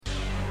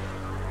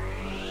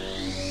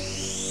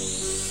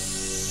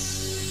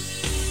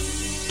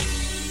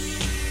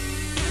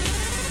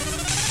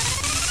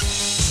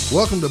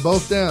Welcome to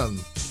Both Down,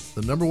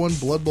 the number one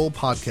Blood Bowl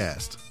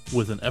podcast.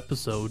 With an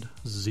episode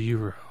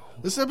 0.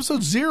 This is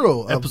episode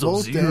 0 of Episode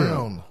Both 0.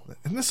 Down.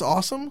 Isn't this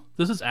awesome?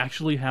 This is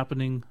actually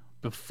happening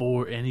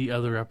before any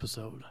other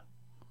episode.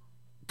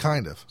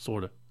 Kind of.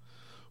 Sort of.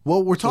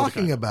 What we're Sorta,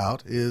 talking kinda.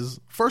 about is,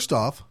 first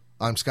off,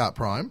 I'm Scott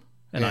Prime.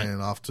 And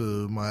And off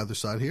to my other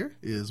side here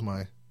is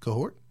my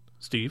cohort.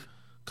 Steve.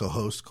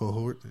 Co-host,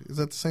 cohort. Is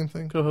that the same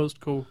thing? Co-host,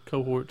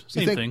 cohort.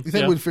 Same you thing. think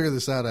Yeah. we'd figure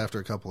this out after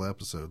a couple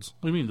episodes?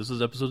 What do you mean? This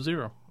is episode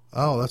 0.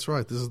 Oh, that's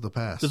right. This is the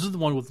past. This is the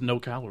one with no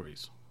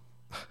calories.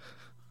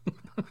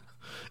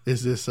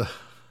 Is this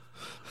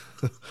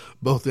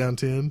Both Down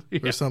 10 Yeah.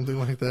 or something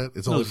like that?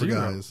 It's No, only for 0.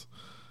 guys.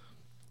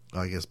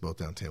 I guess Both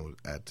Down 10 would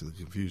add to the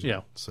confusion.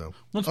 Yeah. So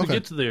Once we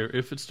get to there,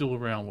 if it's still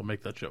around, we'll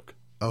make that joke.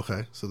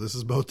 Okay, so this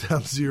is Both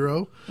Down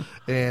 0.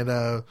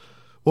 And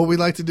what we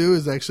like to do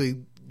is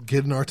actually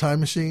get in our time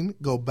machine,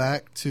 go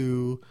back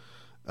to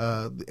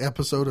the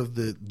episode of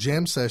the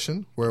Jam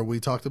Session where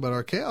we talked about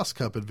our Chaos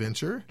Cup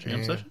adventure.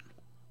 Jam session?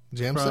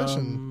 Jam From-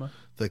 Session.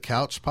 The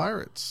Couch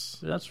Pirates.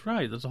 That's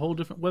right. That's a whole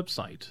different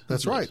website.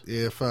 That's isn't right.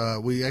 it? If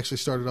we actually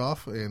started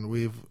off and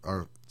we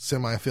are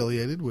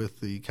semi-affiliated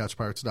with the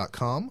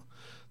couchpirates.com.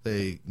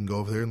 They can go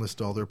over there and listen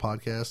to all their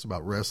podcasts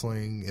about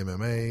wrestling,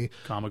 MMA,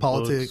 Comic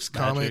politics, books,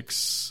 magic.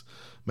 comics,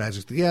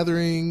 Magic the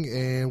Gathering,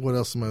 and what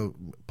else?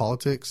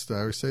 Politics. Did I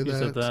already say You that?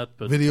 said that,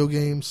 but- Video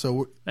games.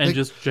 So And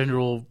just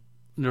general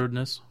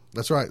nerdness.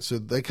 that's right. So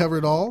they cover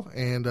it all,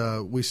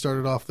 and we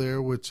started off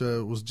there, which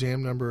was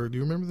jam number. Do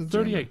you remember the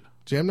jam? 38.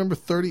 Jam number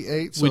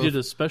 38. So We did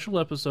a special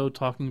episode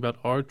talking about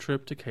our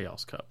trip to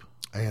Chaos Cup.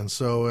 And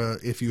so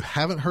if you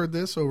haven't heard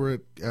this over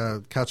at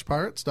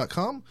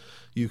couchpirates.com,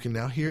 you can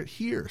now hear it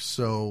here.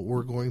 So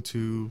we're going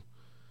to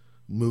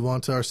move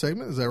on to our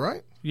segment. Is that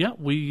right? Yeah,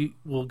 we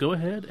will go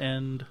ahead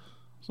and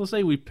so let's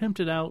say we pimped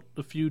it out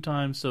a few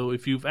times. So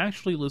if you've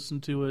actually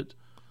listened to it,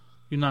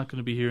 you're not going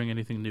to be hearing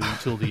anything new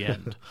until the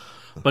end.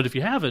 But if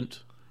you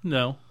haven't,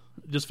 no,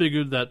 just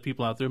figured that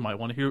people out there might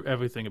want to hear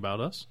everything about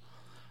us.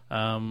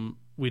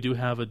 We do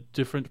have a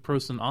different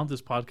person on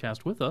this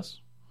podcast with us,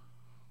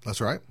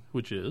 That's right.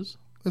 which is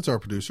It's our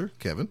producer,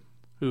 Kevin.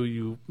 who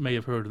you may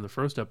have heard in the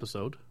first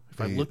episode. If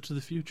I Hey. look to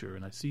the future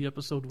and I see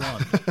episode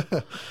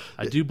 1,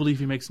 I do believe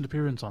he makes an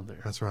appearance on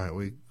there. That's right.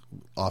 We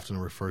often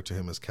refer to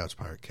him as Couch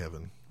Pirate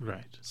Kevin.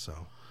 Right.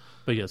 So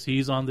But yes,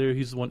 he's on there.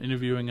 He's the one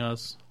interviewing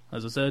us.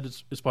 As I said,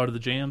 it's part of the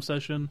jam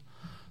session.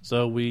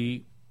 So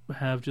we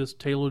have just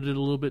tailored it a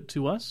little bit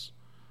to us.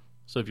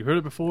 So if you heard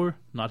it before,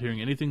 not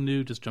hearing anything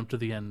new, just jump to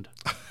the end.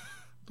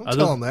 don't Other-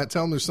 tell him that.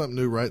 Tell him there's something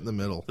new right in the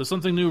middle. There's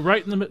something new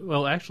right in the middle.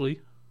 Well,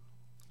 actually,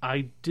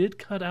 I did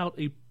cut out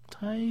a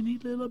tiny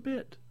little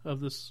bit of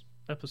this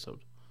episode.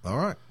 All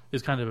right.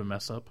 It's kind of a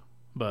mess up,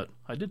 but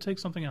I did take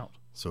something out.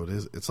 So it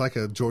is. It's like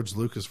a George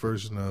Lucas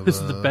version of. This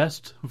is the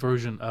best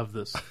version of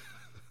this.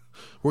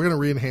 We're going to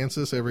re-enhance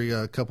this every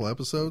couple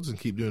episodes and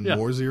keep doing Yeah.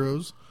 more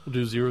zeros. We'll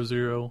do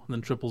 0,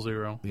 then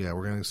 000. Yeah,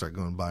 we're going to start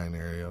going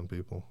binary on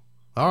people.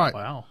 All right.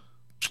 Wow.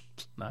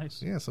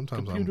 Nice. Yeah,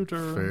 sometimes Computer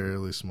I'm term.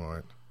 fairly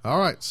smart. All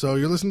right, so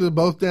you're listening to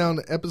Both Down,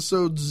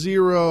 episode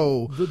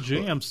 0. The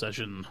jam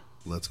session.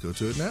 Let's go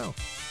to it now.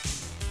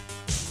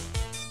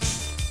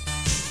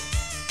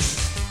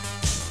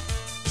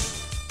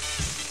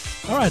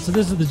 All right, so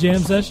this is the Jam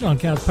Session on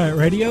Couch Pirate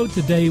Radio.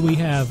 Today we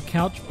have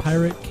Couch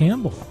Pirate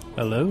Campbell.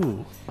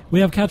 Hello.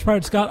 We have Couch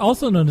Pirate Scott,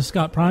 also known as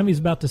Scott Prime. He's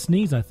about to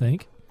sneeze, I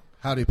think.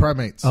 Howdy,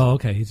 primates. Oh,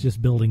 okay. He's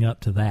just building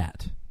up to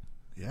that.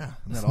 Yeah,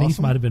 The isn't that sneeze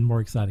awesome? might have been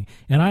more exciting.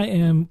 And I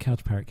am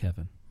Couch Pirate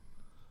Kevin.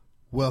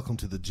 Welcome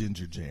to the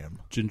Ginger Jam.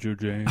 Ginger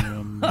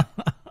jam.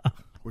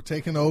 We're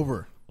taking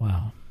over.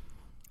 Wow.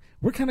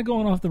 We're kind of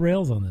going off the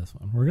rails on this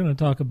one. We're going to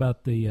talk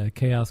about the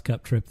Chaos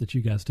Cup trip that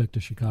you guys took to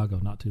Chicago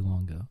not too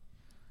long ago.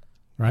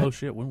 Right? Oh,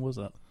 shit. When was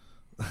that?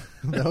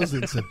 That was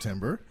in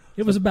September.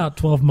 It was about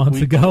 12 months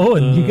Week ago,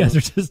 and of you the guys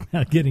are just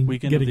now getting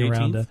weekend of the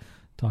around to 18th?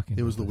 talking.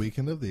 It was about the this.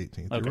 weekend of the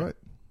 18th. Okay. You're right.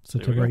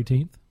 September There we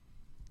 18th,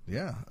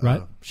 Yeah.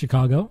 right?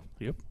 Chicago,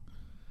 Yep.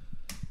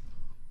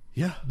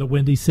 Yeah. the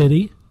Windy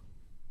City.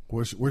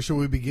 Where should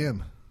we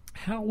begin?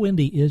 How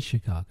windy is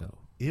Chicago?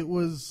 It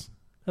was.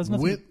 Has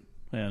nothing. Win-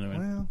 Yeah, anyway.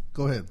 Well,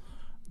 go ahead.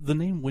 The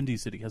name Windy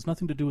City has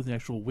nothing to do with the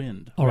actual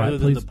wind, All right, rather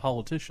than please. the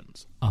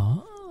politicians.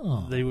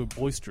 Oh, They were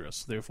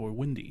boisterous, therefore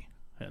windy,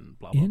 and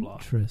blah blah blah.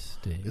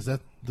 interesting. Is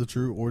that the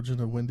true origin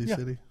of Windy Yeah.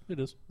 City? It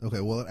is.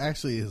 Okay, well, it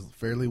actually is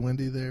fairly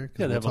windy there Yeah, because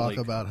they we'll have a talk lake.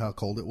 about how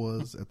cold it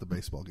was at the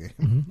baseball game.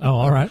 Mhm. Oh,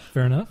 all right,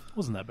 fair enough.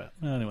 Wasn't that bad.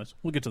 Anyways,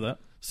 we'll get to that.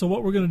 So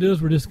what we're going to do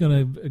is we're just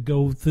going to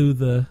go through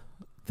the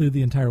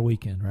entire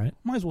weekend, right?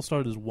 Might as well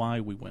start as why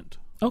we went.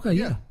 Okay,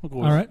 Yeah, yeah. of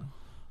course. All right.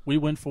 We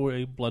went for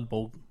a Blood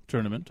Bowl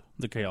tournament,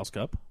 the Chaos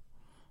Cup,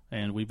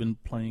 and we've been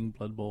playing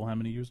Blood Bowl how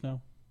many years now?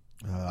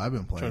 I've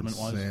been playing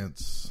Tournament-wise?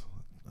 since.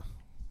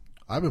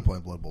 I've been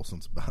playing Blood Bowl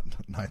since about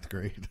 9th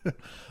grade,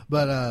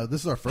 but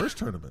this is our first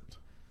tournament,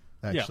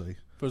 actually.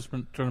 Yeah, first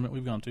tournament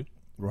we've gone to.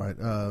 Right.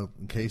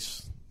 In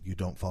case you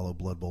don't follow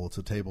Blood Bowl, it's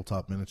a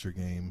tabletop miniature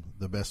game.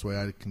 The best way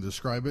I can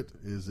describe it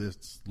is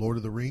it's Lord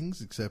of the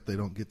Rings, except they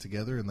don't get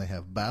together and they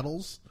have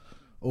battles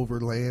over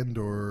land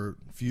or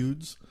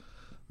feuds.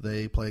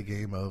 they play a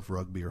game of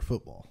rugby or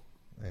football.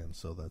 And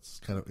so it's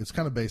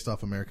kind of based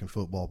off American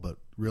football, but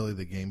really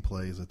the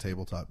gameplay is a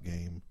tabletop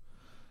game,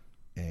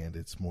 and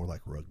it's more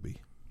like rugby.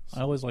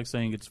 I always like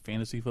saying it's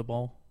fantasy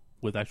football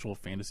with actual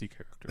fantasy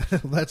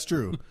characters. That's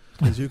true.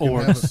 'Cause you can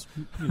Orcs,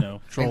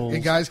 trolls.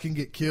 and guys can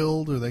get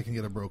killed, or they can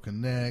get a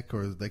broken neck,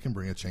 or they can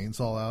bring a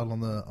chainsaw out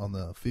on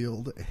the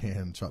field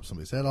and chop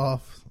somebody's head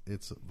off.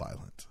 It's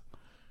violent.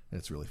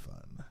 It's really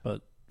fun.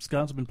 But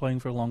Scott's been playing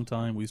for a long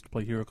time. We used to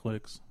play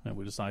HeroClix, and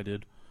we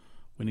decided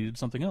we needed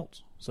something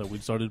else. So we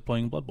started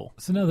playing Blood Bowl.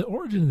 So now the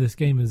origin of this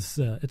game is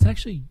it's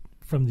actually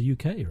from the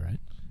UK, right?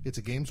 It's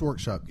a Games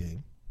Workshop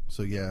game.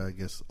 So yeah, I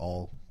guess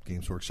all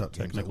Games Workshop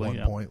games at Technically, one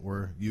yeah. point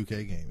were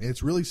UK game.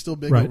 It's really still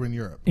big Right. over in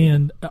Europe.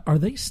 And are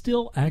they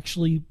still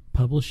actually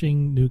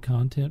publishing new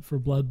content for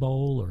Blood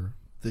Bowl, or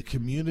The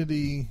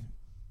community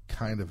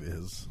kind of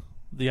is.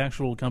 The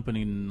actual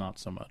company, not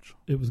so much.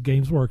 it was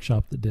Games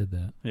Workshop that did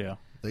that? Yeah.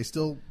 They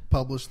still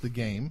publish the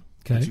game,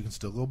 Okay. but you can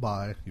still go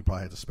buy. You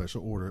probably have to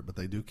special order it, but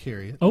they do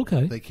carry it.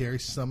 Okay. They carry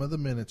some of the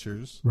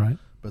miniatures, Right.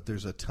 but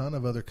there's a ton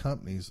of other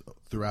companies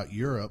throughout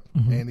Europe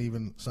Mm-hmm. and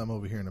even some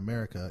over here in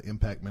America,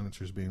 Impact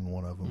Miniatures being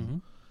one of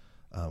them.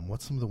 Mm-hmm.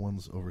 What's some of the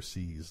ones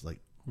overseas? Like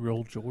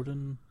Real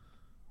Jordan.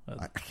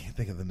 I can't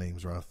think of the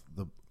names right off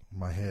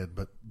my head,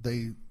 but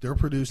they're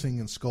producing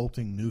and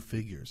sculpting new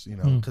figures,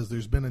 because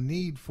there's been a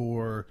need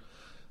for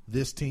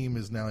this team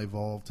is now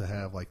evolved to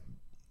have like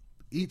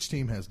each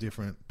team has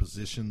different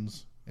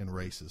positions and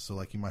races. So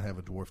like you might have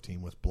a dwarf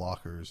team with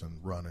blockers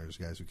and runners,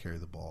 guys who carry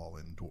the ball,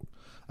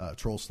 and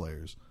troll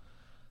slayers.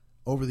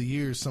 Over the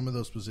years, some of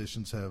those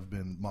positions have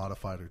been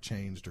modified or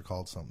changed or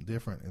called something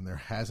different, and there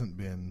hasn't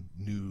been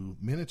new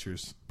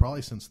miniatures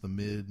probably since the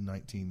mid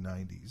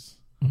 1990s.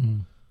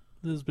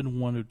 There's been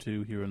one or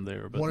two here and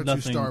there, but One or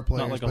nothing, two star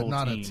players, not like a but whole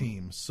not team. a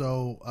team.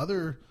 So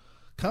other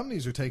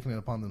companies are taking it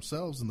upon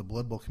themselves, and the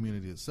Blood Bowl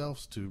community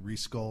itself, to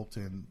resculpt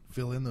and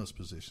fill in those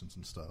positions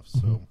and stuff.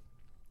 So,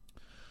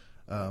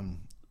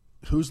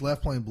 who's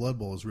left playing Blood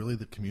Bowl is really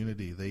the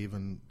community. They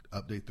even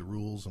update the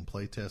rules and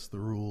play test the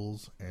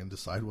rules and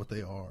decide what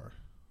they are.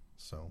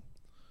 So,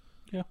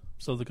 Yeah.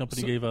 So the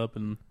company gave up,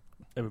 and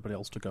everybody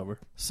else took over.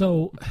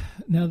 So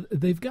now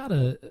they've got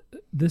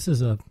this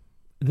is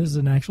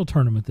an actual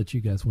tournament that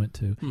you guys went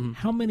to.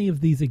 How many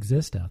of these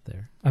exist out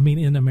there? I mean,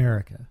 in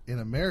America? in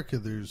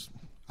America,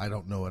 I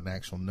don't know an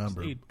actual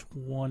number. Maybe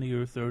 20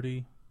 or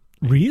 30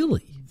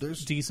 Really?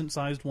 There's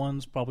decent-sized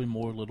ones, probably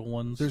more little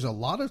ones. There's a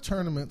lot of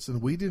tournaments,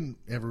 and we didn't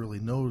ever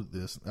really know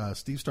this.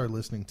 Steve started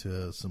listening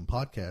to some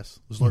podcasts,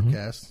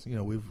 Slurpcast.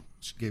 We've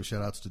gave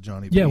shout-outs to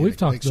Johnny B Yeah, and we've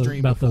talked Extreme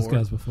about those before,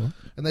 guys before.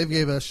 and they've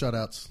gave us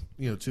shout-outs,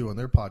 too, on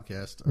their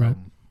podcast. Right.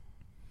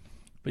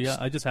 But yeah,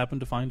 I just happened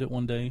to find it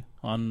one day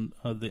on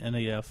the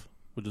NAF,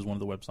 which is one of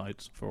the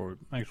websites for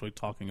actually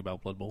talking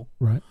about Blood Bowl,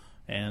 Right.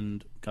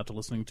 and got to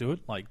listening to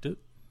it, liked it,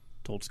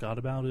 told Scott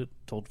about it,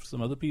 told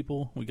some other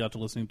people. We got to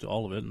listening to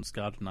all of it, and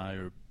Scott and I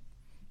are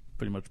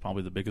pretty much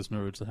probably the biggest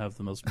nerds that have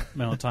the most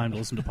amount of time to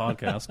listen to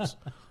podcasts.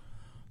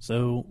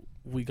 So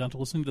we got to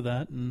listening to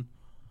that, and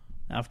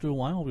after a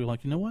while, we were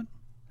like, you know what?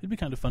 It'd be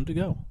kind of fun to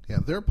go. Yeah,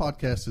 their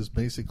podcast is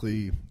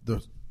basically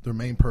their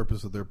main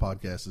purpose of their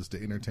podcast is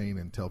to entertain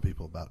and tell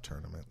people about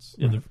tournaments.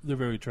 Yeah, they're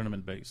very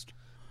tournament-based.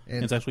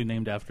 And It's actually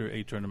named after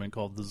a tournament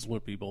called the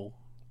Slurpee Bowl,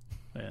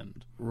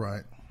 and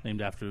right.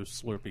 named after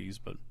Slurpees,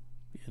 but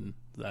in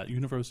that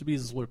universe, it'd be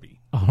Slurpee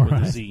All with a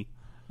right. Z.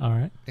 All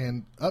right.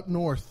 And up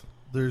north,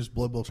 there's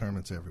Blood Bowl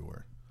tournaments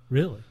everywhere.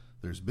 Really?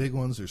 There's big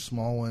ones, there's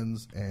small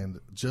ones, and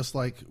just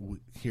like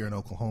here in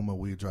Oklahoma,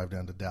 we drive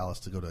down to Dallas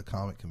to go to a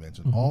comic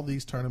convention. All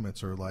these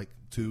tournaments are like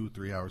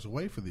 2-3 hours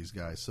away for these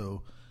guys,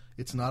 so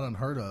it's not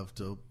unheard of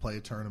to play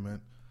a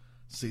tournament,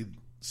 see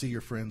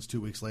your friends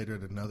 2 weeks later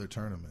at another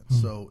tournament.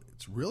 So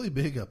it's really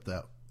big up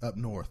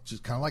north,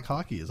 just kind of like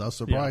hockey is. I was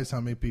surprised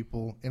how many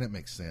people, and it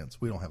makes sense.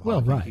 We don't have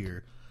hockey right.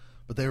 here,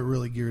 but they were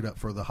really geared up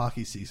for the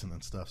hockey season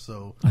and stuff.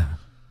 So.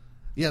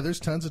 Yeah, there's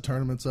tons of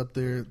tournaments up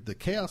there. The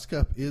Chaos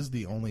Cup is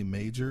the only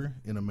major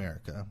in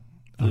America.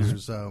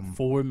 There's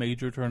 4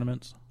 major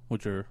tournaments,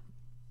 which are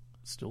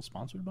still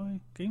sponsored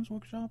by Games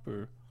Workshop,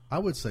 or I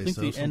would say I think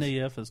so. the since-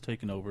 NAF has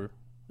taken over.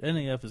 The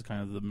NAF is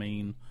kind of the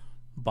main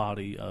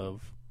body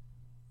of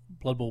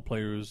Blood Bowl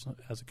players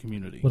as a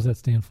community. What does that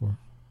stand for?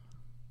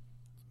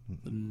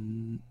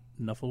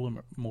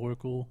 Nuffle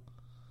Moracle.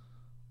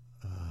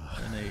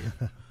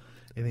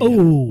 Oh,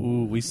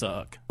 Ooh, we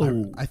suck.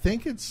 I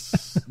think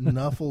it's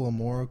Nuffle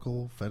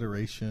Amorical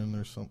Federation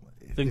or something.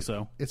 I think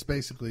so. It's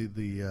basically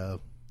the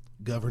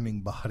governing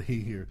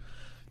body here.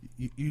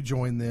 You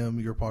join them.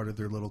 You're part of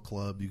their little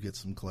club. You get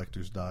some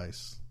collector's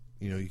dice.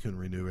 You can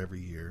renew every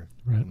year.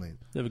 Right. And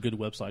They have a good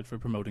website for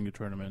promoting a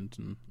tournament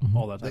and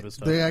all that type of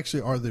stuff. They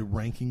actually are the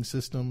ranking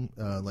system.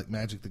 Like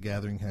Magic the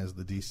Gathering has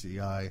the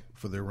DCI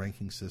for their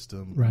ranking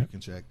system. Right. You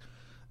can check.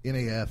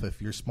 NAF,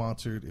 if your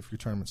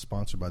tournament's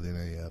sponsored by the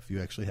NAF,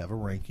 you actually have a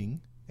ranking.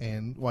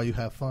 And while you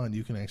have fun,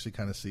 you can actually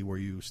kind of see where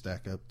you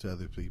stack up to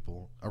other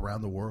people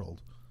around the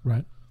world.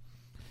 right.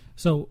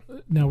 So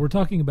now we're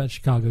talking about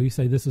Chicago. You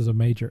say this is a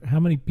major. How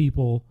many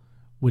people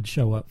would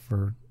show up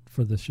for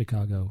the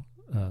Chicago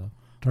tournament?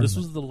 This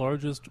was the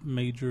largest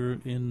major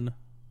in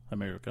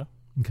America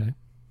okay.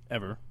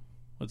 ever.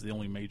 It's the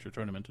only major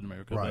tournament in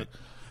America. Right.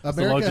 But it's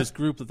the largest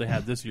group that they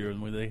had this year,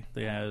 and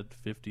they had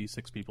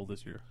 56 people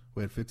this year.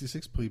 We had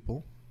 56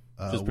 people.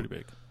 Which is pretty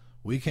big.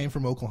 We came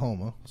from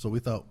Oklahoma, so we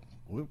thought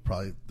we were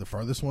probably the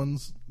farthest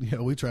ones.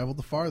 We traveled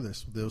the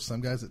farthest. There was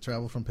some guys that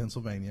traveled from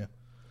Pennsylvania.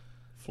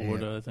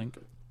 Florida, I think.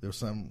 There was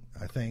some,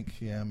 I think,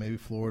 maybe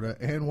Florida,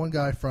 and one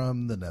guy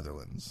from the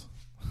Netherlands.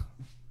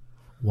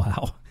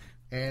 Wow.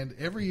 And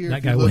every year,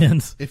 That guy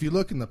wins. If you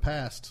look in the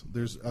past,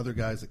 there's other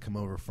guys that come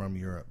over from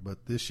Europe,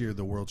 but this year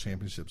the World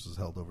Championships is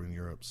held over in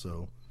Europe,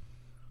 so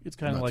It's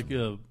kind of like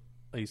a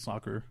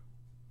soccer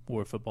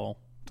or a football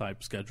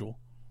type schedule.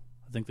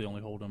 I think they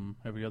only hold them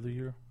every other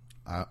year.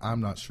 I'm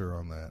not sure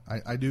on that.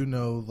 I do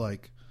know,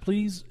 like...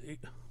 Please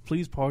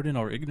pardon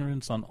our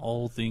ignorance on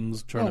all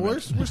things Oh,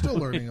 tournament. we're still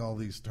learning all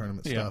these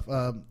tournament Yeah.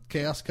 stuff.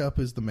 Chaos Cup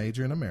is the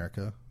major in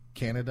America.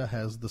 Canada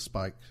has the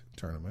Spike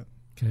tournament.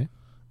 Okay.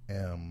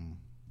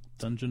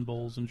 Dungeon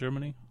Bowls in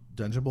Germany.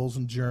 Dungeon Bowls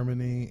in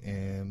Germany,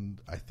 and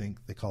I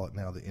think they call it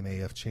now the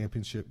NAF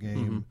Championship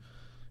game.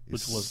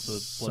 Which was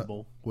the Blood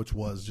Bowl. Which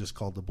was just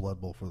called the Blood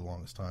Bowl for the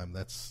longest time.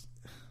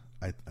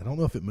 I don't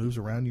know if it moves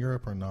around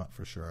Europe or not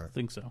for sure. I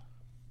think so.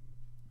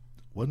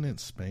 Wasn't it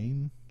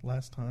Spain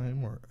last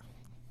time? Or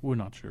We're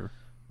not sure.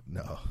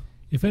 no.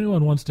 If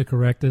anyone wants to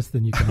correct us,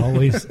 then you can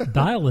always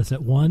dial us at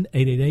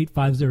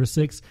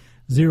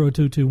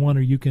 1-888-506-0221,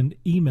 or you can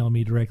email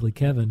me directly,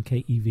 Kevin,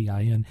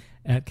 Kevin,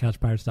 at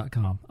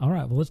couchpirates.com. All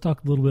right, well, let's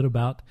talk a little bit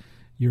about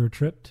your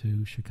trip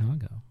to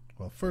Chicago.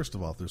 Well, first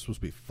of all, there's supposed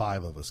to be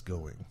 5 of us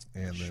going,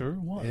 and Sure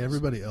was.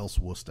 everybody else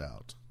wussed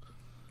out.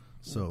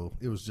 So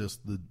it was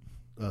just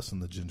us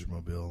and the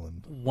Gingermobile,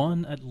 and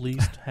One at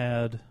least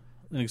had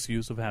an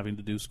excuse of having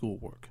to do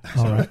schoolwork,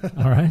 All right.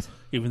 All right.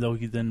 even though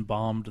he then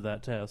bombed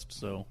that test,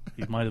 so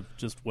he might have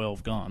just well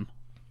have gone.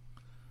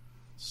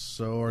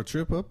 so our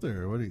trip up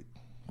there.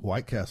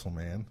 White Castle,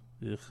 man.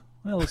 Ugh.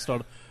 Well, let's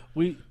start.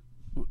 Of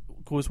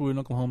course, we're in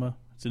Oklahoma.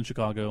 It's in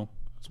Chicago.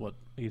 It's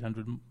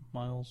 800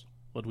 miles.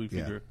 What do we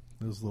figure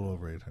It was a little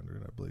over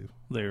 800, I believe.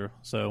 there?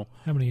 So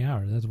How many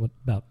hours? That's what,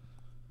 about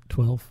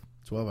 12?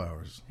 12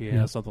 hours.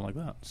 yeah, something like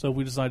that. So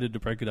we decided to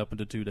break it up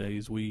into 2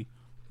 days. We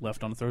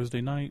left on a Thursday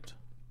night,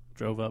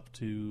 drove up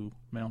to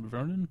Mount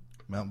Vernon.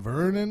 Mount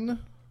Vernon,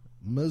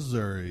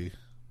 Missouri.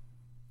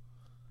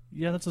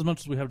 Yeah, that's as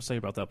much as we have to say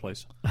about that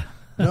place.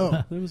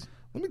 No, It was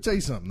let me tell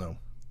you something, though.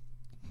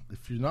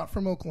 If you're not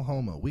from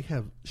Oklahoma, we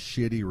have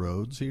shitty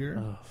roads here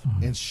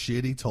and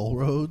shitty toll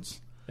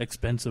roads.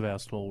 expensive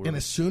ass toll road And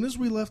as soon as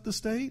we left the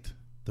state,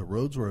 the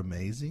roads were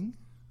amazing.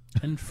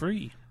 and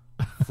free.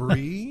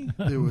 Free.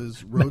 There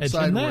was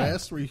roadside Imagine that.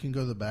 rest where you can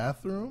go to the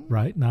bathroom.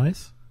 Right,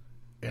 nice.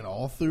 And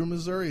all through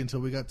Missouri until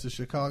we got to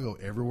Chicago,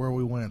 everywhere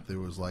we went, there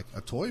was like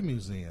a toy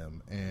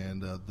museum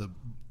and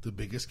the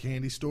biggest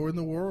candy store in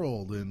the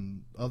world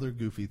and other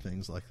goofy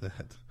things like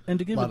that. And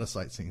to A give lot it- of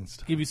sightseeing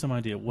stuff. Give you some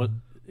idea, what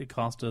it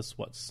cost us?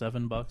 What,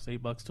 $7,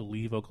 $8 to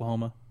leave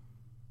Oklahoma?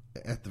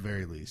 At the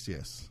very least,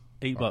 yes.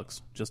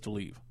 $8 just to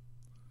leave.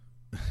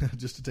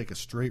 Just to take a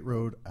straight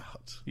road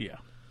out. Yeah.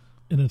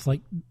 And it's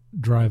like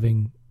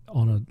driving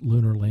on a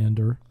lunar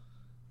lander.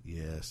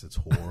 Yes, it's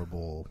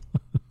horrible.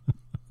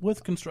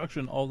 With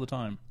construction all the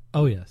time.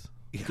 Oh, yes.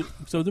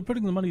 So they're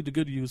putting the money to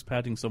good use,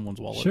 padding someone's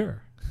wallet.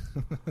 Sure.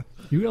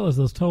 You realize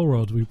those toll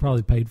roads we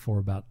probably paid for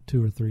about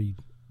 2 or 3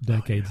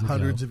 decades ago.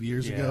 Hundreds of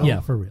years Yeah. ago. Yeah,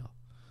 for real.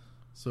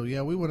 So,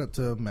 yeah, we went up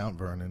to Mount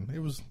Vernon. It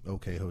was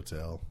okay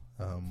hotel.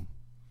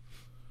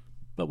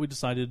 But we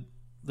decided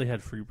they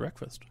had free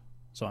breakfast.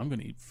 So I'm going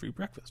to eat free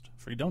breakfast.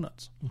 Free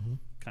donuts.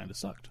 Kind of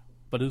sucked.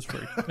 But it was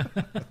free.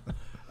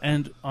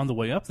 And on the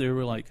way up there,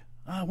 we're like,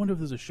 I wonder if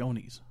there's a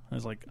Shoney's. I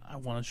was like, I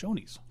want a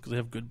Shoney's because they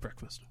have good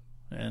breakfast.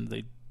 And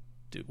they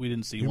do. We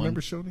didn't see You one.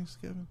 remember Shoney's,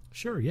 Kevin?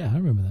 Sure, yeah, I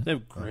remember that. They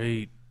have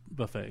great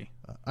buffet.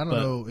 I don't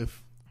But- know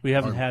if... We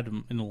haven't Our- had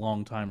them in a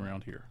long time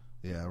around here.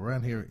 Yeah,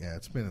 around here,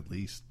 it's been at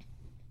least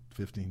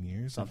 15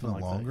 years, Something if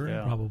not like that, longer.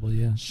 yeah. Probably,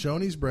 yeah.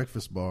 Shoney's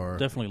Breakfast Bar,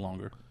 Definitely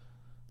longer.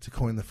 to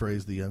coin the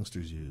phrase the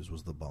youngsters use,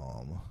 was the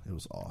bomb. It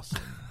was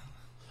awesome.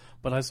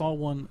 But I saw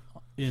one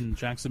in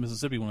Jackson,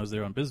 Mississippi when I was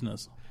there on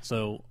business.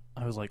 So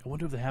I was like, I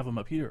wonder if they have them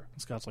up here.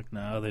 And Scott's like,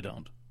 no, they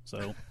don't.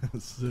 So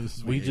As soon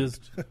as we ate.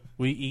 just,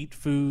 we eat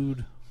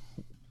food.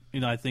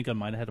 You know, I think I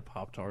might have had a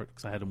Pop-Tart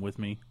because I had them with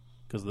me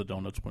because the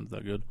donuts weren't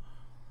that good.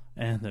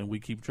 And then we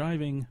keep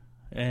driving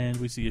and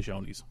we see a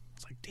Shoney's.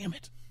 It's like, damn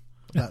it.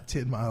 About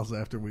 10 miles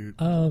after we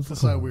Of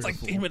decided we course. were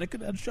It's like, damn it, I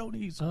could have had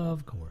Shoney's.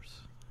 Of course.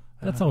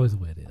 That's always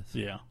the way it is.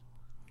 Yeah.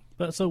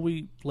 But so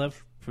we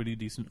left pretty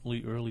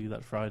decently early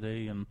that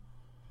Friday, and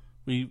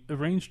we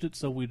arranged it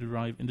so we'd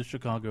arrive into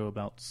Chicago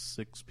about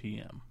 6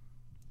 p.m.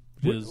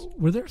 Which is,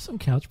 Were there some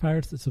couch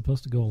pirates that's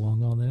supposed to go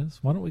along on this?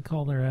 Why don't we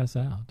call their ass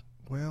out?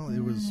 Well, it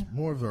was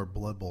more of our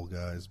Blood Bowl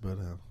guys, but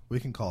we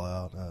can call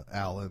out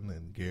Alan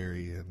and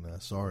Gary and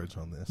Sarge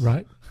on this.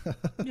 Right?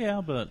 yeah,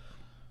 but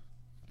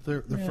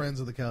They're Yeah. friends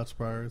of the Couch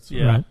Pirates.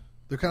 Yeah. Right.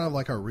 They're kind of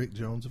like our Rick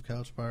Jones of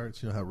Couch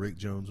Pirates. You know how Rick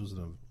Jones was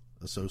an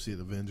associate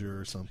Avenger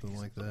or something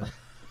like that?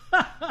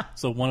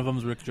 So one of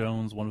them's Rick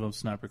Jones, one of them's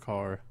Sniper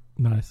Carr,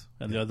 Nice.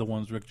 and the other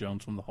one's Rick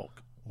Jones from the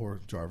Hulk. Or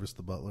Jarvis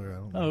the Butler. I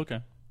don't know. Oh,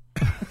 okay.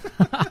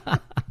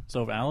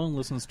 So if Alan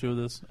listens to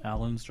this,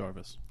 Alan's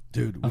Jarvis.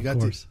 Dude, we Of got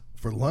course. to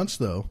for lunch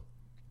though.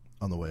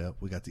 On the way up,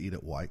 we got to eat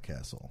at White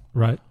Castle.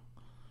 Right.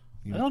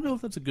 I don't know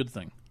if that's a good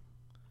thing.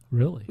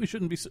 Really? We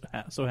shouldn't be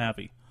so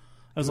happy.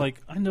 I was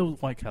like, I know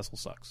White Castle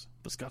sucks,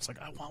 but Scott's like,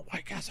 I want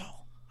White Castle.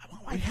 I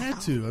want We White had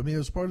Castle. to. I mean, it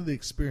was part of the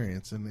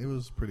experience, and it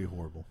was pretty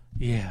horrible.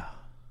 Yeah.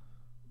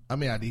 I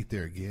mean, I'd eat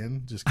there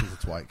again just because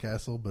it's White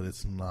Castle, but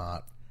it's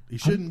not. You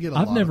shouldn't get a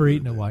I've lot never of food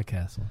eaten at there. White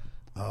Castle.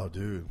 Oh,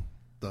 dude.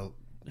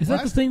 Is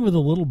that the thing with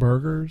the little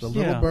burgers? The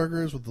little Yeah.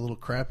 burgers with the little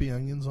crappy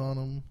onions on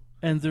them.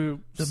 And they're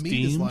The steamed.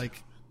 meat is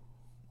like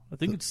I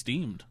think it's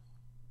steamed.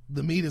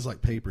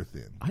 paper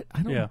thin.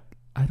 I don't. Yeah.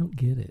 I don't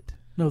get it.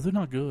 No, they're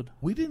not good.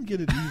 We didn't get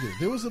it either.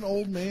 There was an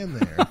old man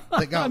there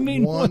that got I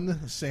mean,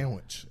 one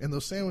sandwich, and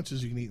those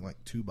sandwiches you can eat in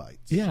like 2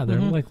 bites. Yeah, they're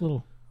Mhm. like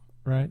little,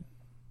 right?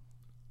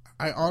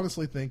 I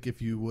honestly think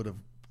if you would have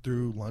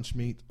threw lunch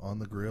meat on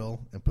the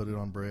grill and put it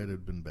on bread,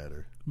 it'd been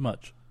better.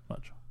 Much.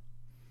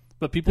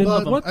 But people Then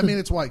love them. what I mean,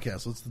 it's White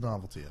Castle. It's the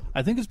novelty of it.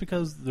 I think it's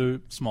because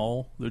they're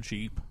small, they're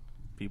cheap.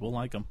 People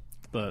like them.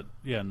 But,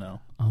 yeah, no.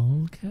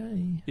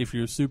 Okay. If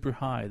you're super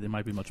high, they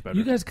might be much better.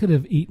 You guys could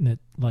have eaten it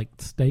like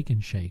Steak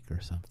and Shake or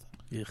something.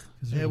 Ugh.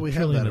 'Cause Yeah, there's a we have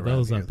trillion that of around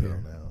those here, up though,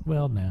 here. now.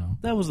 Well, now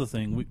That was the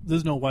thing.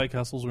 There's no White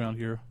Castles around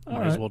here. All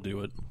Might as right. well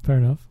do it. fair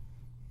enough,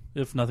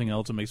 If nothing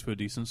else, it makes for a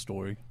decent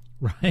story.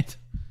 right?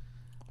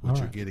 Which All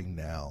you're right. getting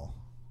now.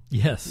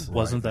 Yes, Right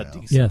Wasn't that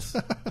now. decent? yes.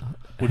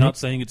 We're not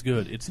saying it's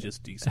good. It's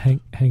just decent.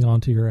 Hang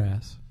on to your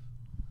ass.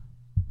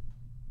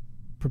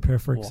 Prepare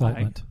for Why?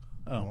 excitement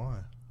Oh. Why?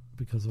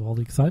 because of all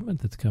the excitement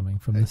that's coming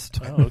from this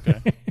story. Oh,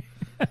 okay.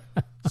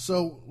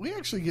 So we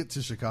actually get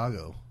to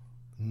Chicago,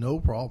 no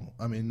problem.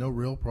 I mean, no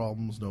real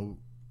problems. No,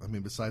 I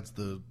mean, besides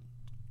the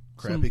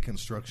crappy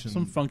construction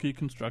Some funky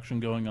construction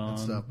going on. and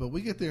stuff. But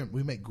we get there, and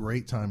we make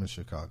great time in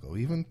Chicago,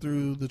 even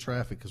through the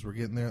traffic, because we're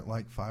getting there at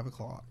like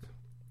 5:00.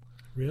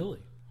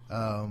 Really?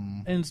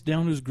 And it's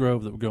Downers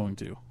Grove that we're going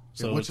to.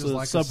 So which it's is a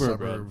like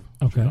suburb. a of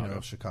suburb Okay.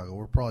 of Chicago.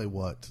 We're probably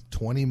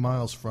 20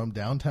 miles from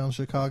downtown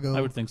Chicago.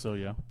 I would think so,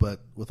 yeah. but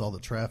with all the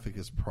traffic,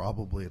 it's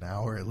probably an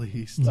hour at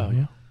least. Oh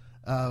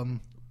yeah.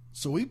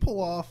 So we pull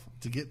off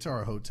to get to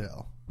our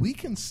hotel. We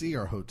can see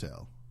our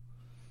hotel,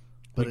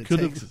 but we it could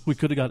takes.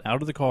 have got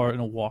out of the car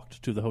and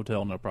walked to the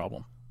hotel, no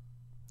problem.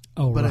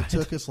 Oh But right. it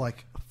took us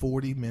like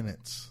 40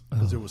 minutes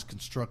because there was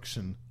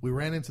construction. We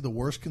ran into the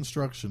worst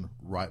construction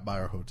right by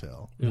our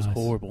hotel. It was Nice.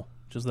 horrible.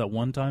 Just that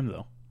one time,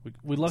 though.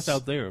 We left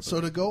out there. But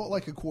So to go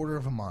like a quarter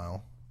of a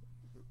mile,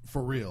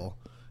 for real,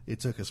 it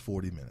took us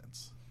 40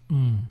 minutes.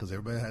 Mm. Because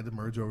everybody had to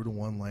merge over to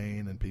one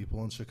lane, and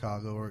people in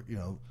Chicago are,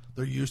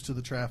 they're used to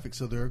the traffic,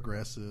 so they're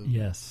aggressive.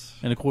 Yes.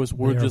 and of course,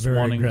 we're They are just very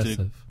wanting aggressive.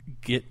 to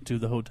get to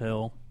the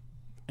hotel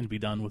and be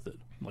done with it.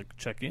 Like,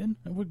 check in,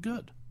 and we're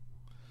good.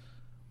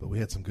 But we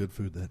had some good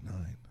food that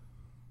night.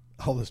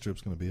 All this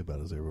trip's going to be about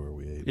is everywhere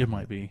we ate. It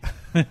might be.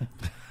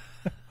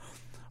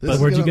 This is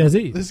where'd you gonna- guys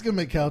eat? This is going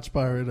to make Couch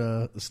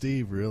Pirate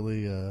Steve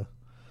really. Oh,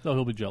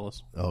 he'll be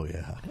jealous. Oh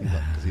yeah,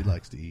 because he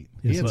likes to eat.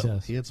 Yes, he, had he some,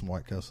 does. he had some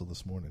White Castle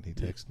this morning. He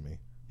texted me.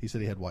 He said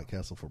he had White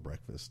Castle for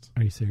breakfast.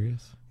 Are you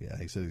serious? Yeah,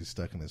 he said he's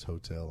stuck in his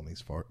hotel and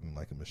he's farting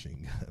like a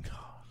machine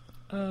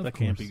gun. That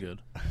can't be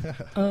good.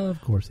 Of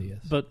course he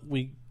is. But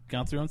we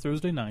got there on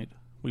Thursday night.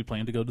 We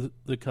planned to go to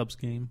the Cubs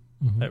game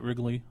Mhm. at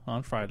Wrigley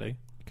on Friday.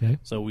 Okay.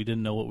 So we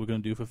didn't know what we were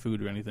going to do for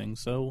food or anything.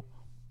 So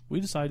we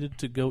decided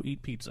to go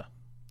eat pizza.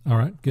 All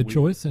right. Good We-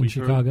 choice in we heard-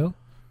 Chicago.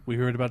 We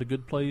heard about a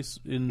good place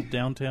in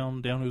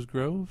downtown Downers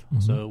Grove.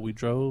 Mhm. So we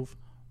drove,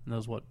 and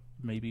that was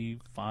maybe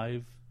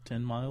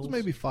 5-10 miles? It was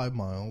maybe 5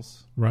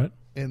 miles, Right.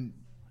 and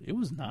It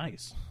was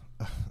nice.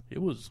 It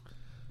was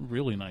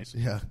really nice.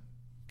 yeah,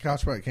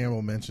 Couch Pirate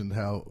Campbell mentioned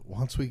how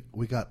once we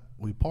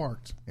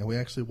parked and we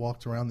actually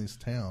walked around this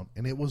town,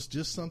 and it was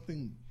just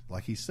something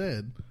like he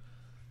said.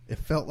 It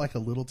felt like a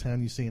little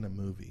town you see in a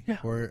movie, Yeah.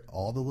 where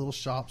all the little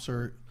shops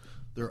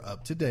they're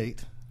up to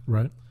date.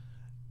 Right.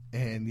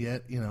 And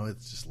yet,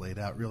 it's just laid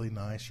out really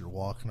nice. You're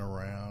walking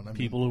around. I mean,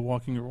 People are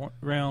walking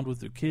around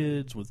with their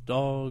kids, with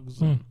dogs.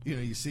 Hmm.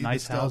 and you see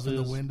nice the stuff in the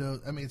houses. window.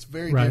 I mean, it's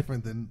very Right.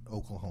 different than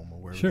Oklahoma,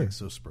 where Sure. everything's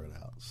so spread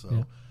out. So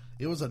Yeah.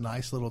 it was a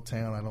nice little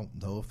town. I don't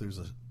know if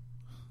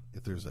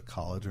there's a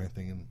college or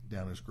anything in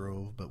Downers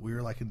Grove, but we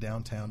were like in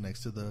downtown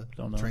next to the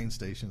Don't know. train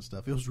station and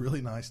stuff. It was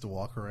really nice to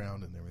walk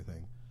around and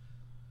everything.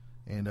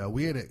 And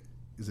we had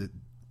is it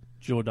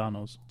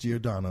Giordano's.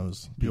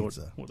 Giordano's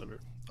pizza? Whatever.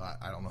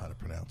 I don't know how to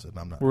pronounce it. And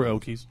I'm not. We're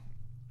Okies.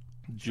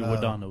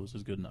 Giordano's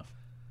is good enough.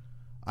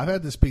 I've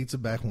had this pizza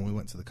back when we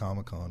went to the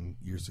Comic-Con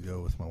years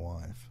ago with my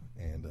wife,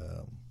 and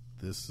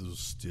this is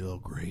still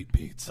great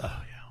pizza.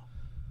 Oh,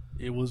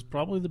 yeah. It was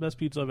probably the best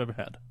pizza I've ever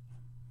had.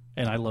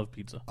 And I love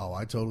pizza. Oh,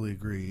 I totally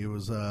agree. It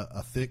was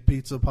a thick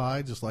pizza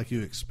pie, just like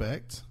you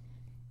expect.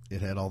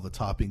 It had all the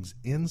toppings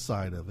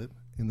inside of it,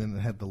 and then it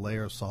had the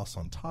layer of sauce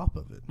on top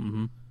of it.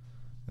 Mm-hmm.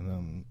 And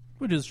then,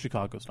 Which is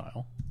Chicago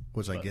style.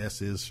 which I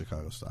guess is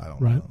Chicago style. I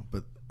don't Right. know,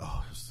 but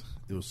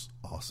it was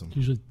awesome.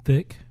 Usually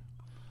thick.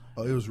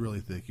 Oh, it was really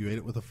thick. You ate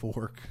it with a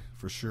fork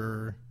for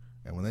sure.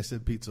 And when they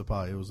said pizza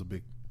pie, it was a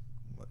big,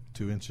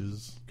 2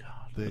 inches God,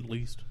 thick. at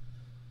least.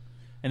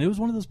 And it was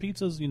one of those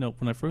pizzas,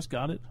 when I first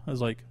got it, I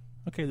was like,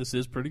 okay, this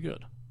is pretty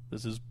good.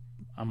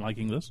 I'm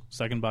liking this.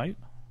 Second bite.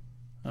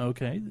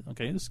 Okay,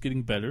 this is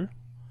getting better.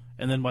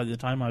 And then by the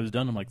time I was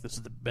done, I'm like, this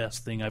is the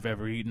best thing I've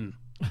ever eaten.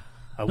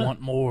 I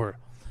want more.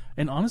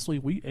 And honestly,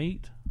 we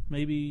ate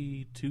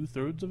maybe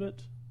 2/3 of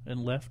it and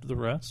left the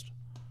rest.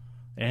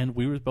 And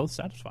we were both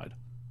satisfied.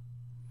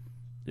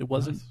 It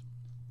wasn't Nice.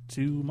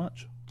 too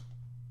much.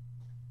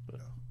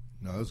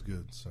 No, it was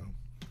good. So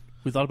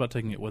We thought about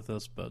taking it with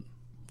us, but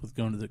with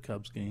going to the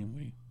Cubs game,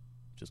 we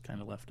just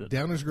kind of left it.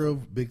 Downers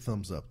Grove, big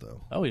thumbs up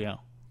though. Oh, yeah.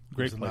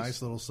 Great It's a place.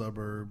 nice little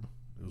suburb.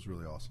 It was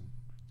really awesome.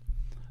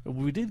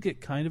 We did get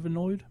kind of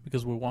annoyed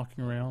because we're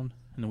walking around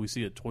and then we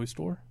see a toy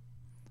store.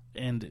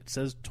 And it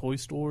says toy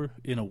store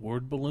in a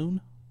word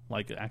balloon,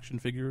 like action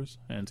figures,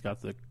 and it's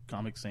got the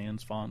Comic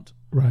Sans font.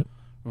 Right.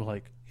 We're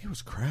like, It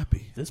was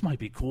crappy. this might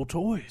be cool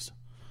toys.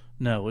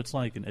 No, it's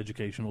like an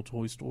educational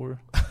toy store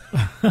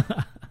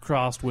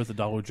crossed with a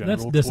Dollar That's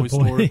General toy store.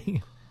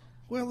 disappointing.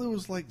 Well, it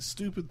was like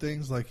stupid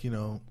things like,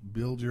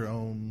 build your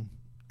own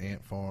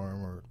ant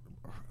farm or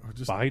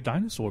just Buy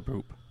dinosaur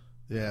poop.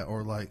 yeah,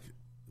 or like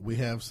we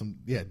have some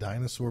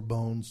dinosaur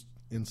bones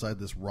inside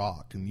this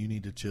rock and you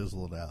need to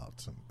chisel it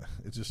out. And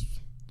it just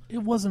It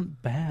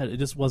wasn't bad. It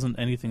just wasn't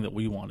anything that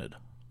we wanted.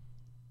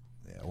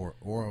 or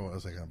what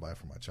was I going to buy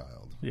for my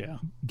child? Yeah.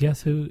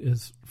 Guess who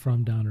is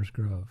from Downers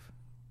Grove?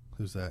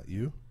 Who's that?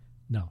 You?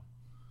 No.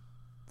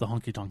 The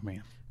Honky Tonk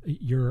Man.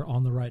 You're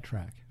on the right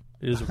track.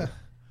 Is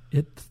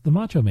It's the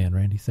Macho Man,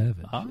 Randy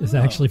Savage, is Ah.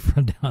 actually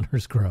from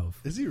Downers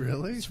Grove. Is he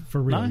really?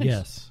 For real, Nice.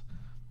 yes.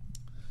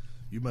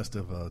 You must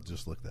have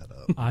just looked that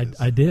up.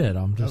 I did.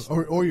 I'm just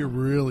or you're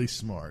really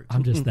smart.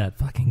 I'm just that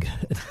fucking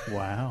good.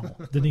 wow.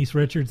 Denise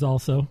Richards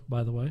also,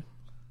 by the way.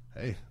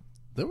 Hey,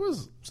 there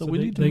was So, we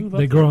they, need to they, move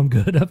they up. grow them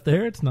good up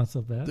there. It's not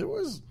so bad.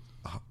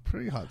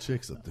 pretty hot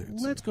chicks up there.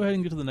 Let's go ahead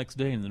and get to the next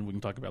day, and then we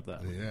can talk about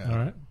that. Yeah. All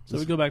right. So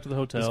we go back to the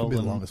This hotel. could be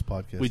the and longest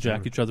podcast. we jack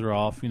ever. each other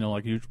off.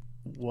 Like you.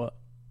 What?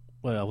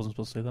 Wait, I wasn't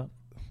supposed to say that.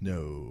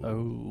 No.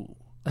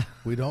 Oh.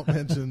 We don't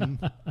mention.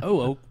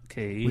 Oh,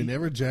 okay. We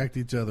never jacked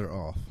each other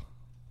off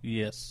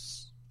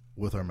Yes.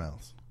 with our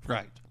mouths.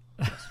 Right.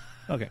 Yes.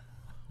 Okay.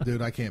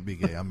 Dude, I can't be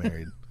gay. I'm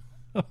married.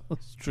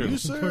 That's true. You,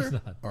 course sir,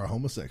 not. are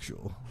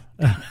homosexual.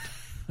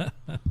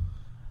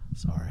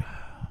 Sorry.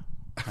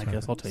 I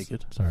guess I'll take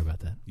it. Sorry about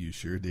that. You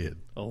sure did.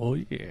 Oh,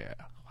 yeah.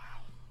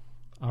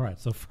 All right.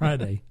 So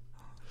Friday.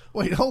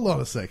 Wait, hold on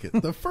a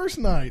second. The first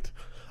night,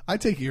 I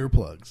take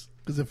earplugs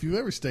because if you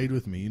ever stayed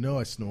with me, you know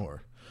I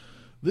snore.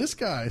 This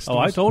guy snores. Oh,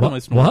 I told him I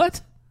snored.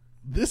 What?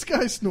 This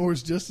guy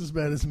snores just as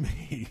bad as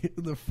me.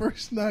 The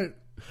first night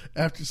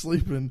after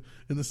sleeping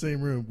in the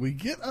same room, we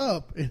get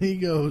up and he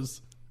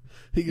goes,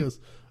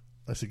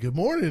 I said, good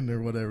morning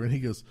or whatever. And he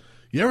goes,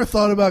 you ever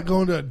thought about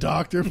going to a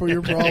doctor for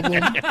your problem?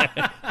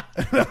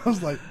 And I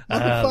was like,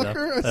 motherfucker.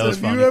 that was I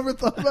said, funny. you ever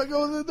thought about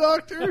going to the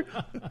doctor?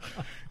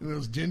 And it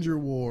was Ginger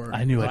War.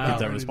 I knew I'd Wow. get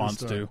that Ready to response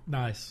start. too.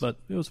 Nice. But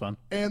it was fun.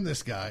 And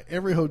this guy,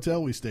 every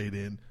hotel we stayed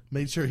in,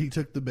 made sure he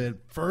took the bed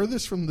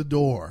furthest from the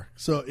door.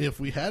 So if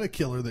we had a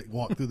killer that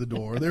walked through the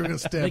door, they were going to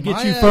stab they get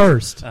my you ass.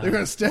 first. They're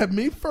going to stab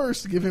me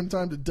first to give him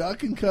time to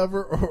duck and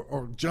cover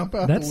or jump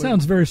out That the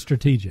sounds very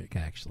strategic,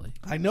 actually.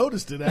 I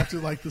noticed it after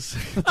like the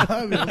second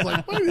time. I was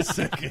like, wait a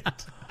second.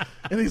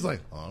 And he's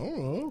like, I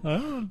don't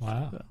know.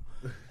 Wow.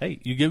 Hey,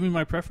 you give me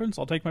my preference,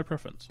 I'll take my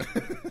preference.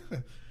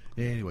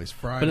 Anyways,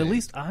 Friday. But at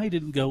least I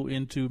didn't go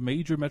into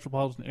major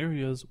metropolitan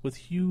areas with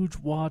huge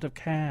wad of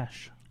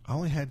cash. I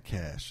only had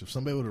cash. If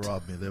somebody would have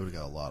robbed me, they would have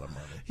got a lot of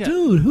money. Yeah.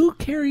 Dude, who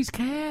carries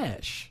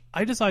cash?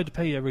 I decided to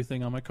pay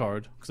everything on my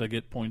card because I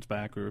get points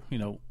back or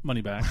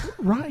money back.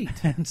 Right.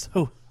 And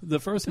so the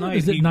first night,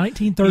 Is it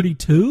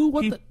 1932?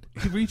 What he, the?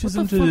 he reaches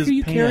What the into fuck his are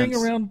you pants carrying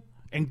around?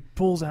 and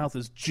pulls out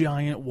this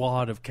giant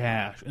wad of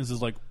cash and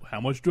says, like, "How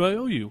much do I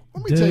owe you?"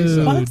 Let me tell you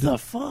Dude. something. What the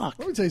fuck?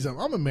 Let me tell you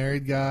something. I'm a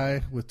married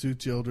guy with 2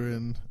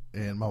 children,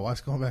 and my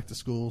wife's going back to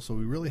school, so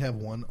we really have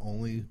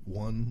only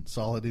one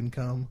solid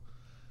income.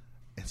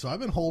 And so I've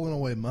been holding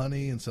away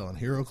money and selling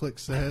HeroClix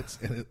sets,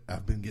 and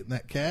I've been getting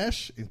that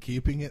cash and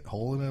keeping it,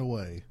 holding it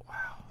away. Wow.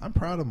 I'm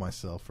proud of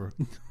myself for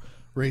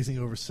raising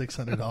over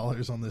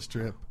 $600 on this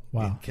trip in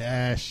Wow.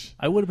 cash.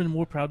 I would have been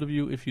more proud of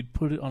you if you'd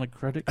put it on a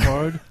credit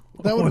card.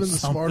 That would or have been the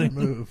smarter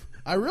something. move.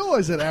 I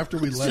realized that after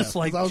we It's left, just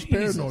like, 'cause I was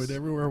Jesus. paranoid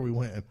everywhere we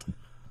went.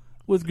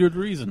 With good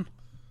reason.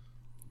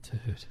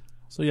 Dude.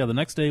 So yeah, the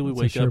next day we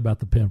So wake sure up about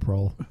the pimp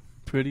roll.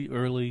 pretty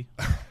early,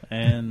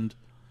 and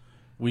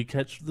we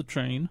catch the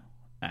train,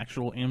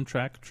 actual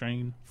Amtrak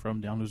train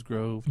from Downers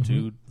Grove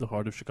to the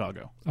heart of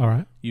Chicago, All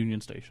right.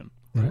 Union Station.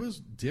 Right. It was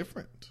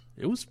different.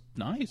 It was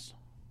nice.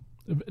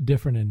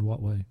 Different in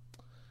what way?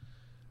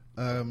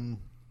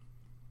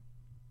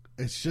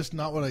 It's just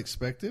not what I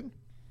expected.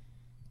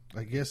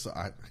 I guess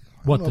I don't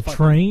What, know the if I-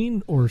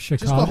 train or Just the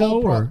Chicago?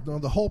 whole Or no,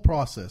 the whole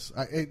process.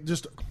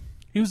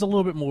 He was a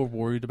little bit more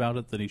worried about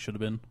it than he should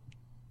have been,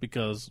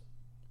 because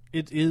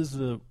it is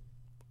a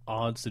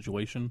odd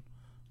situation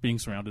being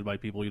surrounded by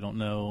people you don't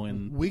know.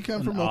 And We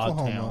come an from odd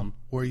Oklahoma, town.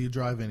 where you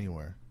drive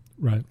anywhere.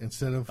 Right.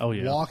 Instead of Oh,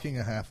 yeah. walking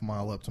a half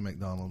mile up to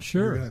McDonald's,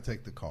 Sure. you're going to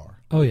take the car.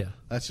 Oh yeah.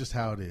 That's just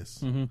how it is.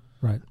 Mm-hmm.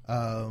 Right.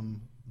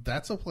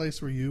 That's a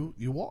place where you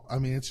walk. I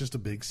mean, it's just a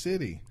big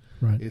city.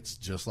 Right. It's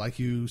just like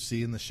you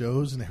see in the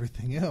shows and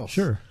everything else.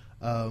 Sure.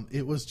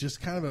 It was just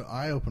kind of an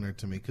eye opener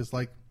to me because,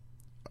 like,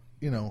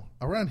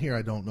 around here,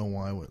 I don't know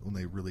why when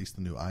they released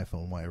the new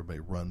iPhone, why everybody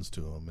runs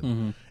to them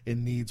and it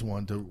needs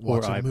one to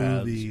watch a iPads,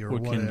 movie or or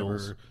whatever.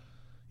 Kindles.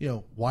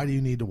 Why do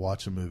you need to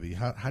watch a movie?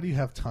 How do you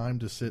have time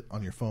to sit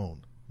on your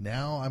phone?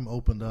 Now I'm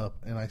opened up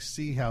and I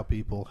see how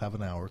people have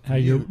an hour. How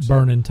you're commute.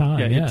 burning time.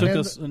 Yeah, Yeah. it took And-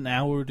 us an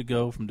hour to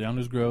go from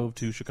Downers Grove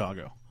to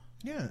Chicago.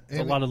 Yeah, It's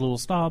a lot of little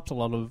stops, a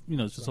lot of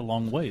it's just a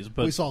long ways,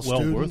 but we saw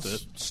well students worth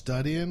it.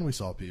 studying. We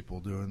saw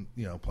people doing,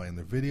 playing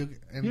their video.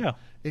 And Yeah.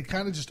 it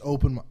kind of just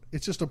opened.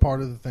 It's just a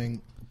part of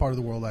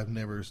the world I've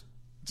never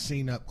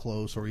seen up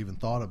close or even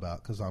thought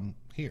about because I'm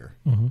here.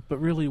 But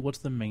really, what's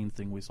the main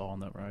thing we saw on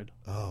that ride?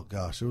 Oh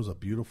gosh, there was a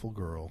beautiful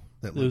girl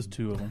that There was lived.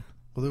 two of them.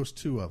 Well, there was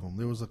two of them.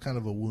 There was a kind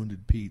of a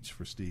wounded peach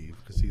for Steve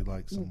because he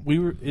likes some.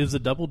 Is a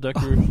double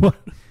decker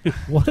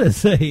What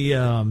is a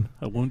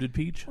wounded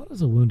peach? what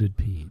is a wounded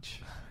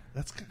peach?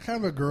 That's kind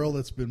of a girl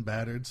that's been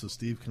battered, so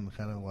Steve can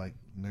kind of like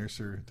nurse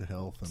her to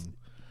health and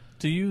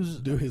To use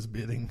do his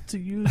bidding.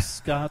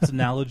 Scott's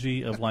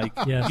analogy of like,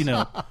 Yes.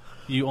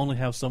 you only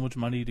have so much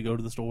money to go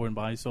to the store and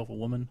buy yourself a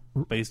woman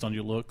based on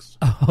your looks.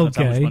 That's how much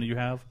Okay. money you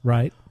have.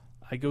 Right.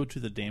 I go to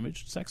the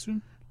damaged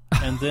section,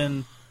 and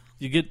then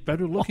you get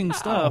better looking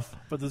stuff,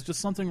 but there's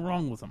just something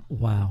wrong with them.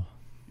 Wow.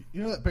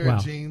 You know that pair Wow.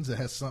 of jeans that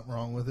has something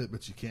wrong with it,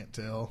 but you can't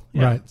tell.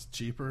 Yeah. Right. It's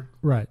cheaper.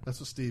 Right.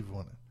 That's what Steve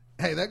wanted.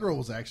 Hey, that girl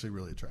was actually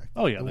really attractive.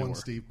 Oh, yeah, the they one were.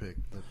 Steve picked.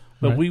 But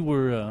But Right. we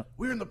were,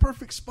 we were in the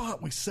perfect spot.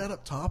 We sat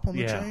up top on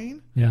the Yeah.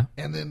 train, Yeah.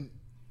 and then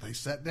they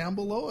sat down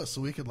below us,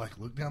 so we could like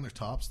look down their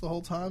tops the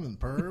whole time and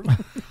perv.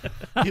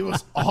 It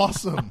was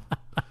awesome.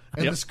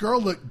 And Yep. this girl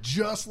looked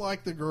just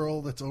like the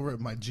girl that's over at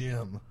my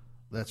gym.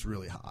 That's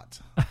really hot.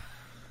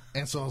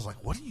 And so I was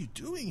like, "What are you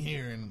doing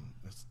here?" And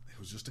it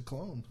was just a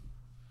clone.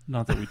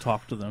 not that we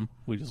talked to them,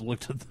 we just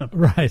looked at them.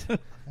 Right.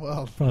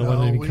 Well, Probably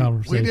wasn't any we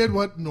conversation. did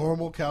what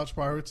normal couch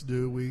pirates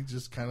do. We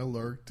just kind of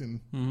lurked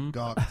and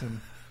gawked and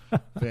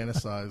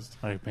fantasized.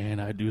 Like, man,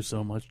 I do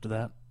so much to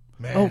that.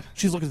 Man, Oh,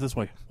 she's looking this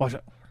way. Watch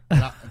out.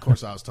 of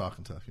course, I was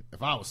talking to.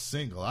 If I was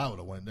single, I would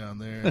have went down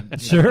there.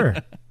 And, Sure.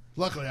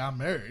 Luckily, I'm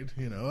married.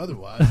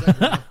 Otherwise.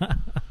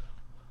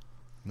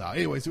 No.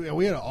 Anyways,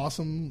 we had an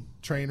awesome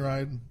train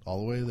ride all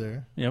the way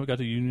there. Yeah, we got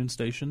to Union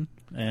Station.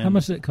 And How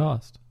much did it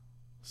cost?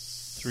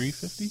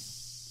 $3.50,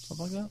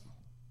 something like that.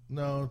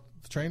 No,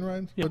 the train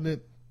ride, Yeah. wasn't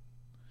it?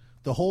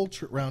 The whole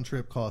round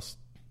trip cost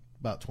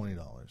about $20.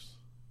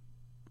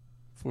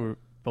 For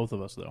both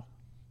of us, though.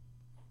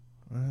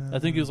 I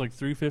think it was like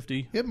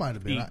 $3.50 It might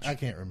have been. Each I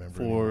can't remember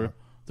for anymore.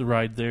 the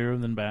ride there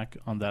and then back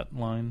on that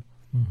line.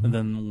 Mm-hmm. And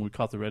then when we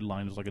caught the red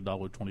line, it was like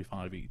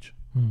 $1.25 each.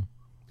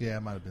 Yeah,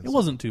 it might have been. It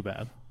wasn't too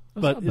bad,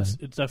 but not it's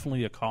bad. it's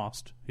definitely a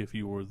cost if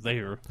you were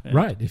there. And-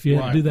 Right. If you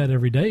had to Right. do that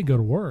every day, go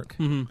to work.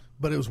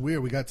 But it was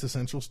weird. We got to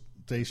Central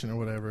Station or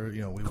whatever. We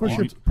Of course,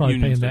 you're walked probably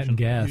Union paying that in Station.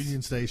 gas.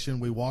 Union Station.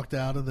 We walked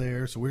out of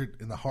there, so we're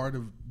in the heart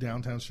of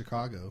downtown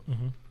Chicago.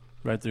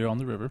 right there on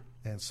the river.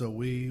 And so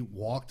we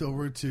walked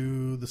over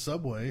to the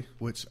subway,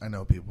 which I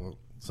know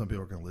some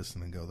people are going to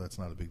listen and go, "That's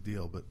not a big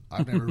deal." But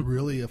I've never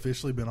really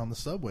officially been on the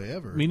subway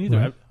ever. Me neither.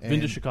 Right. I've been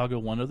to And- Chicago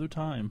one other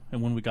time,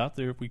 and when we got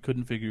there, we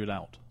couldn't figure it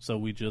out. So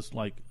we just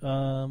we're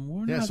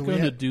not so we going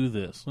to had- do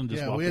this, and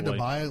just Yeah, walked we had away. to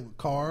buy a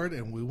card,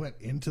 and we went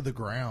into the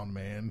ground,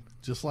 man.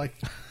 Just like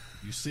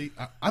you see,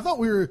 I thought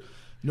we were.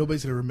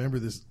 Nobody's going to remember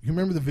this. You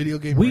remember the video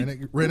game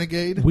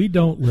Renegade? We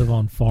don't live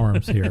on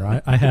farms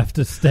here. I have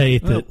to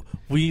state No, that.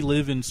 we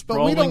live in we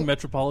sprawling don't-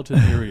 metropolitan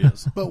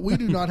areas. But we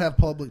do not have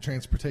public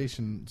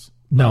transportation.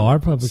 No, our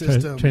public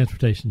System.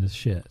 transportation is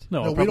shit.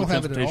 No, No, our we don't public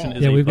have it at transportation all.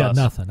 is Yeah, a we've got bus.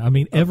 nothing. I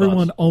mean, A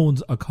everyone bus.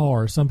 owns a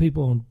car. Some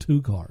people own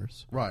 2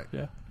 cars Right.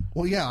 Yeah.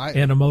 Well, yeah.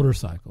 and a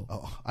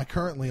motorcycle. I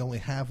currently only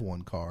have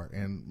one car,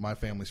 and my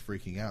family's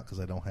freaking out because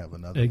I don't have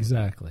another.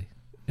 Exactly.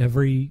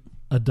 Every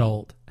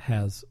adult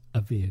has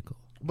a vehicle.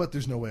 But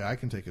there's no way I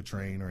can take a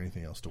train or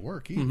anything else to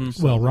work either. Mm-hmm.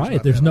 So Well, there's right.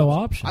 not there's that no much.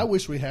 option. I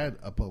wish we had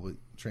a public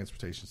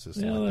transportation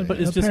system. Yeah, like but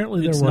that. It's just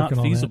Apparently they're it's not working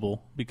on that.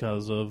 feasible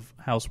because of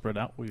how spread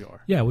out we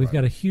are. Yeah, we've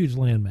got a huge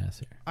landmass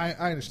here. I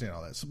understand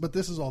all that, but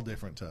this is all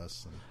different to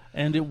us.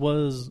 And it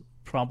was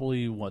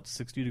probably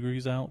 60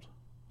 degrees out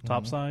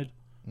topside,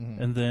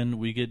 and then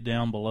we get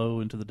down below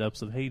into the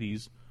depths of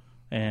Hades,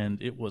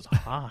 and it was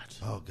hot.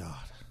 Oh God,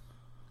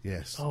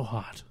 yes. So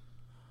hot.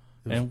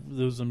 And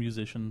there was a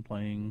musician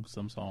playing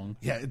some song.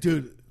 Yeah,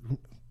 dude.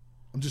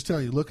 I'm just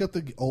telling you. Look up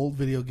the old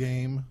video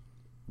game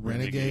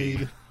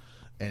Renegade.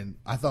 And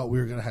I thought we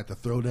were going to have to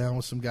throw down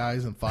with some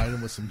guys and fight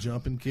them with some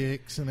jumping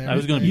kicks and everything. I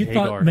was gonna You be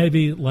thought Hagar.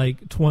 maybe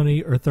like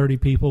 20 or 30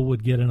 people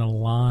would get in a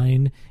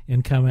line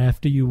and come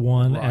after you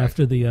one Right.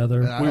 after the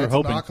other. And I We were had to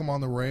hoping. knock them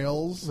on the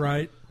rails,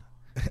 Right.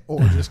 or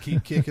just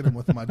keep kicking them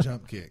with my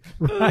jump kick.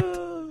 Right.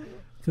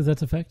 Because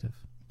that's effective.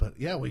 But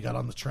yeah, we got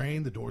on the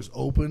train. The doors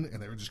open, and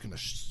they were just going to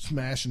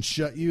smash and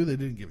shut you. They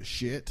didn't give a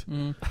shit.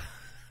 And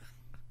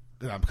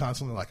I'm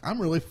constantly like, I'm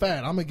really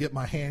fat. I'm going to get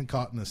my hand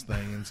caught in this thing,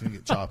 and it's going to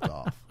get chopped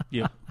off.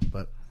 Yep.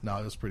 But no,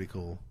 it was pretty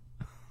cool.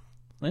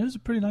 It was a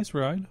pretty nice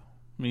ride.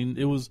 I mean,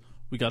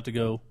 we got to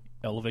go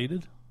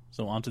elevated,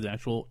 so onto the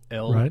actual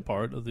L Right.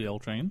 part of the L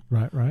train.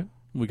 Right.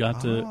 We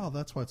got to, Oh,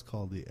 that's why it's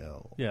called the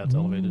L. yeah, it's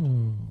elevated.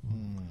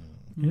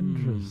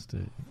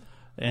 Interesting.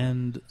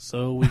 And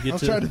so we I get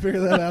was to, trying to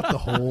figure that out the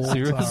whole time.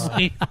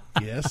 seriously?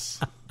 Yes.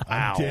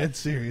 Wow. I'm dead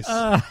serious.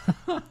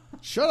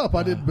 Shut up.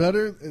 I did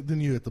better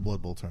than you at the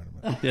Blood Bowl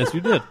tournament. Yes,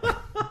 you did.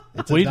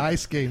 It's Wait- a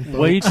dice game, folks.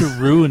 Way to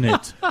ruin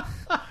it.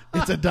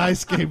 It's a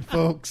dice game,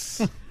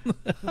 folks.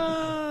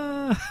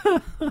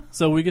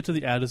 So we get to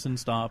the Addison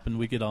stop, and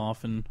we get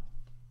off, and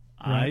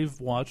Right. I've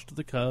watched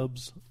the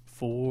Cubs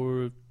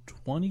for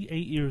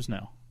 28 years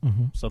now.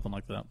 Something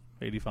like that.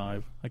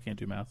 85. I can't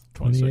do math.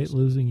 28 26.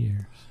 losing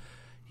years.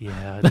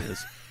 Yeah, it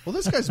is. Well,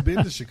 this guy's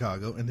been to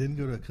Chicago and didn't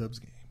go to a Cubs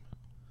game.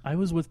 I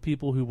was with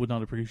people who would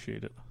not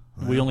appreciate it.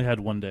 We only had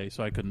one day,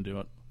 so I couldn't do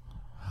it.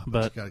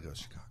 But, You got to go to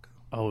Chicago.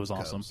 oh, it was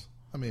awesome. Cubs.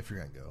 I mean, if you're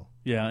going to go.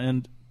 Yeah,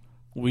 and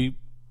we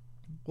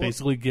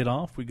basically get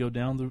off. We go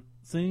down the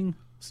thing,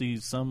 see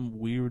some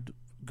weird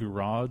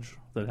garage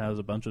that has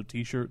a bunch of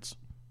T-shirts,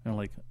 and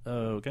like,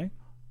 okay,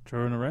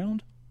 turn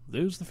around.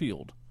 There's the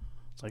field.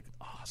 It's like,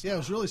 awesome. Yeah, it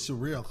was really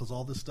surreal because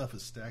all this stuff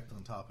is stacked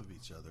on top of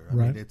each other. I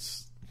Right. mean,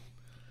 it's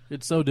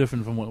It's so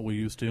different from what we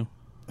used to.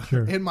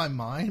 Sure. in my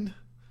mind.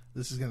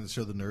 This is going to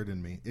show the nerd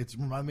in me. It's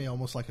remind me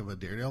almost like of a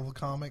Daredevil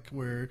comic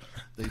where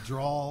they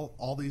draw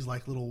all these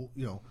like little,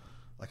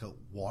 like a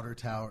water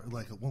tower,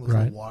 like one of those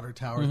Right. little water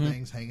tower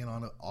things hanging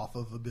on off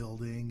of a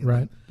building. And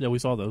Right. Yeah, we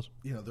saw those.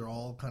 then, they're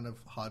all kind of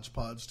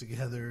hodgepodge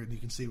together, and you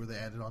can see where they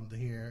added on to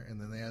here, and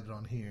then they added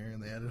on here,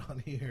 and they added on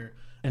here,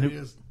 And it it-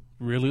 is.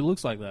 Really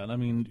looks like that. I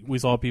mean, we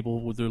saw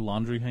people with their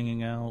laundry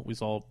hanging out. We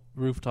saw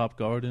rooftop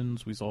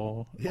gardens. We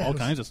saw Yeah, all it was-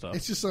 kinds of stuff.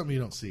 It's just something you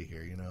don't see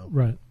here,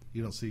 Right.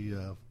 You don't see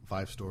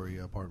 5-story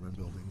apartment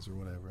buildings or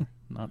whatever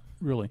Not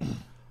really.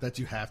 that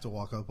you have to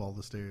walk up all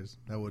the stairs.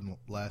 That wouldn't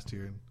last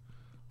here in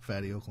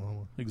Fatty,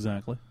 Oklahoma.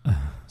 Exactly.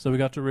 So we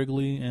got to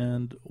Wrigley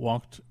and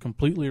walked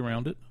completely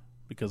around it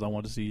because I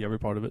wanted to see every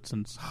part of it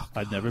since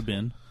I'd never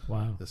been.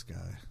 Wow. This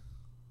guy.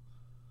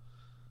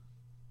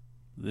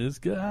 This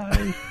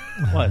guy.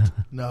 What?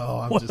 No,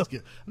 I'm just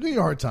kidding. I'm giving you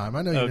a hard time.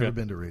 I know you've Okay. never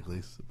been to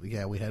Wrigley's. But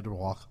yeah, we had to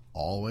walk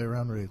all the way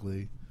around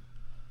Wrigley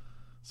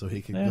so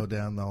he could Yeah. go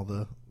down all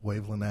the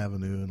Waveland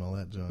Avenue and all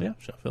that junk. Yeah,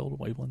 Sheffield,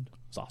 Waveland.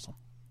 It's awesome.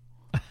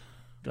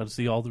 Got to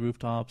see all the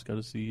rooftops. Got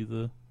to see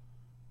the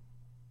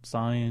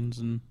signs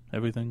and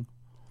everything.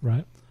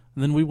 Right.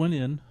 And then we went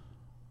in,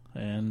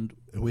 and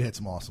And we had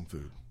some awesome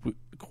food. we,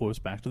 of course,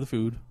 back to the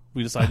food.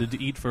 We decided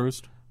to eat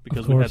first because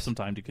Of we had course. some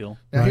time to kill.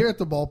 Now, Right. here at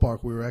the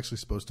ballpark, we were actually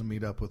supposed to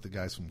meet up with the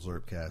guys from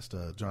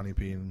Zerpcast, Johnny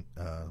P and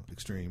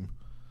Extreme,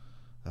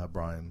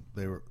 Brian.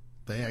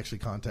 They actually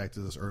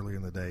contacted us earlier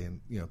in the day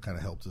and kind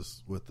of helped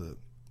us with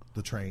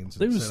the trains.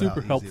 They and were said how super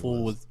easy it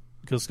helpful was.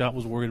 because Scott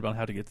was worried about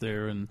how to get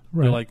there, and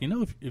Right. they're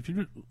like, if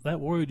you're that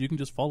worried, you can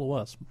just follow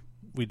us.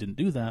 We didn't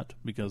do that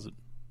because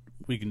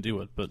we can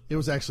do it, but It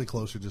was actually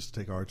closer just to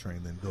take our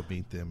train than go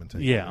beat them and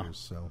take Yeah. theirs.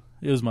 So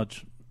it was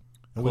much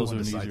and we closer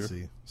wanted to and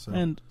easier. sightsee. So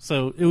And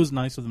so it was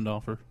nice of them to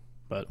offer,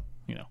 but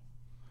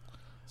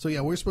So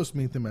yeah, we're supposed to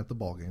meet them at the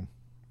ball game.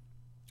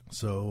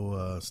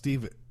 So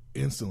Steve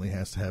instantly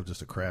has to have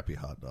just a crappy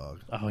hot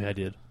dog. oh yeah, I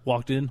did.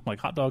 Walked in like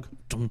hot dog,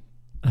 and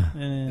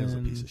It was a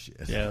piece of shit.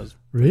 Yeah,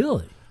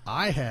 Really?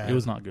 I had it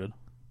was not good.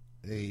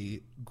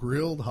 a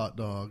grilled hot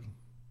dog.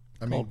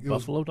 I mean, Called it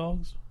was, buffalo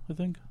dogs, I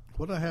think.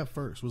 what did I have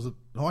first? Was it?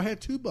 Oh, I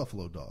had 2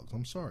 buffalo dogs.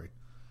 I'm sorry.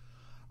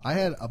 I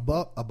had a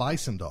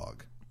bison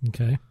dog,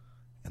 Okay.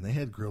 and they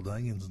had grilled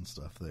onions and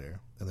stuff there.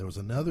 And there was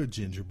another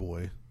ginger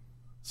boy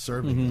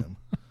serving them.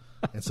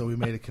 And so we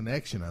made a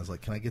connection. I was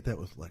like, "Can I get that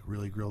with like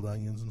really grilled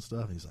onions and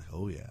stuff?" And he's like,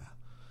 "Oh yeah."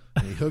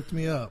 And he hooked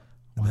me up.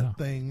 And Wow. that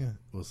thing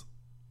was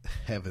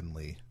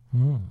heavenly.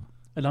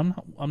 And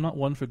I'm not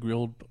one for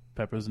grilled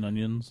peppers and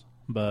onions,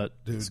 but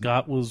Dude.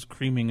 Scott was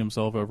creaming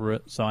himself over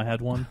it, so I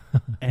had one,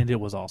 and it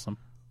was awesome.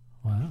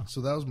 Wow.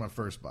 So that was my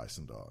first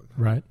bison dog.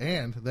 Right.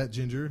 And that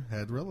ginger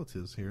had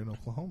relatives here in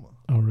Oklahoma.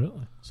 Oh,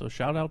 really? So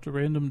shout out to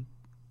random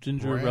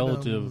ginger Random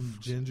relative.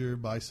 ginger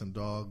bison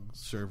dog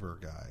server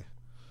guy.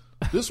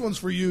 This one's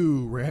for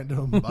you,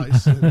 random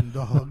bison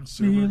dog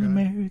server Real guy.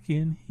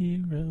 American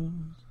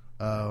heroes.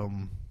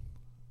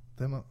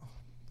 Then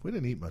we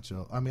didn't eat much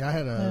else. I mean, I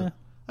had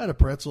a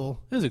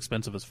pretzel. It was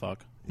expensive as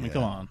fuck. I mean, Yeah.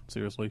 come on,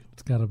 seriously.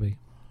 It's got to be.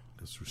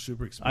 It's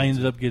super expensive. I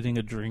ended up getting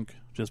a drink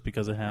just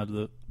because it had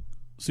the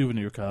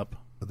souvenir cup.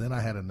 But then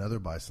I had another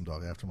bison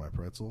dog after my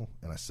pretzel,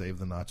 and I saved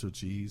the nacho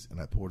cheese, and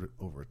I poured it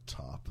over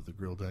top of the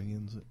grilled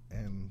onions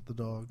and the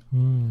dog.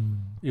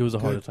 It was a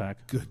heart Good-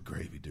 attack. Good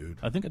gravy, dude.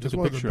 I think I took It's a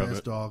one picture of of the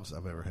best it. dogs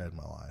I've ever had in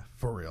my life.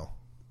 For real.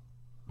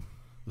 It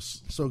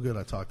was so good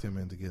I talked him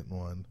into getting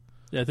one.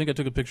 Yeah, I think I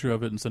took a picture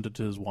of it and sent it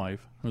to his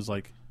wife. It was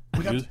like,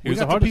 We got, here's, we here's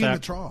got a heart to pee in the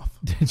attack. trough.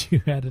 Did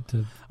you add it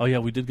to? Oh yeah,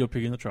 we did go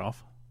pig in the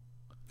trough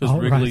because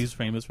All right. Wrigley's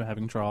famous for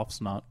having troughs,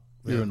 not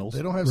urinals.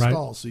 They don't have Right.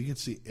 stalls, so you can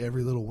see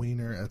every little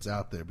wiener that's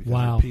out there because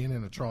Wow. you're peeing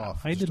in a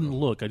trough. I didn't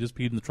look. I just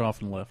peed in the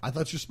trough and left. I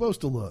thought you're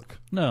supposed to look.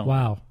 No.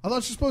 Wow. I thought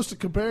you're supposed to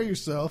compare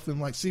yourself and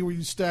like see where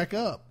you stack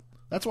up.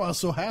 That's why I was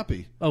so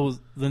happy. Oh,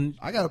 then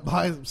I got to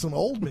buy some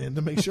old men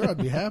to make sure I'd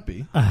be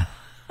happy.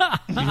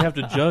 you have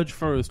to judge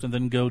first and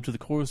then go to the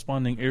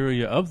corresponding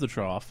area of the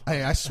trough.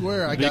 Hey, I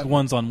swear I The big got.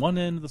 ones on one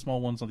end, the small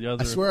ones on the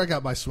other. I swear I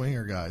got my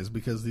swinger guys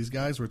because these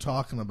guys were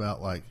talking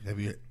about like, have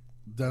you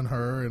done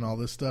her and all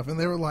this stuff, and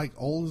they were like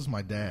old as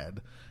my dad,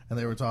 and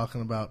they were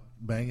talking about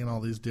banging all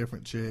these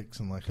different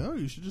chicks and like, oh,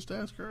 you should just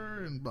ask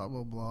her and blah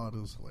blah blah. It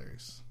was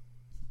hilarious.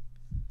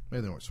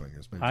 Maybe they weren't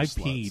swingers. Maybe I just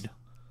sluts. peed.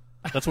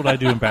 That's what I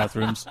do in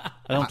bathrooms.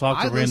 I don't talk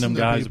I to random listen to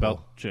guys people.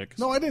 about chicks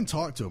No, I didn't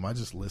talk to them. I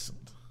just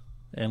listened.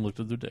 and looked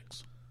at their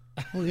dicks.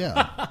 Well,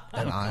 yeah,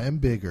 and I am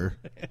bigger.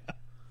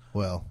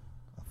 Well,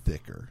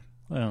 thicker.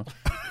 Well,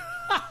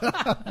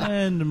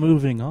 and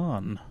moving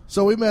on.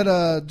 So we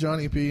met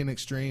Johnny P in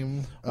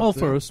Extreme. up Well,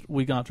 there. first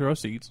we got to our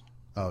seats.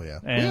 Oh yeah,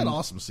 we and had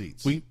awesome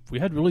seats. We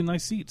had really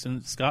nice seats,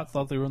 and Scott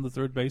thought they were on the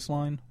third base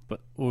line,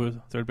 or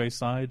third base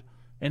side.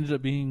 Ended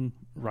up being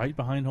right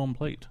behind home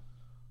plate.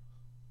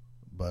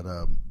 But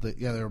they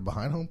were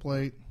behind home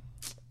plate.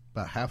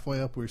 About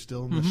halfway up, we were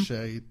still in the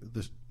shade,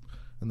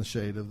 in the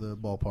shade of the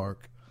ballpark.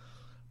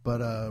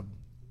 But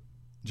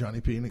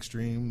Johnny P and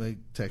Extreme, they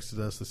texted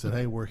us. They said,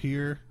 "Hey, we're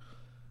here."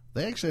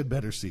 They actually had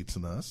better seats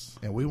than us,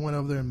 and we went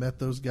over there and met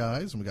those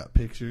guys, and we got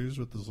pictures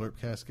with the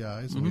Zlurpcast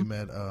guys, and we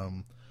met.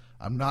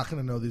 I'm not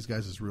going to know these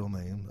guys' real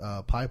name.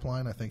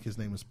 Pipeline, I think his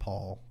name is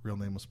Paul. Real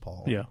name was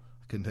Paul. Yeah. I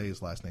couldn't tell you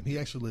his last name. He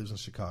actually lives in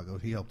Chicago.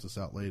 He helped us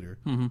out later.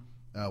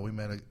 We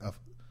met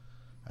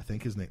I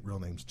think his real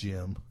name's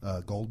Jim,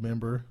 Gold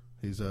member.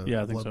 He's a Yeah,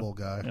 I think Blood so. Bowl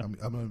guy. Yeah. I'm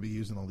going to be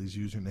using all these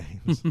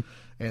usernames.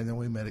 And then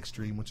we met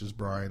Extreme, which is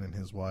Brian and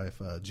his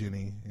wife,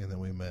 Jenny. And then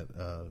we met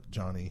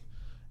Johnny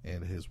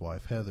and his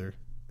wife, Heather,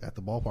 at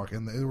the ballpark.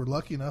 And they were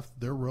lucky enough,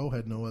 their row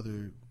had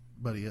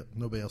nobody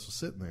else was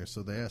sitting there.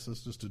 So they asked us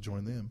just to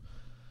join them.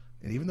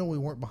 And even though we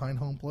weren't behind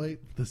home plate,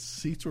 the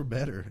seats were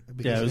better.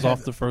 Because Yeah, it was they had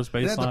off the first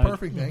base They had side. the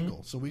perfect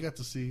angle. So we got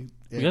to see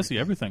You got to see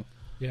everything.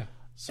 Yeah.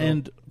 So,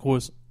 And of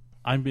course,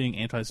 I'm being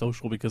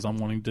antisocial because I'm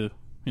wanting to,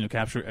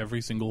 capture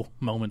every single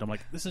moment. I'm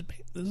like, this is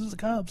the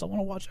Cubs. I want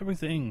to watch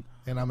everything.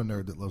 and I'm a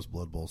nerd that loves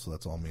Blood Bowl, so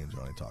that's all me and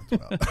Johnny talked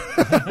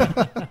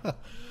about.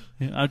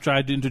 Yeah, I've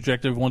tried to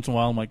interject every once in a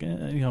while. I'm like,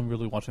 I'm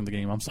really watching the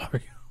game. I'm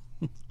sorry.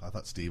 I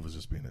thought Steve was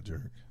just being a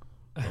jerk.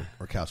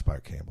 Or Couch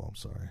Pirate Campbell, I'm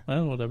sorry.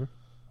 Well, whatever.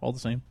 All the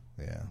same.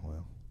 Yeah,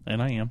 well.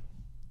 And I am.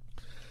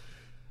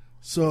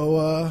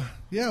 So,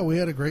 we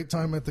had a great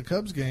time at the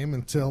Cubs game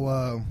until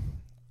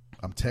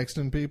I'm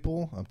texting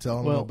people. I'm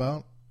telling them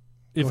about.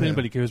 If Go ahead.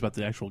 anybody cares about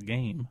the actual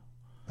game.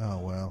 Oh,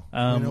 well. We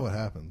know what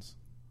happens.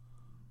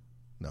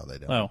 No, they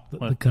don't. Oh,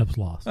 The Cubs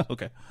lost.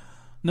 okay.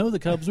 No, the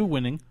Cubs were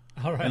winning.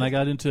 All right. And I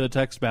got into a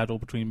text battle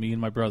between me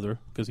and my brother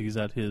because he's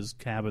at his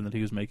cabin that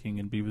he was making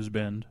in Beaver's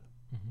Bend.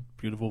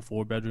 Beautiful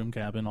 4-bedroom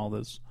cabin, all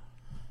this.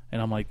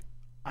 And I'm like,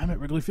 I'm at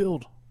Wrigley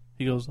Field.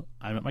 He goes,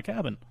 I'm at my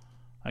cabin.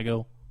 I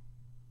go,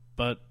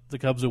 but the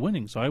Cubs are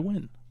winning, so I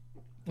win.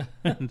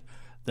 And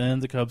then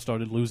the Cubs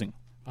started losing.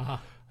 They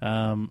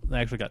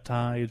actually got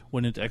tied,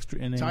 went into extra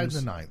innings. Tied in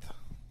the ninth.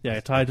 Yeah,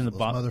 tied in the Those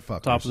top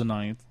motherfuckers. of the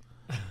ninth.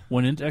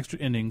 Went into extra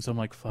innings. I'm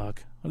like,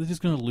 fuck. Are they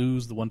just going to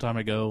lose the one time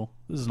I go?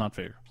 This is not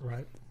fair.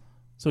 Right.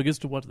 So it gets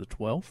to what, the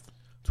 12th?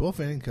 12th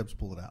inning, Cubs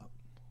pull it out.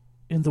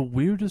 In the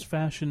weirdest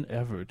fashion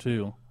ever,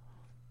 too.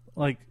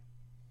 Like,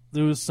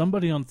 there was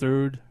somebody on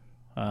third,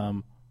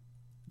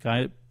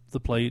 guy at the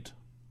plate.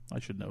 I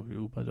should know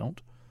who, but I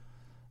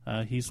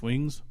don't. He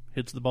swings,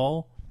 hits the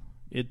ball.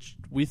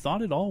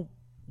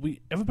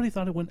 Everybody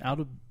thought it went out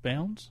of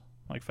bounds,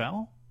 like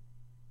foul.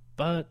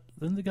 But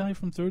then the guy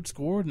from third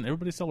scored, and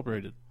everybody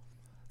celebrated.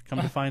 Come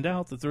to find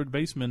out, the third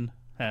baseman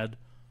had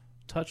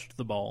touched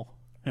the ball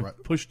and Right.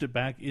 pushed it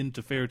back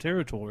into fair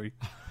territory.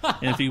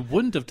 And if he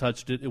wouldn't have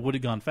touched it, it would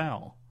have gone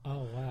foul.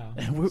 Oh, wow.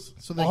 And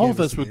So they all gave of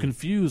us us were the-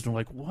 confused. We're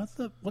like,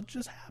 what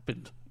just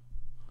happened?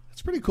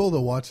 It's pretty cool,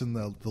 though, watching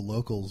the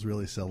locals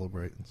really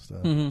celebrate and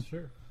stuff.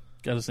 Sure.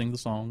 Got to sing the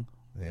song.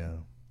 Yeah.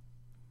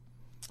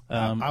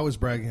 Um, I was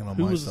bragging on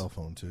who my was- cell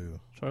phone, too.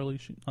 Charlie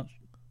Sheen,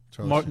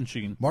 Charlie Martin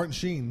Sheen, Martin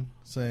Sheen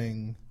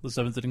saying, the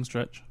 7th inning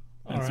stretch,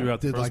 and All threw right.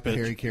 out the did first like the pitch.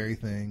 Harry Carey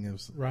thing. It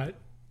was, Right.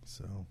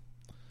 so,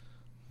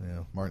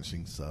 yeah, Martin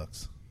Sheen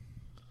sucks.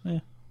 Yeah,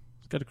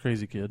 he's got a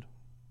crazy kid.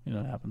 You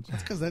know what happens.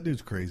 That's because that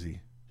dude's crazy.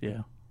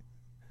 Yeah.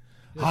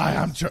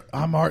 Hi,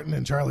 I'm Martin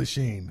and Charlie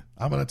Sheen.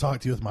 I'm going to talk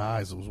to you with my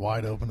eyes as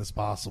wide open as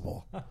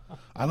possible.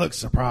 I look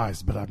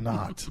surprised, but I'm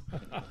not.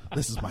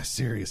 This is my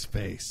serious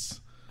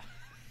face.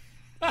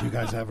 Do you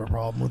guys have a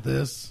problem with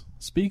this?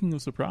 Speaking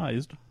of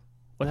surprised,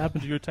 what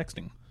happened to your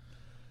texting?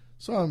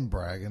 So I'm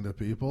bragging to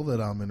people that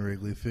I'm in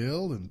Wrigley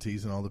Field and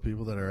teasing all the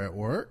people that are at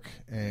work.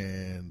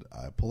 And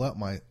I pull out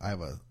I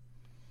have a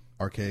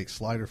archaic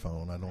slider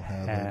phone. I don't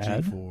have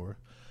a G4.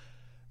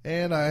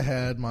 And I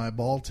had my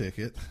ball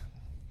ticket,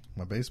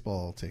 my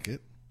baseball ticket,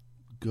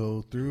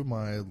 go through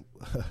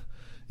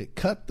it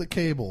cut the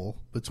cable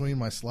between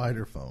my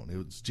slider phone. It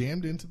was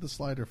jammed into the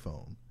slider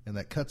phone. and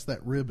that cuts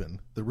that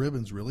ribbon. The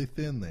ribbon's really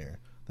thin there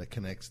that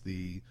connects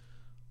the,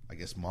 I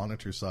guess,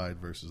 monitor side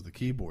versus the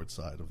keyboard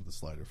side of the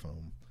slider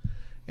foam.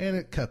 And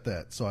it cut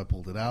that, so I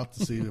pulled it out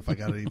to see if I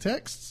got any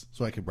texts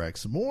so I could brag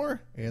some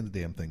more, and the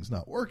damn thing's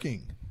not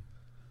working.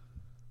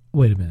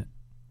 Wait a minute.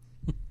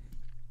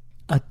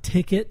 A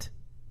ticket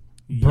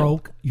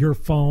broke your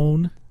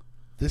phone?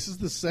 This is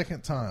the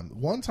second time.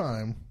 One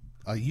time,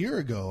 a year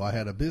ago, I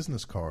had a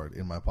business card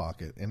in my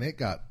pocket, and it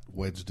got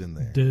wedged in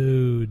there.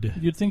 Dude.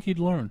 You'd think he'd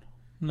learn.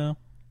 No.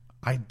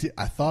 I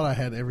thought I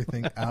had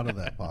everything out of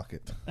that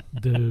pocket.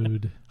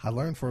 Dude. I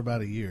learned for about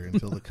a year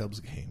until the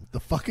Cubs game. The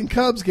fucking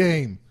Cubs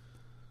game!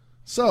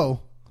 So,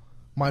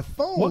 my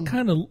phone... What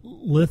kind of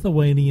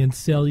Lithuanian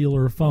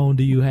cellular phone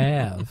do you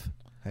have?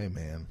 Hey,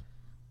 man.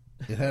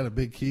 It had a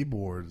big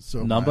keyboard.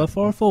 So Number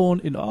 4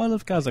 phone in all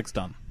of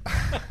Kazakhstan.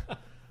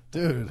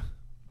 Dude,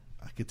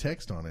 I could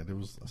text on it. It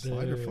was a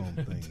slider phone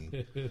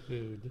thingy.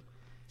 Dude.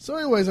 So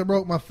anyways, I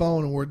broke my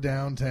phone and we're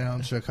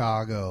downtown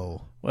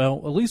Chicago. Well,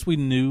 at least we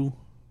knew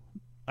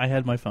I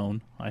had my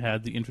phone. I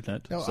had the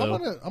internet. Now, So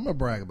I'm gonna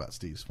brag about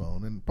Steve's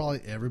phone, and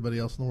probably everybody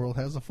else in the world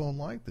has a phone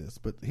like this,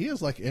 but he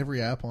has like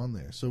every app on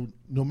there. So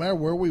no matter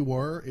where we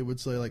were, it would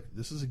say like,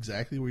 this is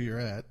exactly where you're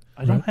at.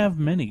 I don't have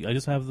many. I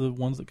just have the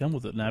ones that come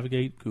with it.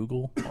 Navigate,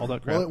 Google, all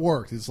that crap. Well, it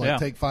worked. It's like Yeah.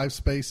 take 5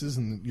 spaces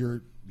and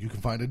you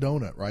can find a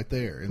donut right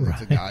there, and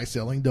it's a guy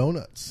selling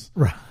donuts.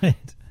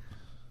 Right.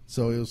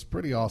 So it was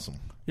pretty awesome.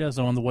 Yeah,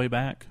 so on the way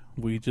back,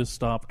 we just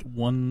stopped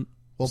one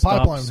Well, stop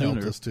Pipeline sooner.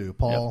 helped us too.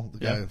 Paul, Yep,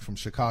 the guy yep. from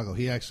Chicago,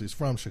 he actually is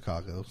from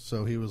Chicago,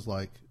 so he was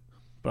like,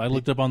 But I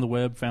looked up on the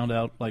web, found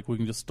out like we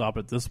can just stop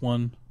at this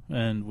one,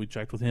 and we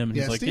checked with him, and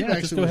 "Yeah, he's like, Steve "Yeah,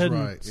 actually just go was ahead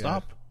right." and Yeah.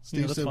 stop."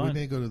 Steve that's said fine. we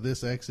need to go to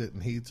this exit,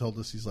 and he told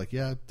us, he's like,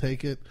 "Yeah,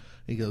 take it."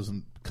 He goes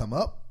and come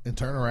up and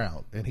turn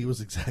around, and he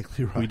was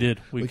exactly right. We did.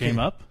 We came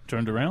up,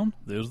 turned around.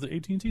 There's the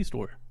AT&T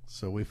store.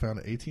 So we found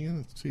an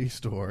AT&T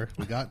store.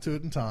 We got to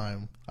it in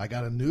time. I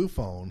got a new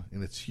phone,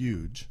 and it's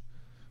huge.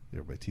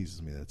 Everybody teases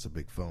me that it's a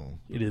big phone.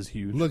 It is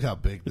huge. Look how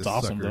big this It's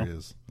awesome, sucker though.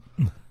 is.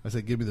 I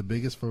said, give me the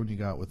biggest phone you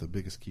got with the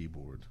biggest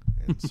keyboard.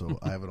 And so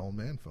I have an old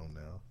man phone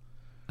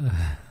now.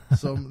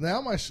 So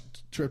now my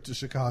trip to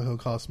Chicago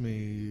cost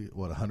me,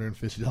 what,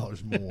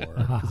 $150 more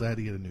because I had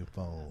to get a new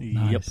phone. Yep.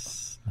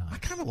 Nice. I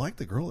kind of like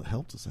the girl that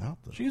helped us out,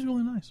 though. She's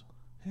really nice.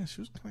 Yeah, she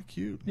was kind of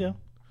cute. Yeah.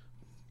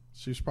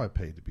 She was probably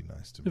paid to be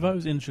nice to me. If I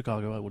was in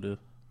Chicago, I would have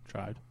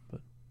tried,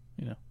 but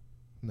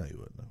No, you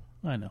wouldn't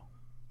have. I know.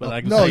 But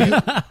I can No, say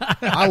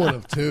I would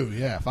have too,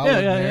 yeah. If I Yeah,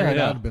 was yeah, married,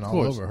 yeah, I'd have been of all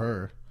course. over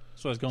her.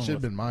 that's what I was going Should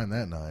have with. been mine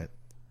that night.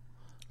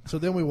 So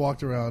then we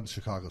walked around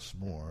Chicago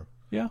some more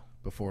Yeah.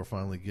 before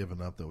finally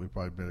giving up that we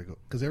probably better go.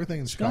 Because everything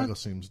in Chicago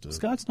seems to...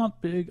 Scott's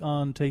not big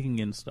on taking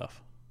in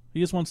stuff. He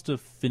just wants to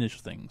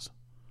finish things.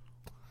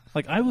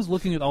 Like, I was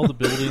looking at all the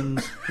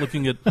buildings,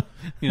 looking at,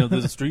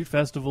 there's a street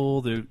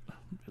festival, the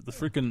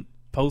freaking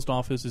post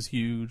office is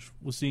huge.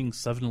 Was seeing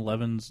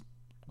 7-Elevens,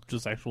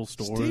 just actual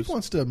stores. Steve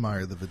wants to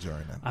admire the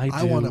vagina. I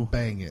I do. want to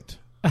bang it.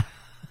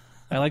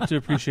 I like to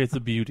appreciate the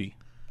beauty.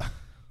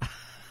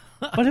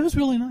 But it was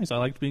really nice. I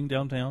liked being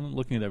downtown and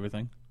looking at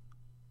everything.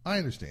 I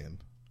understand.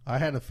 I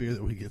had a fear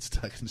that we get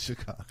stuck in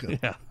Chicago.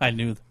 Yeah, I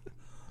knew.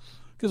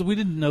 Because we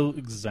didn't know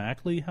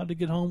exactly how to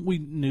get home. We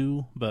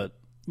knew, but,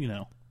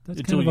 That's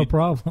until kind of a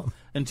problem.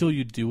 until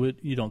you do it,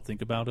 you don't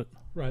think about it.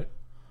 Right.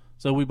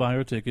 So we buy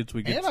our tickets.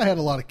 We get And I had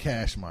a lot of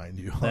cash, mind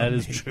you. that on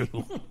is me.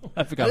 true.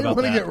 I I forgot didn't about want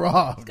to that. get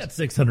robbed. Got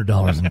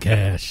 $600 in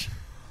cash.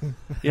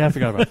 Yeah, I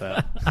forgot about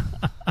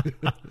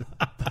that.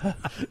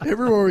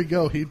 Everywhere we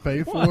go, he'd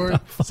pay for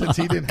it since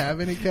he didn't have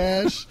any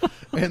cash.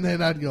 And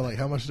then I'd go like,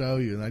 "How much do I owe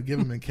you?" And I'd give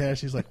him in cash.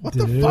 He's like, "What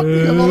the fuck do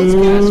you have all this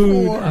cash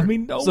for?" I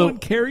mean, no So, one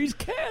carries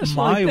cash.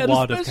 my like that,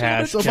 wad of especially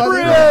cash on a so by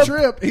the end of the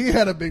trip, he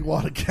had a big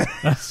wad of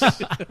cash.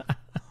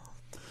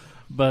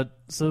 But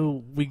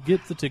so we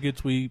get the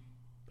tickets. We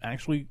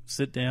actually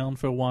sit down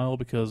for a while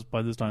because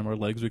by this time our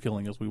legs were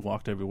killing us. We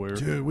walked everywhere.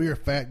 Dude, we were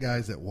fat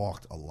guys that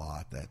walked a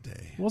lot that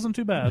day. It wasn't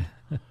too bad.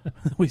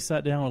 We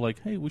sat down. We're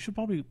like, hey, we should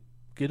probably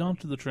get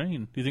onto the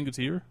train. Do you think it's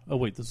here? Oh,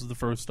 wait, this is the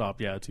first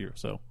stop. Yeah, it's here.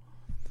 So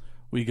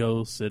we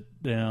go sit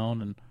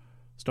down and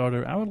start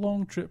our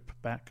hour-long trip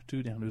back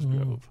to Downers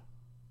Grove.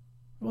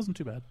 It wasn't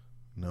too bad.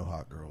 No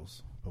hot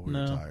girls, but we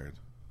No. were tired.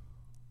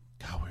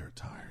 God, we were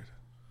tired.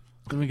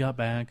 Then we got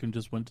back and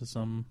just went to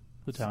some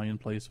Italian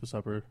place for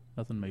supper.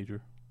 Nothing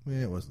major.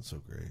 Yeah, it wasn't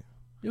so great.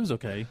 It was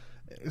okay.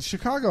 In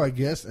Chicago, I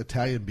guess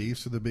Italian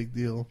beefs are the big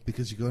deal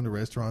because you go into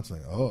restaurants and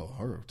like, oh,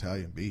 her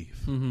Italian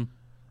beef. Mm-hmm.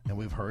 And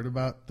we've heard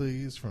about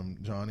these from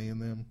Johnny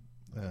and them.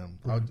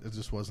 I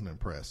just wasn't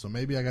impressed. So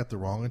maybe I got the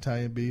wrong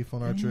Italian beef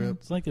on our trip.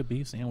 It's like a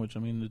beef sandwich. I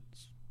mean,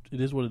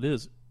 it is what it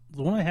is.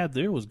 The one I had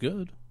there was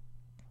good.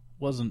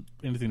 Wasn't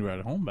anything to write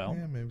at home about.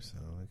 Yeah, maybe so.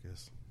 I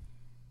guess.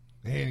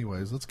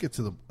 Anyways, let's get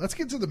to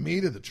the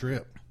meat of the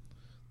trip.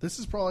 This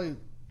is probably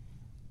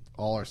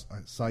all our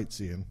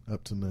sightseeing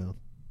up to now.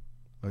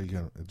 Oh, you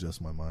gotta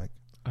adjust my mic.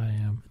 I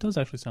am. It does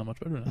actually sound much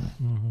better now.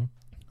 Mm-hmm.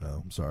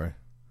 Oh, I'm sorry.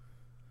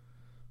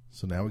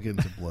 So now we get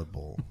into Blood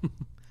Bowl.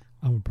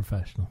 I'm a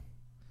professional.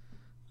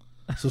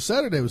 So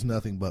Saturday was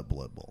nothing but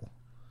Blood Bowl.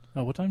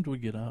 Oh, what time do we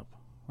get up?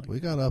 We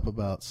got up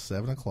about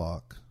 7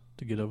 o'clock,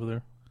 to get over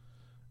there.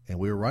 and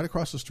we were right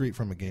across the street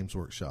from a Games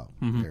Workshop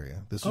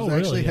area. This was Oh, really?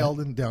 actually Yeah. held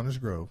in Downers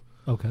Grove.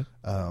 Okay.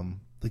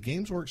 The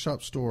Games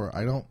Workshop store,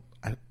 I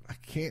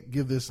can't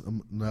give this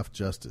enough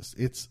justice.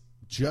 It's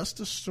just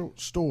a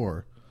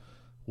store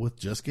with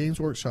just Games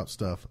Workshop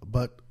stuff,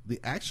 but the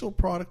actual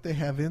product they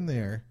have in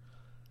there,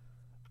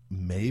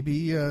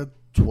 maybe a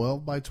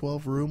 12 by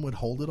 12 room would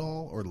hold it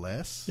all or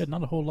less. Yeah,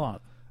 not a whole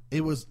lot.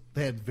 They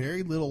had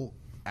very little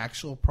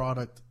actual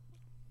product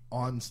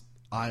on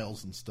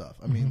aisles and stuff.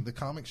 I mean, the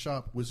comic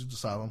shop, Wizards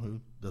Asylum, who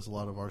does a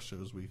lot of our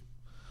shows, we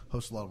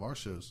host a lot of our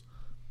shows,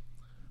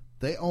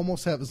 they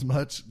almost have as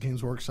much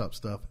Games Workshop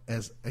stuff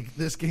as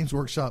this Games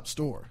Workshop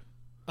store.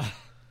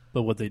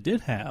 But what they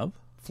did have,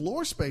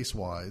 Floor space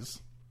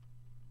wise,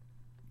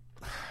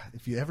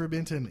 if you ever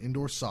been to an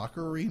indoor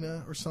soccer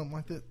arena or something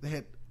like that, they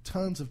had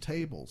tons of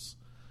tables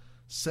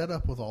set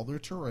up with all their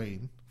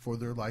terrain for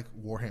their like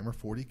Warhammer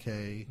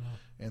 40K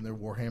and their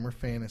Warhammer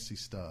Fantasy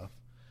stuff.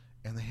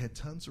 And they had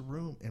tons of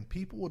room, and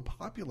people would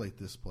populate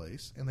this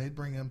place, and they'd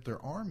bring up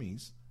their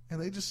armies, and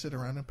they'd just sit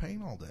around and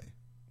paint all day.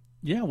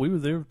 yeah, we were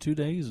there 2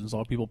 days and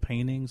saw people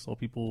painting, saw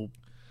people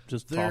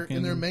just talking.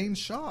 In their main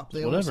shop, they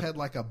Whatever. almost had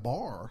like a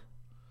bar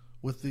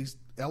with these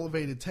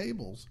elevated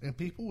tables, and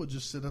people would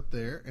just sit up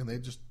there, and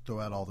they'd just throw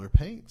out all their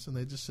paints, and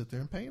they'd just sit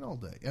there and paint all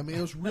day. I mean,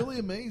 it was really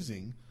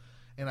amazing.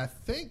 And I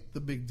think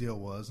the big deal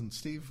was, and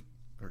Steve,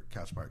 or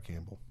Couch Pirate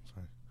Campbell,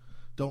 sorry,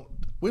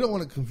 we don't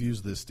want to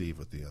confuse this Steve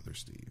with the other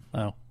Steve.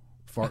 Oh,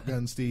 Fart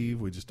gun Steve,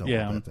 we just don't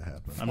Yeah, want that to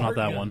happen. I'm not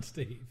that Fart gun, one.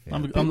 Steve. Yeah,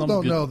 I'm people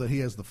don't good. know that he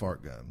has the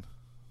fart gun.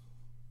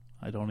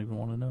 I don't even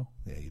want to know.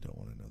 Yeah, you don't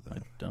want to know I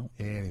that. don't.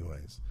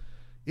 Anyways,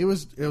 it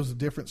was a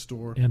different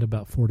store. And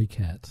about 40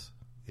 cats.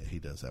 Yeah, he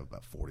does have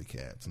about 40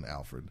 cats, and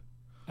Alfred.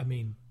 I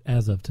mean,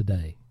 as of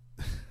today.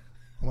 I'm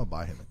gonna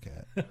buy him a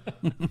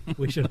cat.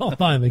 We should all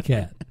buy him a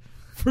cat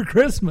for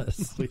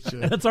Christmas. We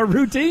should. That's our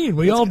routine.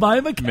 We all buy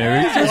him a cat.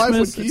 Merry His wife would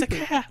Christmas. It's a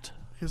keep it. cat.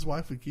 His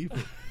wife would keep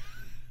it.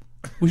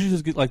 We should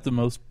just get like the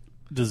most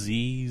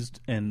diseased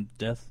and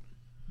death,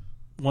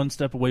 one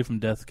step away from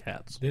death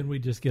cats. Then we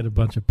just get a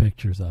bunch of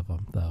pictures of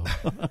them, though.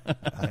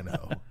 I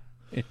know.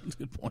 It's a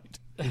good point.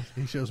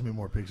 He shows me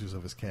more pictures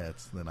of his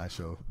cats than I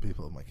show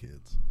people of my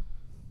kids.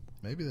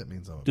 Maybe that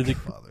means I'm a Do they-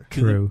 bad father.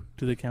 True.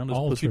 Do they count as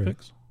All pussy true.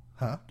 pics?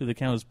 Huh? Do they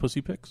count as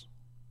pussy pics?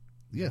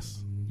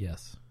 Yes.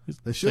 Yes, He's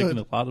They taking should.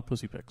 a lot of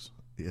pussy pics.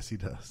 Yes, he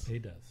does. he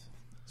does.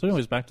 So,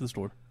 anyways, back to the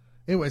store.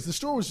 Anyways, the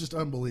store was just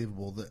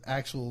unbelievable. The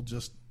actual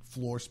just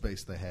floor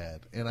space they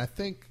had, and I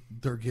think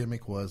their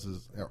gimmick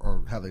was,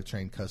 or how they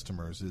train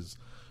customers is,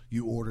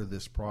 you order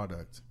this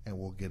product and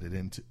we'll get it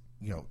into,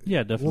 Yeah,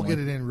 definitely. we'll get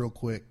it in real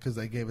quick because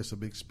they gave us a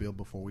big spiel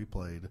before we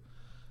played.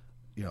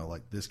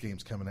 Like this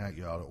game's coming out,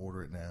 you ought to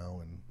order it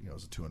now, and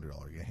it's a $200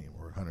 game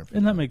or $150.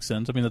 And that makes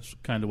sense. I mean, that's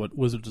kind of what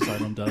Wizards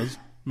Asylum does.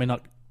 May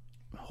not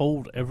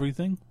hold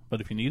everything, but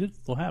if you need it,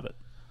 they'll have it.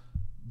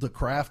 The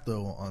craft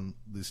though on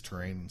this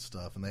terrain and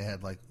stuff, and they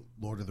had like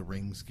Lord of the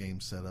Rings game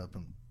set up,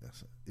 and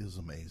it was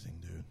amazing,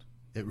 dude.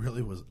 It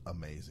really was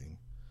amazing.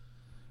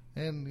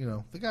 And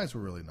the guys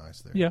were really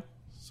nice there. Yeah,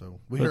 So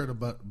we heard a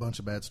bunch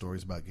of bad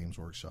stories about Games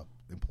Workshop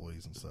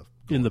employees and stuff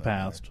in the going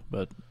on past,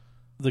 but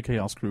the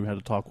Chaos Crew had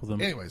to talk with them.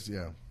 there. Anyways,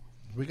 yeah,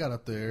 we got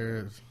up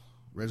there.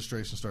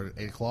 Registration started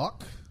at 8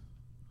 o'clock.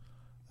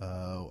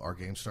 Our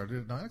game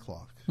started at 9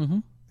 o'clock, Mm-hmm.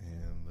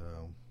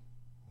 and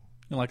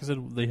And like I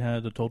said, they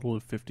had a total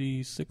of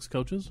 56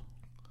 coaches.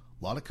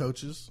 a lot of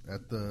coaches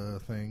at the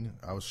thing.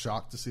 I was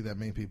shocked to see that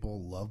many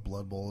people love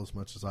Blood Bowl as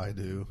much as I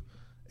do.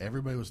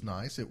 Everybody was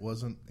nice. It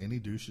wasn't any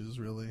douches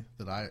really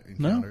that I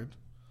encountered.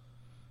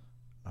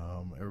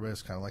 Everybody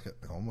was kind of like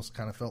almost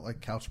kind of felt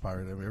like Couch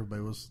Pirate.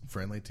 Everybody was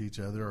friendly to each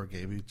other or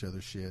gave each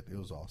other shit. It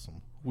was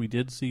awesome. We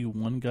did see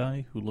one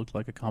guy who looked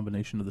like a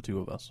combination of the two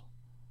of us,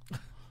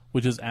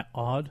 which is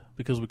odd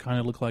because we kind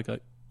of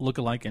look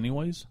alike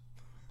anyways.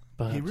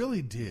 But He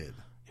really did.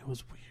 it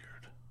was weird.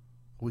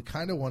 We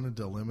kind of wanted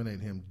to eliminate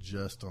him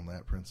just on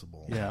that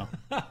principle. Yeah,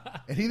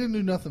 And he didn't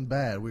do nothing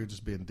bad. We were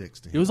just being dicks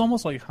to him. it was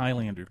almost like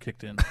Highlander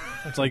kicked in.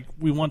 It's like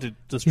we wanted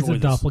to destroy He's a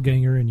this.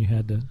 doppelganger, and you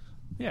had to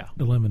Yeah,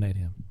 eliminate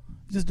him.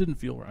 it just didn't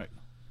feel right.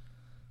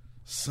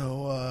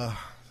 So,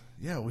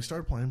 we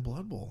started playing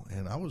Blood Bowl.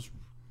 And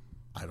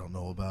I don't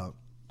know about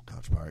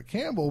Couch Pirate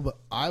Campbell, but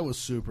I was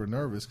super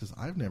nervous because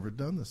I've never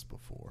done this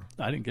before.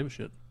 I didn't give a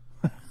shit.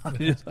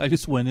 I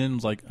just went in and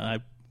was like,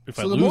 if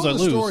I So the lose, moral I of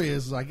the lose. story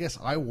is, I guess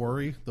I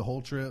worry the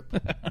whole trip,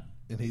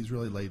 and he's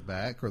really laid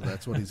back, or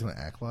that's what he's going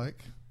to act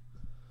like,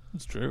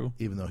 It's true.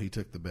 even though he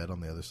took the bed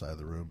on the other side of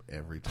the room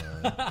every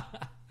time.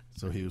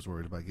 So he was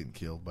worried about getting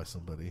killed by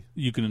somebody.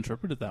 You can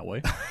interpret it that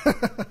way.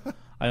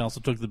 I also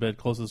took the bed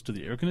closest to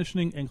the air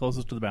conditioning and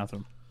closest to the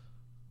bathroom.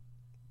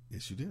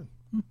 Yes, you did.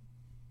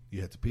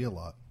 You had to pee a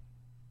lot.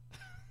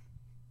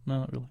 No,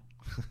 not really.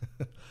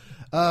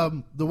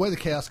 The way the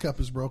Chaos Cup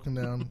is broken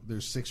down,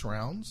 there's 6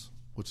 rounds,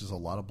 which is a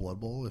lot of Blood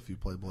Bowl. If you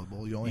play Blood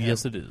Bowl, you only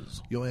Yes, have, it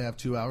is. you only have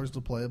 2 hours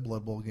to play a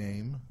Blood Bowl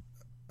game.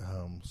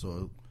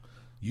 So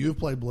you've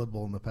played Blood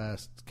Bowl in the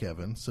past,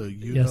 Kevin. So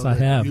Yes, I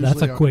have.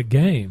 That's a quick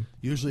game.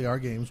 Usually our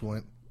games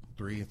went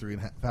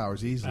 3.5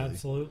 hours easily.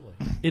 Absolutely.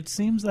 It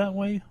seems that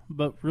way,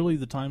 but really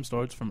the time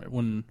starts from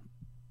when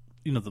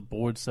the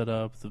board's set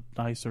up, the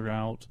dice are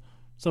out,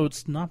 so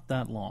it's not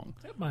that long.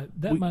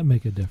 That might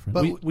make a difference.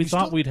 But We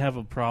thought still- we'd have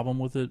a problem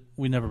with it.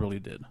 We never really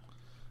did.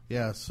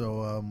 Yeah,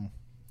 so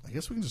I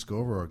guess we can just go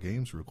over our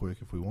games real quick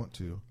if we want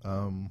to.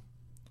 A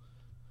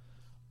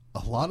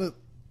lot of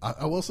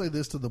I will say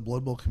this to the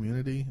Blood Bowl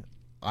community.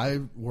 I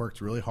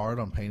worked really hard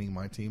on painting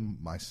my team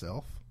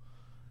myself,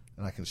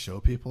 and I can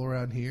show people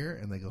around here,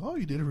 and they go, "Oh,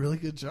 you did a really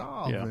good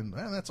job," Yeah. and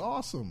man, that's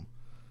awesome.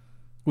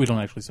 We don't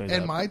actually say that.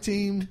 And my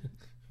team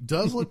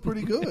does look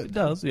pretty it good,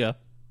 does, yeah.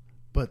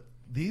 but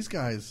these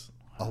guys,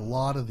 a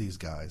lot of these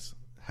guys,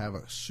 have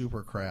a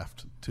super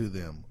craft to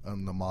them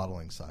on the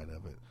modeling side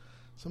of it.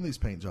 Some of these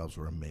paint jobs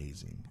were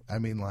amazing. I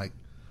mean, like,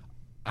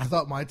 I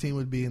thought my team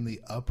would be in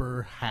the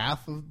upper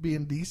half of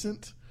being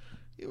decent.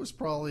 It was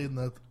probably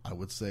in I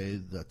would say,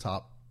 the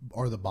top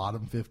or the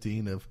bottom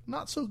 15 of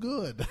not so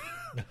good.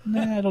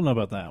 Nah, I don't know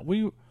about that.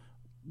 We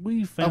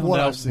found what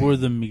I've out seen. we're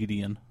the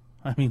median.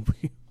 I mean,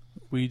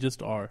 we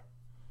just are.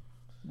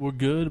 We're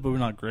good, but we're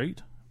not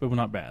great, but we're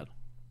not bad.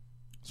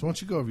 So why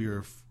don't you go over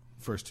your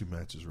first two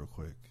matches real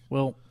quick?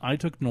 Well, I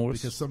took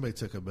Norse. Because somebody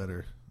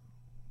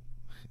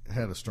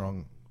had a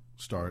strong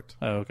start.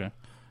 Oh, okay.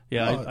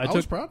 Yeah, I I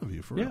was took. proud of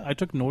you for Yeah, real. I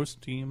took Norse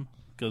team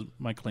because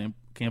my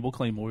Campbell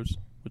Claymores,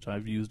 which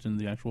I've used in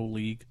the actual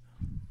league,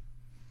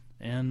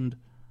 and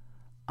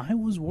I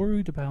was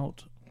worried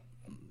about.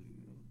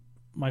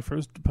 My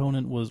first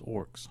opponent was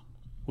Orcs,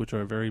 which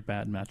are a very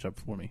bad matchup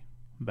for me.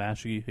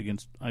 Bashy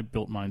against. I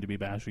built mine to be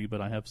Bashy,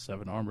 but I have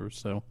 7 armors,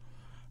 so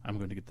I'm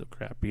going to get the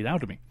crap beat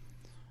out of me.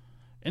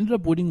 Ended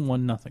up winning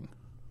 1-0,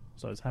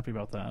 so I was happy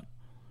about that.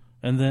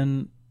 And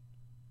then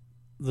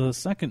the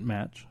second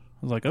match,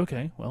 I was like,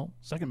 okay, well,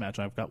 second match,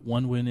 I've got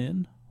 1 win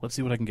in. Let's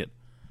see what I can get.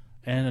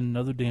 And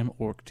another damn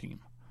Orc team.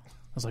 I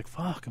was like,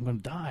 fuck, I'm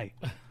going to die.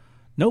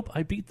 Nope,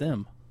 I beat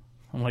them.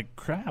 I'm like,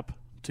 crap,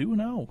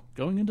 2-0,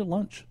 going into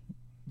lunch,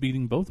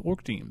 beating both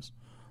Orc teams.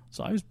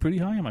 So I was pretty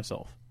high on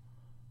myself.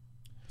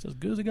 It's as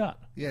good as it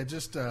got. Yeah,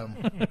 just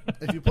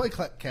if you play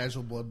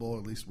casual Blood Bowl,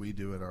 at least we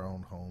do at our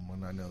own home.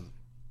 And I know,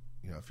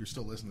 if you're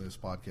still listening to this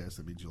podcast,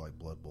 that means you like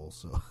Blood Bowl.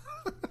 So,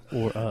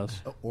 Or us,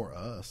 or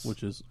us,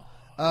 which is,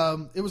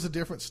 it was a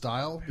different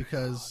style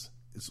because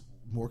it's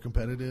more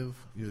competitive.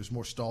 There's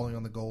more stalling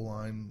on the goal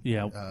line.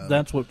 yeah,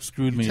 that's what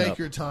screwed me Take up.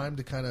 your time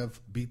to kind of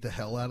beat the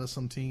hell out of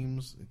some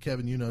teams.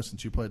 Kevin,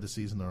 since you played the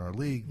season in our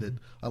league, that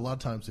a lot of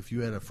times if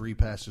you had a free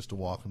pass just to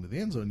walk into the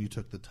end zone, you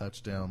took the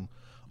touchdown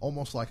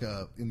almost like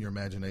in your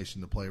imagination,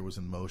 the player was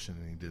in motion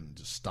and he didn't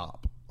just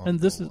stop. And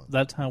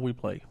that's how we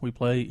play. We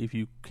play, if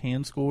you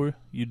can score,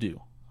 you do.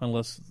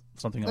 Unless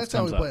something else That's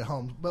how we comes play up. at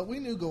home. But we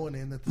knew going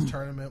in that the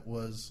tournament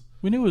was...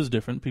 We knew it was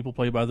different. People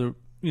play by the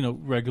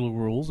regular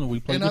rules, and we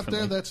play And up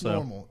differently. there, that's So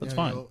normal. That's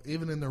fine.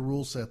 Even in their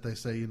rule set, they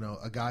say,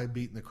 a guy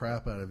beating the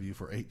crap out of you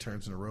for 8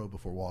 turns in a row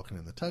before walking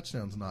in the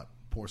touchdown's not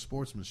poor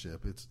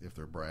sportsmanship. It's if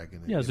they're bragging.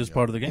 And Yeah, it's giving just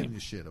part of the game. Giving you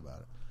shit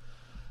about it.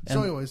 And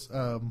So anyways,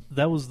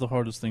 that was the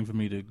hardest thing for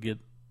me to get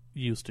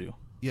used to.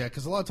 yeah,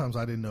 because a lot of times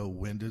I didn't know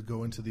when to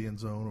go into the end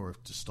zone or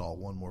if to stall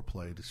one more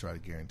play to try to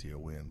guarantee a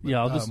win. But,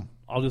 Yeah,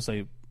 I'll just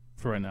say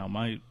for right now,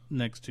 my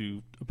next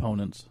 2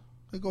 opponents,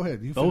 go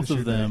ahead. You both finish your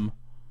of them,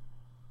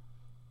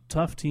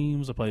 tough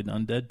teams. I played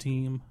an undead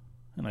team,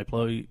 and I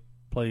played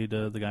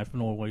the guy from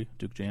Norway,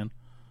 Duke Jan.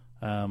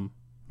 Is it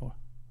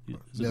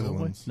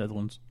Netherlands. Norway?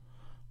 Netherlands.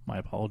 My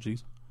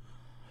apologies.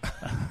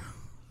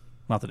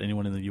 Not that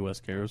anyone in the U.S.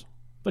 cares,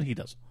 but he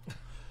does.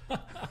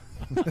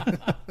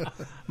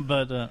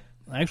 But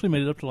I actually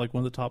made it up to one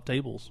of the top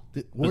tables.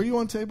 Were you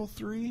on table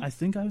 3? I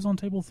think I was on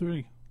table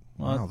 3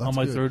 Wow, on that's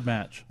my good. 3rd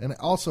match. And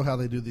also how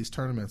they do these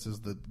tournaments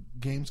is the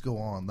games go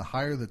on. The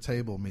higher the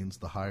table means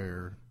the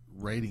higher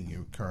rating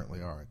you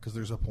currently are because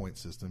there's a point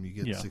system. You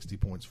get 60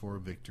 points for a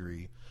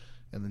victory,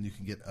 and then you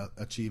can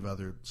achieve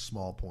other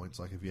small points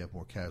like if you have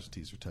more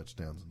casualties or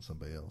touchdowns than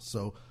somebody else.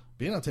 So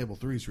being on table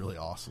 3 is really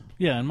awesome.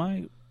 Yeah,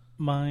 and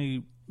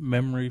my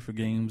memory for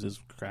games is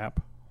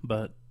crap,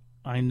 but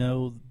I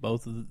know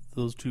both of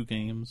those 2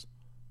 games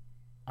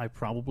I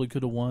probably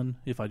could have won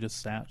if I just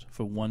sat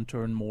for 1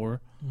 turn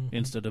more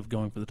instead of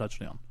going for the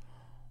touchdown.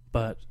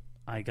 But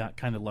I got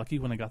kind of lucky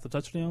when I got the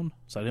touchdown,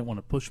 so I didn't want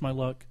to push my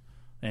luck,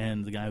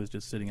 and the guy was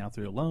just sitting out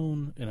there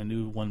alone, and I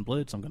knew 1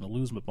 blitz, I'm going to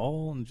lose my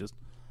ball, and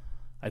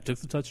I took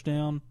the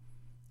touchdown,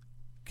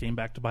 came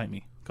back to bite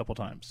me a couple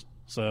times.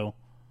 So,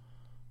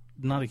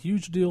 not a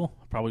huge deal.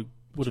 Probably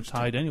would have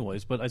tied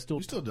anyways, but I still...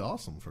 You still did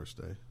awesome first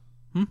day.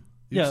 Hmm?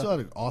 You Yeah. still had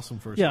an awesome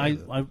first Yeah,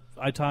 day.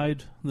 I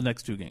tied the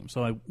next 2 games.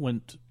 So I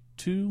went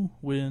 2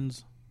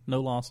 wins,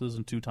 no losses,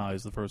 and 2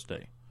 ties the first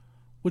day,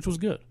 which was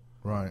good.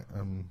 Right.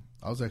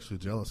 I was actually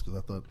jealous because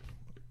I thought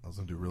I was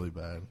going to do really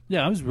bad.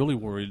 Yeah, I was really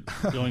worried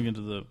going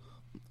into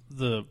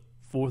the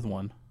 4th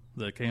one,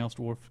 the Chaos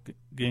Dwarf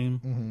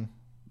game.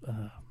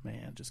 Mm-hmm.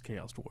 Man, just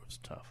Chaos Dwarf's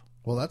tough.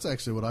 Well, that's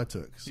actually what I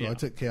took. So Yeah. I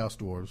took Chaos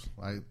Dwarves.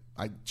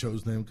 I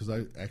chose them because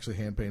I actually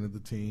hand painted the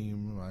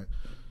team. I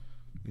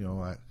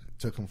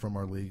took them from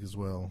our league as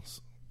well.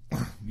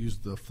 use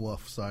the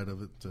fluff side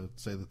of it to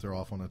say that they're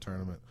off on a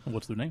tournament.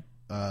 What's their name?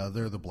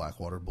 They're the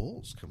Blackwater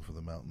Bulls, come from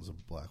the mountains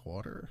of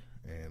Blackwater,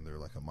 and they're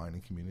like a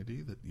mining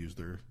community that use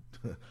their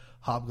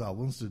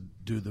hobgoblins to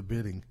do the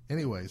bidding.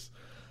 Anyways,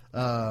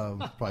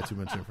 probably too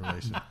much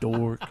information.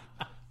 Dork.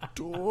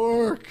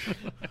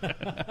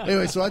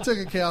 Anyway, so I took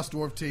a Chaos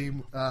Dwarf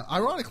team.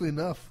 Ironically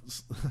enough,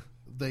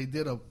 they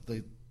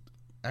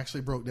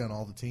actually broke down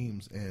all the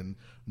teams, and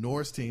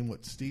Nora's team,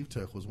 what Steve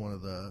took, was one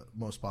of the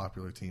most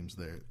popular teams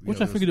there. Which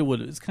I figured it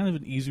would. It's kind of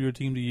an easier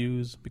team to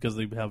use because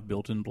they have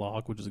built-in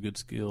block, which is a good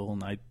skill.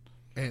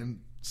 And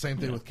same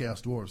thing with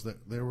Chaos Dwarves.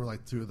 They were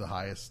like two of the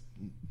highest,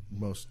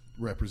 most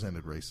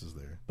represented races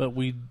there. But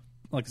we,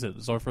 like I said,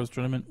 it's our first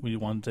tournament. We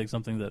wanted to take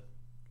something that,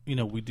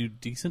 we do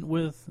decent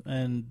with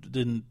and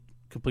didn't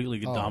completely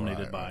get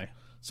dominated by.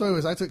 So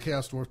anyways, I took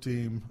Chaos Dwarf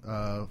team.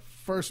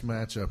 First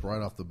matchup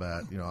right off the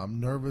bat. I'm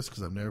nervous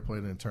because I've never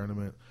played in a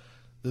tournament.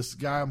 This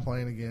guy I'm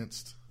playing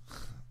against,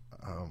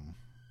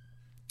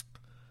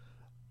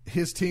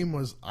 his team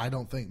was, I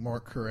don't think,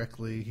 marked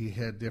correctly. He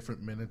had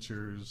different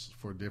miniatures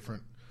for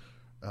different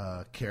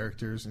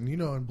characters. And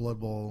in Blood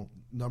Bowl,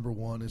 number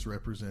 1 is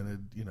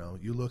represented.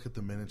 You look at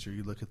the miniature,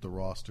 you look at the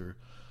roster.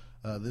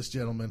 This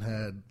gentleman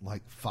had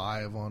like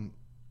 5 on.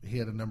 He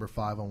had a number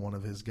 5 on one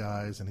of his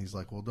guys, and he's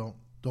like, "Well,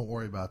 don't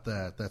worry about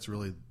that. That's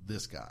really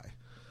this guy."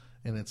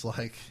 And it's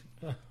like,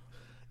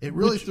 it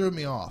really threw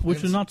me off.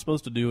 Which you're not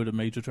supposed to do at a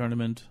major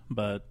tournament,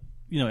 but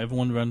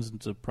everyone runs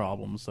into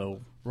problems.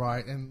 So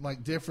right, and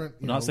like different.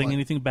 I'm not saying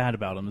anything bad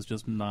about them. It's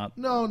just not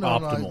optimal.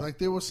 No. Like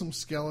there was some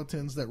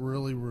skeletons that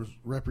really were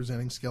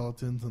representing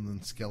skeletons, and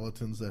then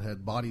skeletons that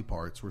had body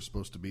parts were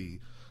supposed to be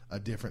a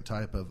different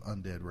type of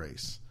undead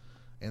race.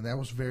 And that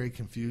was very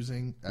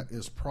confusing.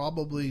 It's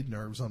probably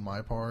nerves on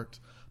my part,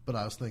 but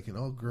I was thinking,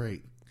 oh,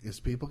 great. Is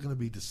people going to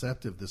be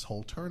deceptive this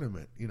whole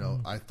tournament?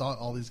 I thought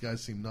all these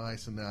guys seemed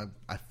nice, and now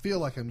I feel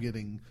like I'm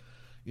getting,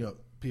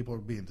 people are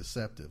being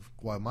deceptive.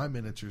 While my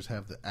miniatures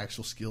have the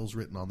actual skills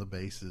written on the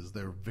bases,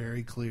 they're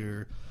very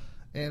clear.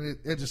 And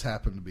it just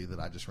happened to be that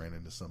I just ran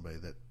into somebody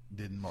that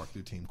didn't mark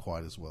their team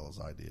quite as well as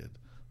I did.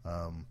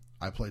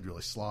 I played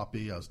really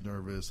sloppy. I was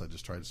nervous. I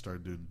just tried to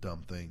start doing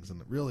dumb things,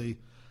 and really,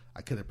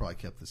 I could have probably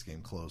kept this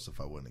game close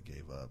if I wouldn't have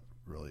gave up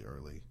really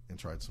early and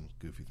tried some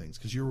goofy things,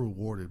 because you're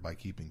rewarded by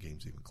keeping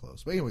games even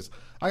close. But anyways,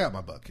 I got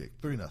my butt kicked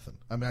 3-0.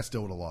 I mean, I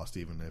still would have lost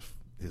even if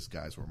his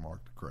guys were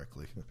marked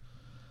correctly.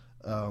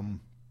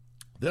 Then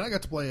I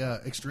got to play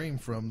Extreme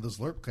from the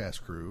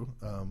Zlurpcast crew.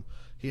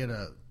 He had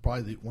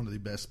probably one of the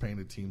best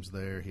painted teams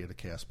there. He had a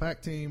Chaos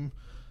Pack team.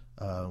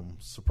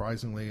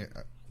 Surprisingly,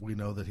 we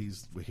know that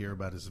we hear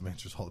about his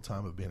adventures all the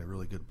time of being a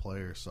really good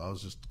player. So I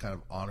was just kind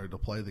of honored to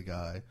play the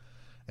guy.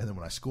 And then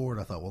when I scored,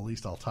 I thought, well, at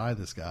least I'll tie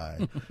this guy.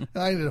 And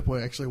I ended up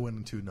actually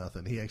winning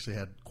 2-0. He actually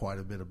had quite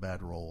a bit of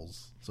bad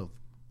rolls, so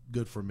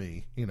good for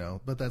me,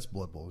 But that's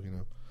Blood Bowl,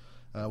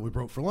 We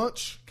broke for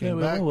lunch, came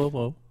back.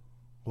 Whoa.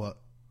 What?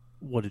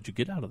 What did you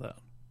get out of that?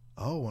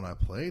 Oh, when I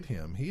played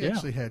him, he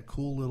actually had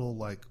cool little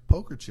like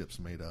poker chips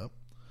made up.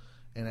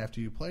 And after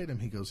you played him,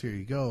 he goes, "Here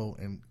you go,"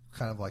 and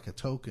kind of like a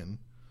token.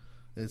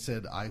 It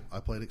said, I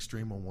played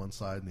Extreme on one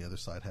side, and the other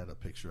side had a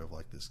picture of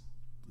like this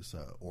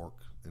orc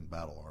in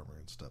battle armor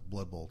and stuff,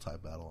 Blood Bowl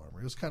type battle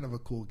armor. It was kind of a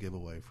cool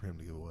giveaway for him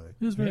to give away.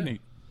 It was very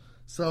neat.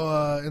 So,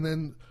 and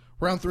then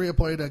round 3, I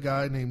played a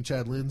guy named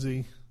Chad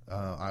Lindsay.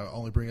 I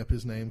only bring up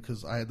his name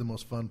because I had the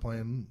most fun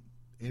playing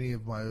any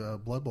of my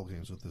Blood Bowl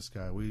games with this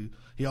guy.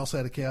 He also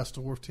had a Chaos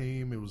Dwarf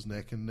team. It was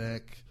neck and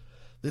neck.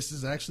 This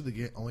is actually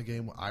the only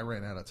game I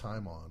ran out of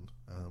time on,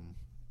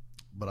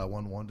 but I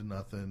won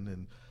 1-0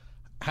 and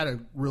had a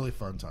really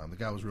fun time. The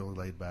guy was really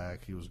laid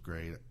back. He was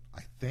great.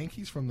 I think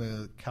he's from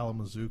the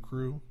Kalamazoo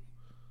crew.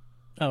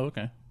 Oh,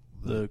 okay.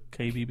 The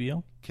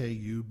KBBL?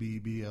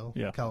 KUBBL.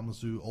 Yeah.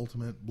 Kalamazoo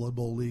Ultimate Blood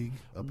Bowl League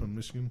up in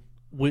Michigan.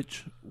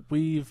 Which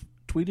we've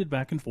tweeted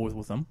back and forth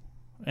with them.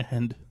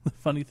 And the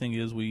funny thing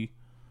is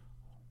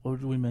what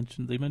did we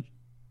mention?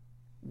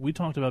 We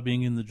talked about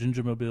being in the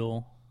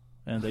Gingermobile,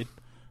 and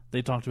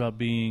they talked about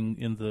being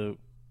in the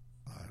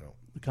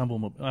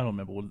combo. I don't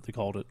remember what they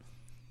called it.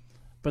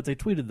 But they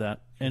tweeted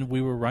that, and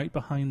we were right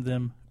behind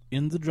them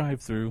in the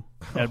drive-thru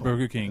at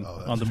Burger King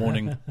on the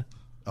morning.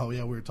 Oh,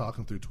 yeah, we were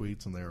talking through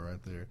tweets, and they were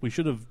right there. We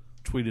should have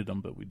tweeted them,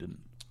 but we didn't.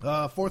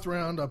 4th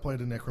round, I played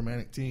a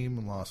Necromantic team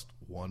and lost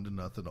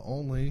 1-0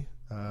 only.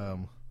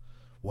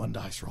 1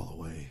 dice roll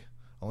away.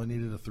 Only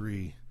needed a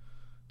 3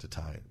 to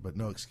tie it, but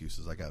no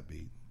excuses. I got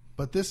beat.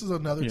 But this is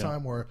another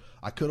time where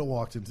I could have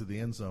walked into the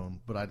end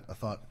zone, but I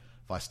thought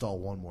if I stall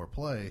one more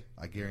play,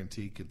 I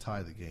guaranteed could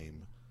tie the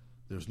game.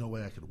 There's no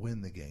way I could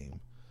win the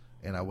game.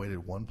 And I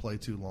waited one play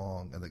too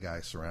long, and the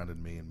guy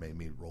surrounded me and made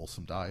me roll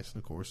some dice.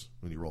 And, of course,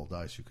 when you roll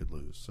dice, you could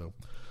lose. So,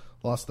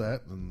 lost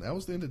that, and that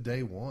was the end of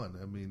day 1.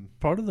 I mean,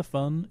 part of the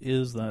fun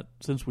is that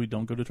since we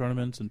don't go to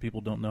tournaments and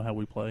people don't know how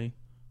we play,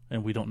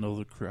 and we don't know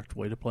the correct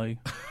way to play,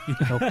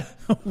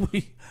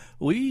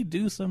 we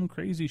do some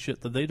crazy shit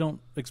that they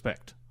don't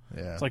expect.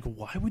 Yeah. It's like,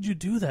 why would you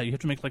do that? You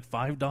have to make like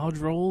 5 dodge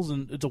rolls,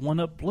 and it's a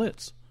 1-up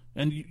blitz,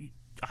 and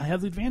I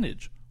have the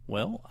advantage.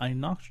 Well, I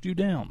knocked you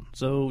down,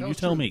 so you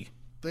tell me.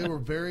 they were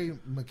very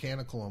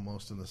mechanical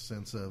almost in the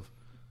sense of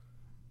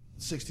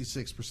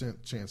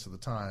 66% chance of the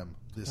time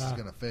this is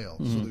going to fail,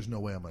 so there's no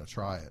way I'm going to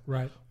try it.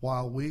 Right.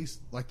 While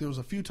there was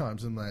a few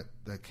times in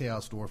that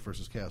Chaos Dwarf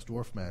versus Chaos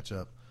Dwarf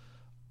matchup,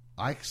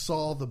 I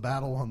saw the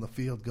battle on the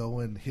field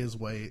going his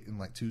way in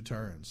like 2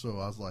 turns. So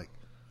I was like,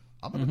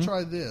 I'm going to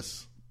try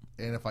this.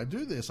 And if I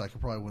do this, I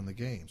could probably win the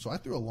game. So I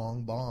threw a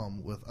long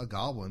bomb with a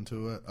goblin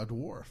to a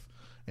dwarf.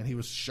 And he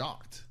was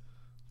shocked.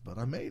 But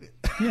I made it.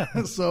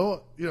 Yeah.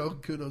 So,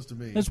 kudos to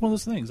me. It's one of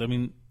those things. I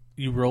mean,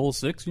 you roll a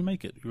 6, you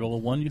make it. You roll a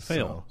 1, you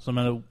fail. So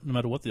no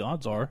matter what the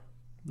odds are,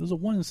 there's a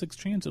 1 in 6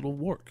 chance it'll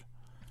work.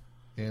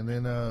 And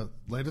then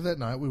later that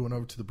night, we went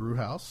over to the brew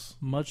house.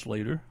 Much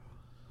later.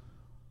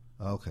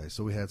 Okay,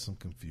 so we had some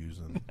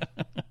confusion.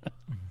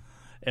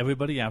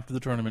 Everybody after the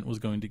tournament was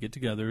going to get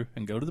together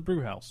and go to the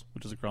brew house,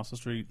 which is across the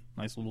street,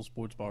 nice little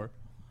sports bar.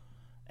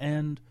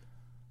 And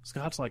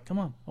Scott's like, "Come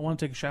on, I want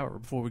to take a shower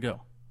before we go."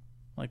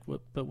 Like,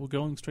 what? But we're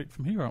going straight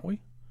from here, aren't we?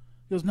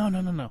 He goes,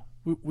 No.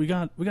 We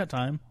got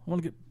time. I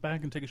want to get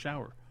back and take a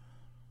shower.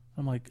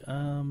 I'm like,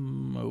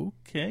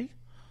 okay.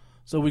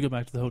 So we go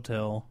back to the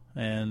hotel,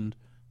 and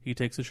he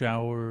takes a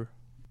shower.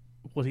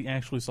 What he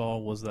actually saw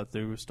was that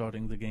they were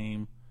starting the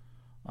game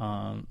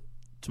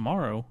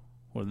tomorrow,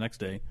 or the next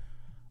day,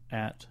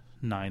 at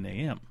 9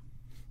 a.m.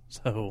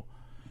 So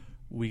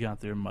we got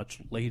there much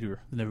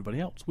later than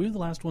everybody else. We were the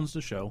last ones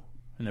to show,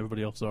 and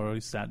everybody else already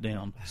sat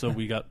down. So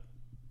we got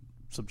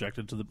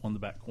subjected to on the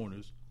back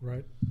corners.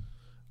 Right.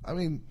 I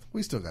mean,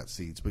 we still got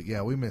seats, but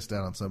yeah, we missed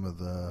out on some of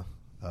the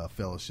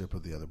fellowship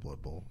of the other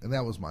Blood Bowl, and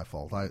that was my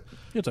fault.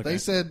 It's okay. They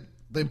said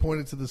they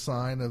pointed to the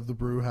sign of the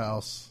brew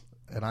house,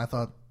 and I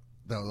thought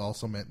that was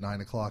also meant 9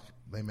 o'clock.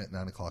 They meant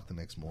 9 o'clock the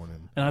next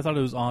morning. And I thought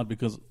it was odd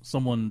because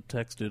someone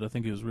texted, I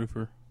think it was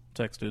Roofer,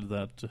 texted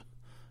that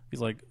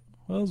he's like,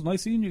 "Well, it was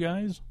nice seeing you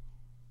guys."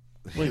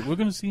 Wait, we're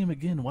going to see him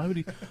again. Why would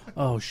he?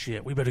 Oh,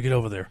 shit, we better get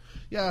over there.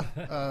 Yeah,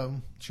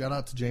 shout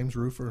out to James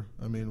Roofer.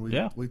 I mean,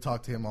 we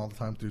talk to him all the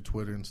time through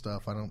Twitter and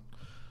stuff. I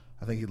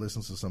think he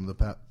listens to some of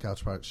the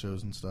Couch Pirate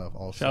shows and stuff.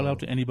 Also, shout out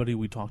to anybody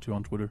we talk to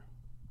on Twitter.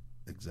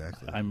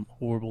 Exactly. I'm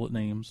horrible at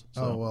names.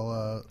 So. Oh,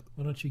 well.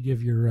 Why don't you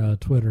give your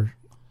Twitter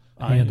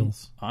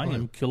handles? I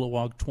am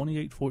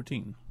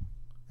Kilowog2814.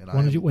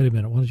 And wait a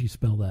minute. Why don't you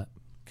spell that?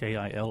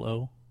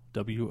 KILOWOG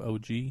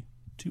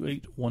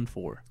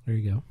 2814. There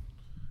you go.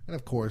 And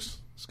of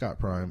course, Scott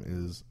Prime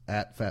is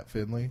at Fat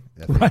Finley.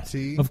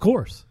 Right. Of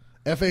course.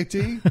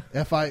 FATFINLEY.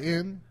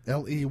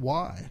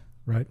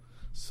 Right.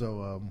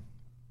 So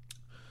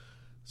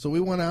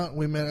we went out and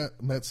we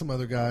met some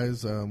other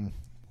guys. I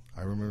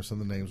remember some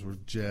of the names were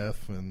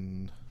Jeff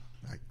and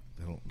I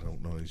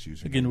don't know his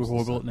username. Again, we're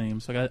horrible at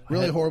names.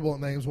 Horrible at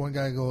names. One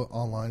guy is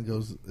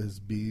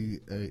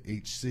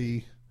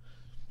BHC.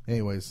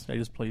 Anyways, I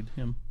just played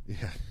him.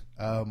 Yeah.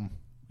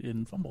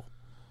 In Fumble.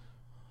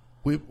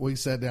 We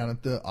sat down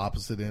at the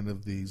opposite end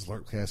of the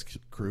Zlerpcast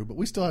crew, but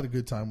we still had a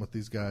good time with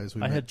these guys.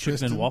 I had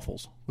chicken and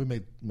waffles. We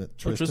met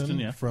Tristan,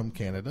 yeah. from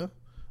Canada.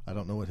 I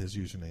don't know what his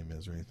username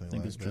is or anything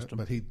like that, Tristan.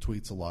 but he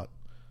tweets a lot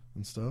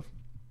and stuff.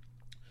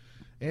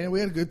 And we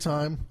had a good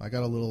time. I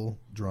got a little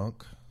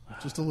drunk,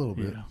 just a little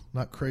bit. Yeah.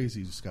 Not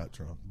crazy, just got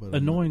drunk. But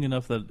annoying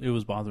enough that it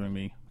was bothering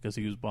me because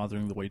he was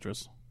bothering the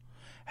waitress.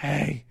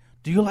 Hey,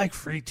 do you like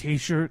free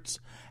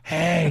T-shirts?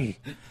 Hey.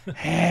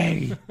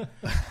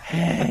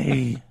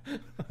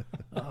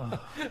 Oh,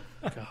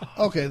 God.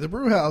 Okay, the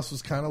brew house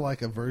was kind of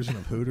like a version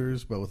of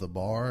Hooters, but with a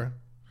bar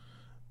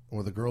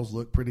where the girls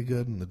look pretty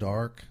good in the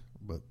dark,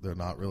 but they're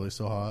not really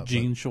so hot.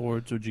 Jean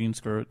shorts or jean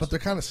skirts. But they're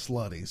kind of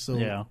slutty. So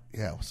yeah.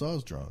 So I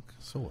was drunk.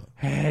 So what?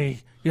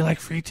 Hey, you like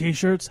free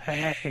T-shirts?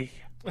 Hey.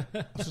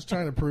 I was just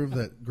trying to prove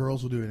that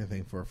girls will do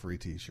anything for a free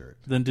T-shirt.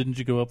 Then didn't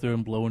you go up there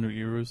and blow in her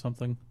ear or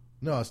something?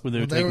 No,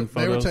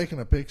 they were taking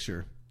a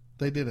picture.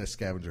 They did a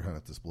scavenger hunt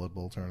at this Blood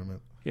Bowl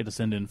tournament. He had to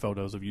send in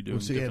photos of you doing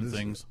different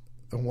things.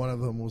 And one of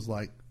them was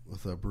like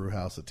with a brew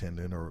house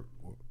attendant or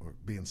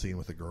being seen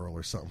with a girl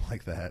or something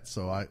like that.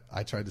 So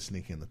I tried to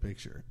sneak in the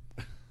picture,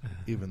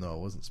 even though I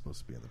wasn't supposed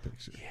to be in the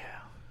picture. Yeah.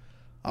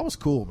 I was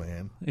cool,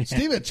 man. Yeah.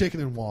 Steve had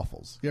chicken and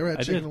waffles. You ever had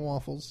chicken and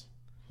waffles?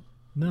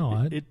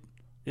 No,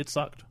 it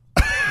sucked.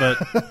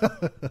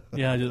 But,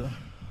 yeah,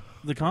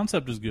 the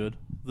concept is good.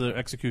 The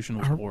execution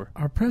was poor.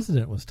 Our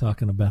president was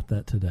talking about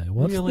that today.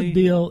 What's really? the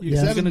deal?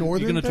 Is that you're a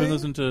northern going to turn thing?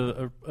 this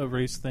into a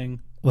race thing?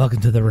 Welcome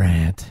to the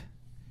rant.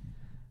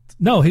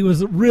 No, he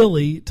was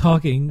really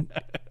talking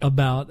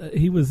about.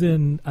 He was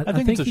in. I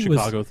think it's a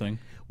Chicago thing.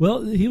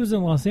 Well, he was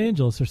in Los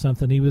Angeles or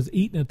something. He was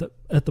eating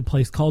at the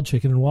place called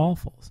Chicken and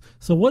Waffles.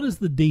 So what is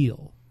the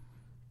deal?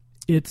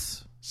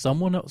 It's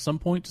someone at some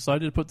point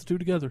decided to put the two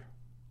together.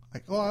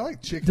 I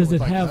like chicken does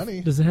with it have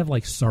honey. Does it have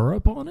like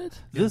syrup on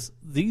it?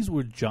 These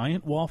were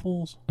giant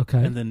waffles,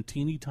 okay, and then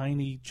teeny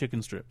tiny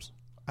chicken strips.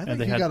 I think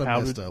they you had got a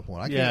powdered, messed up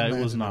one.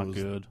 it was not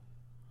good.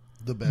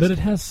 The best, but it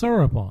has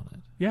syrup on it.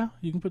 Yeah,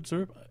 you can put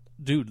syrup.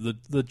 Dude,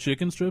 the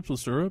chicken strips with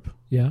syrup.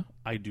 Yeah,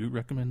 I do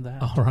recommend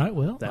that. All right,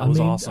 well, that was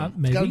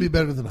awesome. It's got to be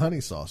better than honey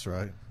sauce,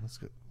 right? That's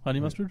good. Honey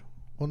mustard?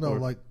 Well, no,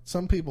 like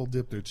some people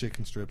dip their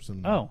chicken strips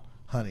in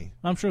honey.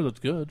 I'm sure that's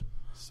good.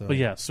 So, But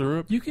yeah,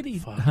 syrup. You could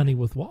eat Fuck. honey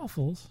with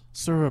waffles.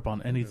 Syrup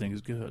on anything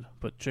is good,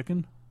 but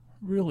chicken,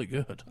 really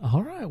good.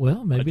 All right,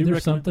 well, maybe do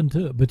there's recommend-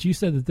 something to it. But you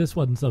said that this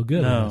wasn't so good.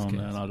 in No, this case.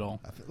 no, not at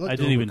all. looked I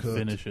didn't even overcooked.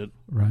 finish it.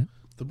 Right.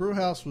 The brew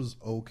house was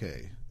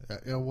okay.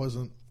 It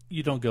wasn't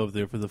You don't go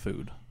there for the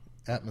food.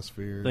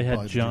 atmosphere. They had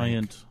probably the drink.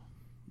 giant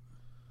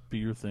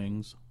beer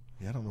things.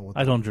 Yeah, I don't know what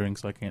I don't drink,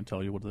 so I can't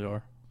tell you what they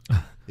are.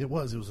 it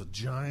was. It was a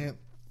giant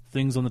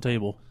Things on the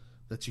table.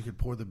 that you could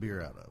pour the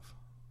beer out of.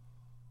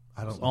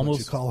 I don't know almost-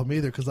 what you call them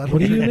either because I don't What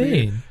do you drink beer.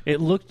 mean? It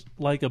looked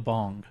like a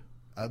bong.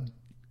 It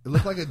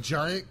looked like a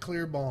giant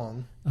clear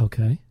bong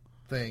Okay.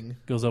 thing,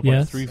 Goes up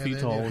Yes. like 3 and feet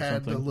then tall it or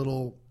had the something.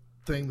 little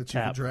thing that you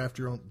Tap. could draft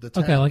your own. The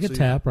Okay, tap, like a so you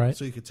tap, could- right.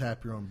 So you could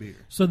tap your own beer.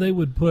 So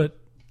they'd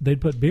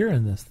put beer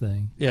in this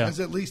thing. It Yeah, was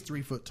at least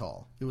 3 foot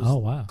tall. It was Oh,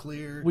 wow.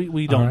 clear. we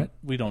All don't right.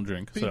 we don't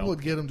drink. People So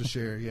would get them to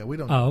share. Yeah, we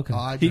don't. Oh, okay.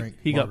 I he drink.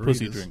 got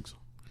pussy margaritas. drinks.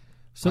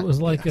 So it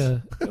was like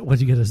a.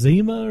 What'd you get, a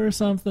Zima or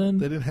something?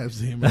 They didn't have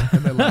Zima,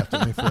 and they laughed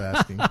at me for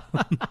asking.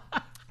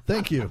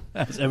 Thank you.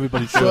 As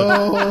everybody should.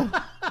 So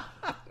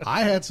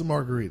I had some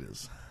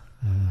margaritas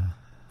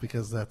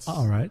because that's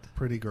All right.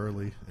 pretty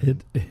girly.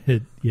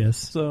 Yes.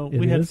 So it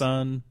we had is.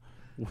 fun.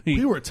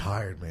 We were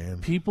tired, man.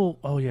 People,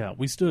 oh yeah,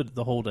 we stood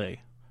the whole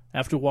day.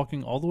 After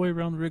walking all the way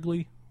around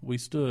Wrigley, we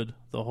stood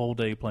the whole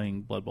day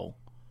playing Blood Bowl.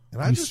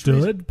 And I You just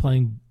stood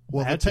playing.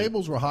 Well, the Had to.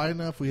 tables were high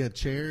enough. We had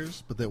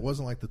chairs, but that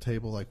wasn't like the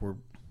table like we're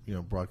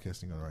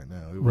broadcasting on right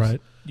now. It was,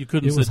 Right. You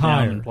couldn't It was sit down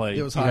higher. and play.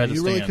 It was you high. had to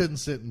You really stand. couldn't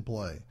sit and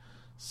play.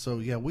 So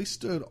yeah, we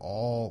stood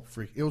all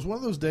freak. It was one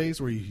of those days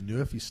where you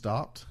knew if you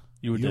stopped,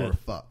 You were dead.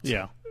 fucked.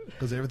 Yeah.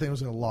 because everything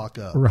was going to lock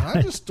up. Right. And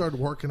I just started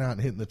working out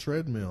and hitting the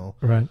treadmill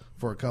Right.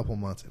 for a couple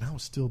months, and I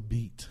was still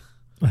beat.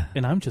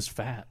 And I'm just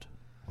fat.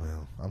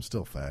 Well, I'm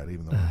still fat,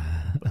 even though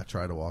I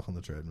try to walk on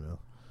the treadmill.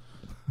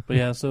 But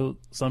yeah, so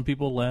some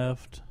people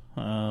left.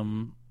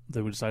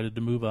 They decided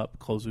to move up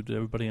closer to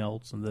everybody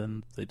else, and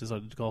then they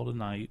decided to call it a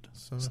night.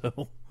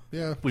 So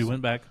Yeah, we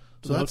went back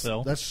to So the that's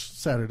hotel. that's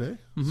Saturday.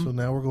 Mhm. So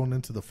now we're going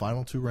into the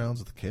final 2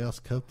 rounds of the Chaos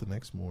Cup the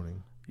next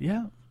morning.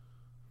 Yeah.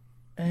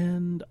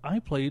 And I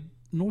played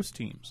Norse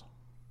teams.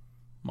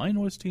 My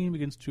Norse team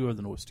against 2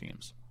 other Norse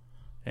teams.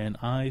 And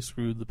I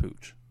screwed the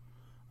pooch.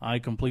 I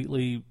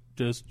completely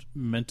just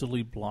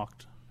mentally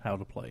blocked how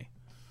to play.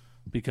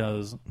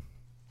 Because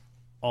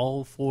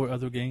all 4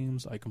 other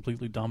games, I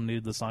completely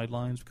dominated the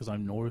sidelines because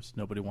I'm Norse.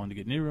 Nobody wanted to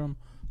get near them.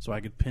 So I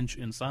could pinch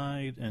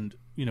inside and,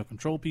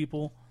 control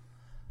people.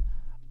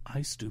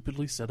 I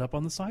stupidly set up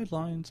on the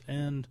sidelines,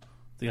 and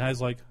the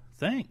guy's like,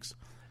 thanks,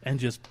 and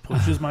just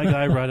pushes my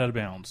guy right out of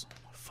bounds.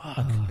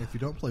 Fuck. If you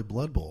don't play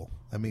Blood Bowl,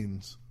 that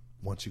means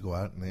once you go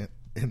out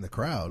in the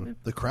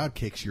crowd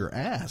kicks your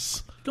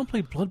ass. Don't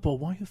play Blood Bowl.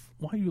 Why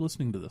are you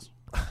listening to this?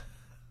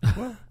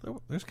 Well,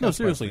 there's No, Chaos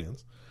seriously.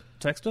 fans.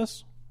 Text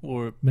us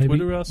or Maybe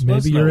Twitter us. Let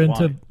us maybe you're know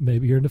into why.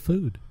 maybe you're into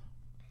food.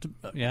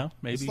 Yeah,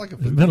 maybe. It's like a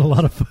There's food been a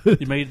lot of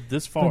food. You made it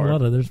this Been a far.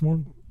 lot of there's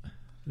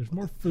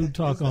more food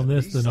talk is on that?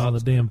 this than on the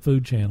damn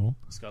food channel.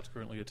 Scott's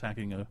currently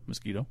attacking a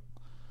mosquito.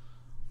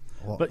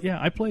 Well, But yeah,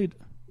 I played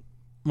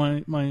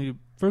my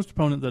first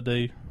opponent that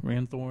day,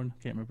 Ranthorn.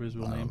 Can't remember his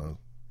real I name. don't know.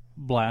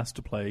 Blast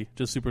to play.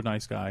 Just super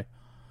nice guy.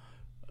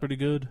 Pretty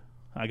good.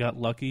 I got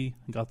lucky.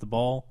 Got the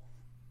ball.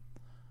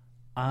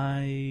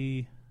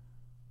 I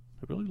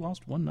really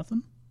lost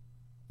 1-0.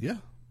 Yeah,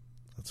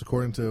 that's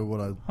according to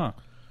what Huh.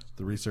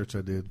 the research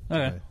I did.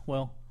 Okay. Today.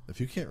 Well, If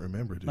you can't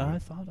remember, dude, I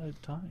thought I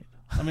tied.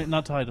 I mean,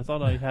 not tied. I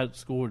thought I had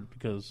scored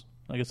because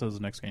I guess that was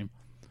the next game.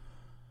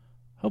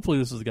 Hopefully,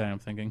 this is the guy I'm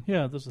thinking.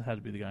 Yeah, this had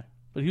to be the guy.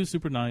 But he was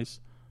super nice.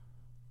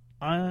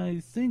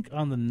 I think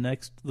on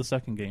the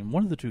second game,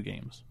 one of the 2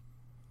 games,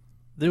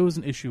 there was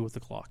an issue with the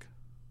clock.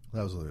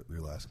 that was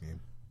your last game.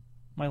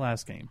 My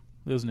last game,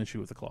 there was an issue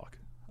with the clock.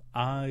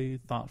 I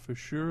thought for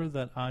sure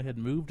that I had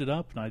moved it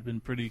up, and I'd been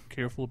pretty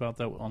careful about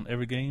that on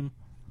every game,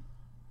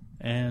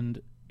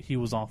 and he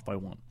was off by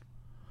 1.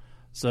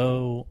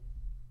 So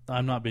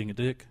I'm not being a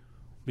dick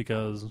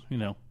because,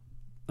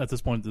 at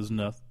this point, there's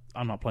enough.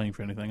 I'm not playing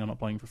for anything. I'm not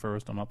playing for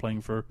first. I'm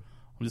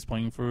just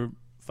playing for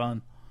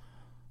fun.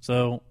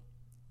 So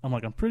I'm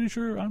like, I'm pretty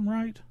sure I'm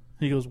right.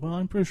 He goes, well,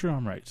 I'm pretty sure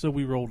I'm right. So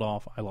we rolled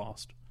off. I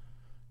lost.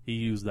 He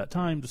used that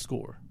time to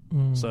score.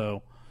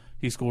 So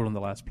he scored on the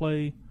last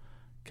play.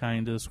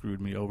 Kind of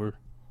screwed me over.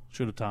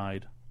 Should have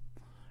tied.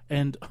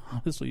 And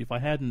honestly, if I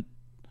hadn't,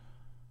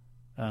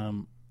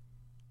 on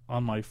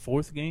my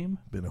 4th game,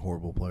 Been a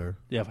horrible player.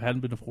 if I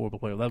hadn't been a horrible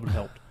player, that would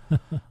have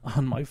helped.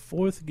 On my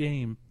 4th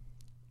game,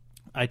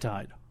 I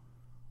tied.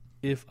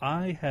 If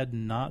I had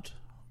not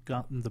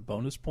gotten the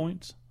bonus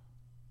points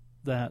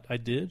that I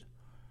did,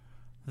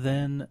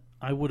 then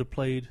I would have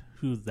played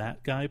who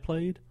that guy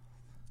played,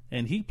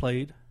 and he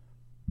played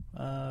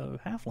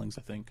halflings,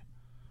 I think.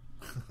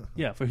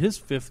 Yeah, for his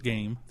 5th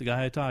game, the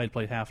guy I tied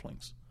played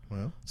halflings.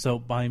 Well, So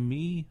by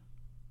me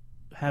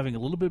having a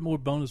little bit more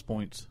bonus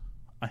points,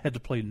 I had to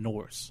play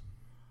Norse.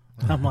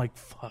 And I'm like,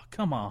 fuck,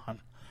 come on.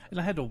 And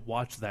I had to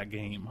watch that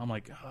game. I'm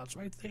like, oh, it's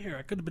right there.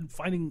 I could have been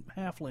fighting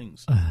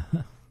halflings.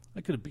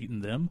 I could have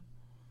beaten them.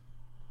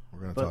 we're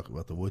going to But- talk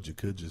about the would you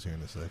could just here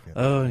in a second.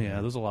 Oh, yeah,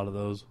 there's a lot of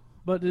those.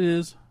 But it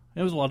was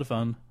a lot of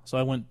fun. So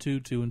I went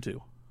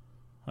 2-2-2.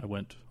 I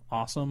went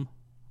awesome,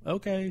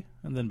 okay,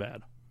 and then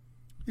bad.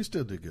 You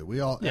still did good.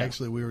 We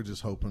were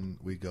just hoping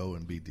we go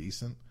and be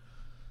decent.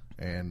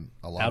 And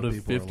a lot Out of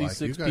of people were like,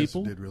 56 you guys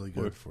people, did really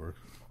good for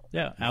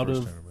Yeah, the out first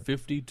of tournament.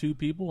 52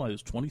 people, I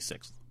was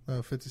 26th.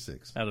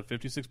 56. Out of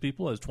 56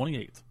 people, I was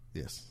 28th.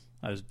 Yes.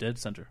 I was dead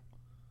center.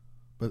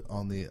 But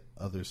on the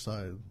other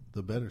side,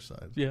 the better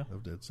side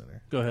of dead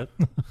center. Go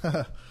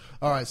ahead.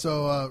 All right,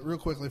 so real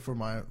quickly for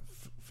my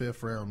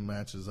fifth round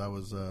matches, I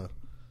was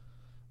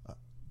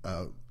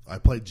I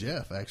played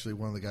Jeff, actually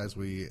one of the guys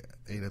we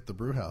ate at the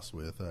brew house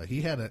with.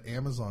 He had an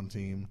Amazon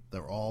team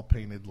that were all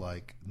painted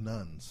like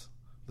nuns.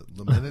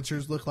 The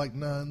miniatures looked like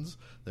nuns.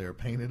 They were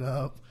painted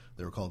up.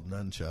 They were called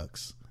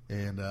nunchucks.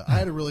 And I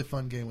had a really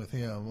fun game with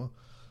him.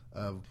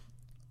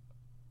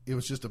 It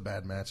was just a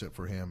bad matchup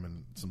for him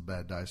and some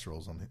bad dice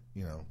rolls on,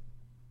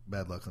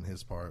 bad luck on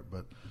his part.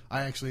 But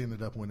I actually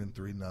ended up winning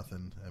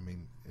 3-0. I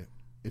mean,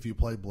 if you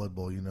play Blood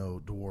Bowl,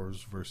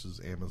 dwarves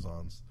versus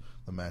Amazons.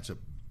 The matchup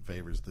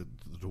favors the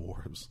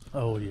dwarves.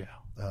 Oh, yeah.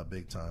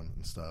 Big time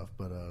and stuff.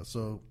 But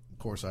so, of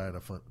course, I had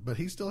a fun. But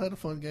he still had a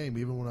fun game,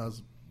 even when I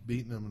was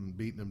beating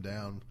him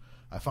down.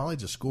 I finally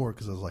just scored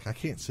because I was like, I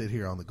can't sit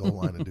here on the goal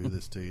line and do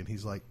this to you. And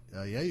he's like,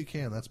 yeah, you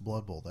can. That's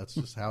Blood Bowl. That's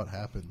just how it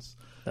happens.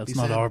 That's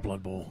not our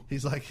Blood Bowl.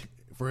 He's like,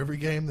 for every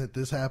game that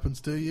this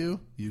happens to you,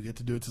 you get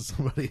to do it to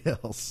somebody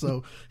else.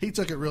 So he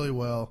took it really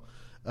well.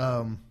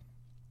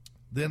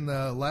 Then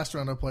the last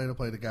round I played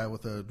a guy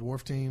with a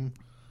dwarf team.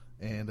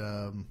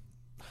 And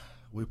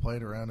we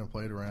played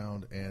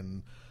around,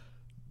 and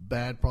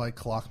bad probably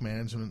clock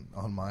management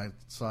on my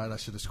side. I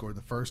should have scored in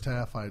the first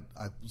half. I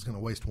was going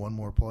to waste one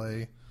more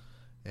play,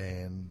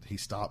 and he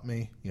stopped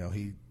me.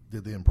 He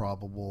did the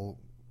improbable,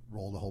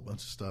 rolled a whole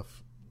bunch of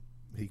stuff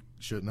he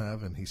shouldn't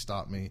have, and he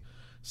stopped me.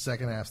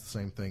 Second half, the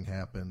same thing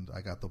happened.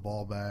 I got the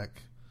ball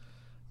back.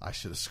 I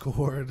should have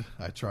scored.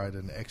 I tried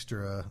an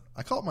extra.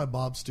 I call it my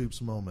Bob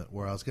Stoops moment,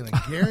 where I was going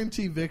to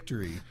guarantee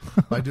victory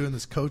by doing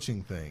this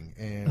coaching thing.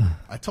 And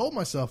I told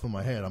myself in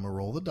my head, I'm going to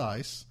roll the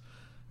dice.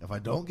 If I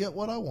don't get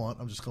what I want,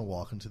 I'm just going to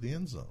walk into the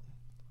end zone.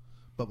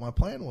 But my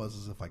plan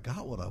was if I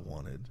got what I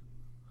wanted,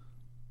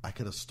 I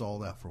could have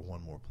stalled out for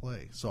one more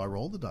play. So I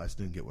rolled the dice,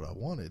 didn't get what I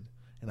wanted,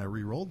 and I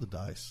re-rolled the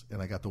dice,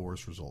 and I got the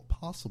worst result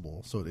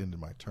possible. So it ended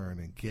my turn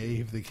and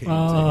gave the game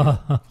to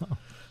him.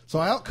 So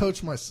I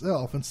outcoached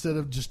myself. Instead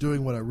of just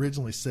doing what I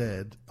originally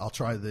said, I'll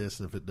try this,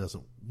 and if it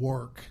doesn't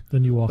work,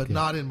 then you walk but in.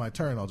 not in my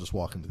turn, I'll just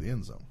walk into the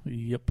end zone.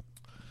 Yep.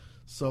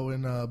 So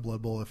in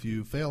Blood Bowl, if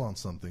you fail on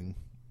something,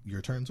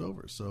 your turn's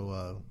over.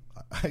 So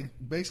I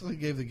basically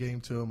gave the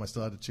game to him. I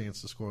still had a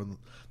chance to score.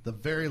 The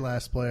very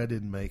last play, I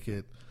didn't make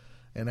it.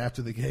 And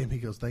after the game, he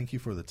goes, "Thank you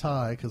for the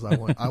tie," because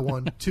I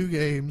won 2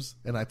 games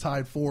and I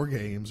tied 4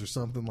 games or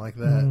something like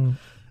that.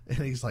 And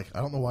he's like, "I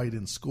don't know why you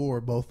didn't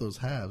score both those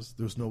halves.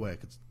 There's no way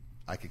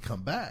I could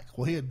come back."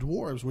 Well, he had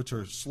dwarves, which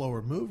are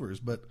slower movers,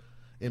 but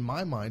in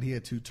my mind, he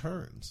had 2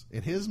 turns.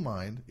 In his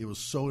mind, it was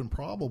so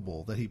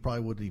improbable that he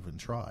probably wouldn't even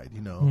tried,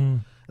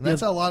 And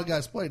that's how a lot of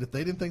guys played. If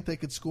they didn't think they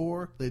could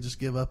score, they just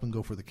give up and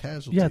go for the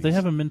casualties. Yeah, they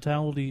have a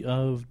mentality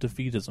of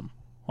defeatism,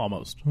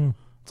 almost.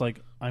 It's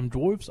like, I'm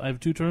dwarves, I have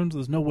 2 turns,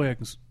 there's no way I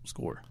can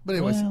score. But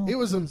anyways, it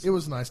was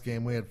a nice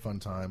game. We had a fun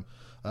time.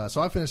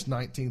 So I finished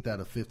 19th out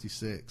of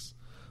 56.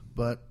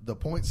 But the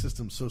point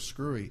system's so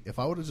screwy. If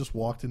I would have just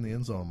walked in the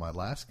end zone in my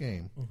last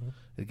game,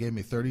 it gave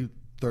me 30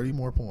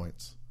 more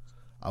points.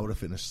 I would have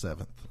finished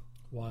 7th.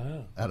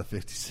 Wow. Out of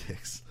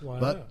 56. Wow.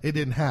 But it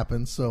didn't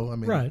happen, so I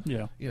mean, right.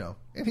 Yeah.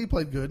 And he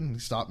played good and he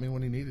stopped me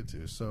when he needed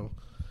to. So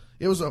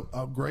it was a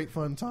great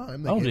fun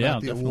time. They gave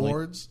out the definitely.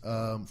 awards.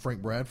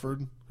 Frank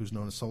Bradford, who's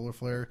known as Solar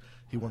Flare,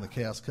 he won the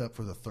Chaos Cup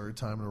for the 3rd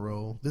time in a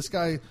row. This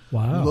guy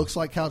looks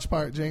like Couch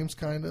Pirate James,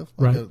 kind of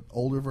like an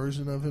older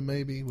version of him,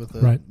 maybe with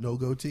a no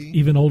goatee.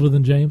 Even older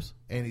than James.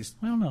 And he's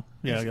I don't know.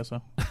 Yeah, I guess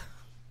so.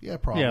 yeah,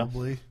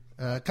 probably.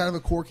 Kind of a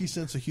quirky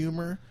sense of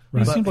humor,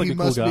 Right. but Seems like he a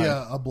cool must be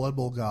guy. a Blood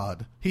Bowl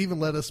god. He even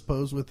let us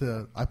pose with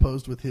I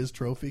posed with his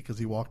trophy because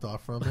he walked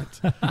off from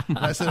it. And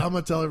I said, "I'm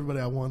going to tell everybody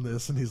I won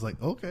this," and he's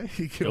like, "Okay."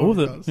 He Go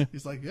with it.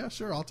 He's like, "Yeah,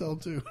 sure, I'll tell him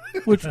too."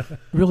 Which,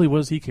 really, what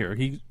does he care?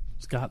 He's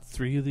got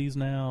 3 of these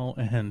now,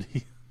 and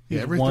he's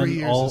Every won 3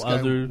 years, all this guy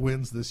other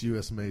wins this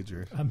U.S.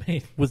 major. I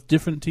mean, with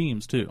different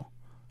teams, too.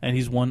 And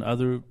he's won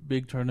other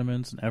big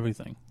tournaments and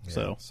everything.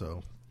 Yeah,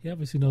 So, he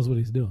obviously knows what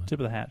he's doing. tip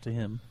of the hat to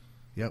him.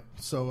 yep.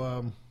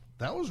 So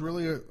that was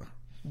really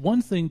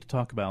One thing to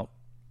talk about,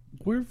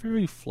 we're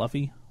very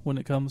fluffy when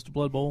it comes to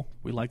Blood Bowl.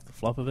 We like the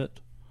fluff of it.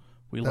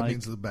 that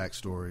means the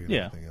backstory and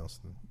Yeah. everything else.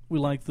 We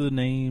like the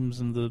names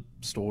and the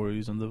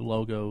stories and the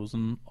logos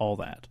and all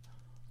that.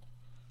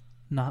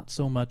 Not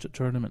so much at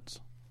tournaments.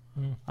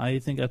 I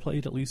think I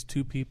played at least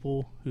 2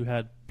 people who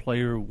had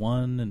player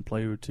 1 and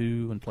player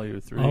 2 and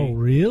player 3. Oh,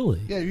 really?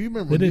 Yeah, you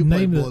remember They when you didn't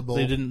played name Blood Bowl?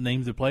 They didn't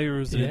name their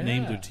players. They didn't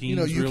name their Yeah.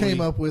 teams. You really. came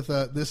up with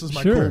this is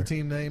my Sure. cool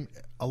team name.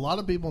 A lot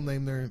of people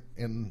name their,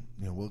 and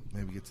we'll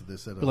maybe get to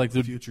this at But like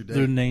a future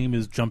their date. name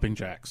is Jumping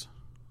Jacks.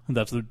 And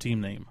that's their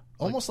team name.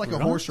 Almost like a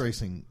really? horse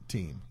racing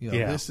team.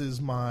 Yeah. This is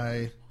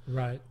my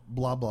Right.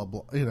 blah blah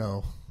blah.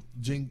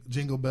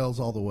 Jingle Bells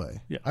all the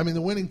way. Yeah. I mean,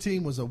 the winning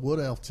team was a Wood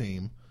Elf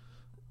team,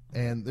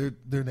 and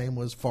their name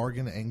was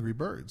Fargan Angry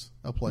Birds,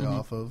 a play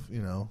off of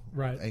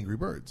Right. Angry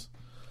Birds.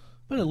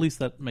 But at least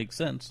that makes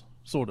sense,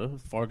 sort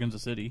of. Fargan's a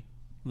city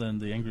than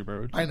the Angry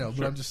Birds. I know, but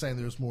Sure. I'm just saying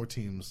there's more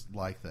teams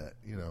like that.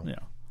 Yeah.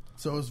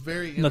 So it was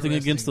very Nothing interesting.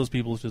 against those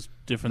people. It's just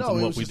different No, than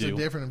it what was we just do. a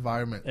different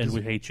environment. And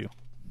we hate you.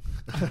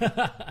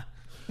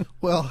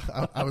 Well,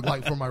 I would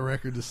like for my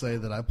record to say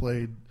that I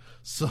played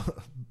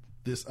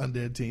this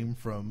undead team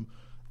from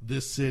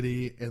this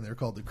city, and they're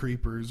called the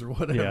Creepers or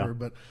whatever. Yeah.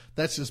 But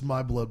that's just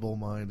my Blood Bowl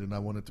mind, and I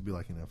want it to be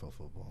like NFL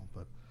football.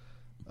 But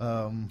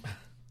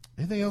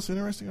anything else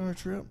interesting on our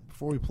trip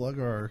before we plug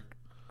our?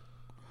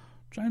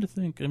 Trying to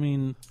think. I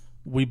mean,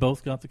 we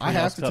both got the I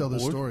Chaos have to Cup tell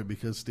this board. story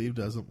because Steve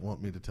doesn't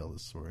want me to tell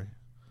this story.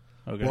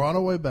 Okay. We're on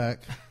our way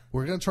back.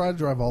 We're going to try to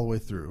drive all the way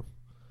through.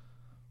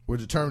 We're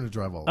determined to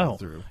drive all the way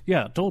through.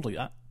 Yeah, totally.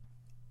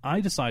 I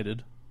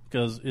decided,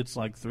 because it's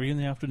like 3 in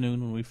the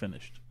afternoon when we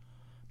finished.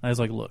 I was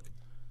like, look,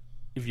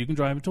 if you can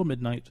drive until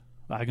midnight,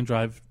 I can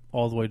drive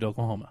all the way to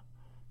Oklahoma.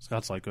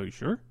 Scott's like, are you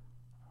sure?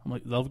 I'm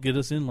like, they'll get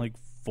us in like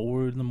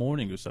 4 in the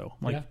morning or so.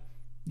 I'm like,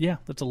 yeah,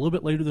 that's a little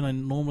bit later than I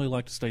normally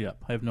like to stay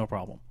up. I have no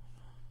problem.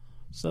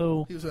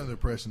 So, He was under the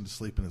impression to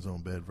sleep in his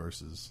own bed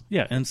versus.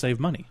 yeah, and save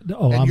money.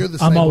 Oh, And I'm, you're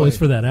the I'm same always way.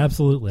 for that.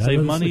 Absolutely. I'd Save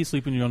rather money,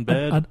 sleep in your own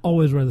bed. I'd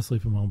always rather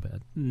sleep in my own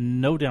bed.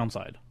 No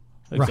downside,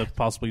 except Right.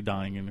 possibly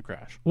dying in a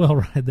crash. Well,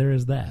 right, there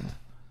is that.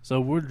 So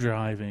we're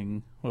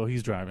driving. Well,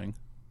 he's driving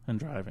and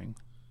driving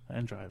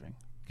and driving.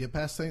 Get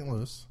past St.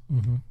 Louis.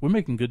 We're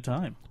making good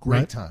time. Great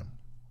Right. time.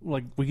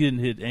 Like, we didn't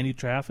hit any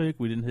traffic.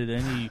 We didn't hit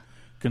any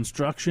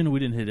construction. We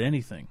didn't hit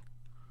anything.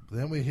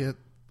 Then we hit,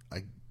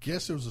 I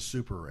guess it was a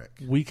super wreck.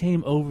 We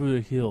came over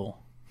a hill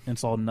and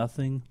saw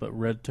nothing but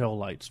red tail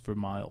lights for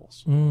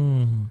miles.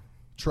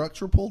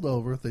 Trucks were pulled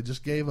over. They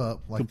just gave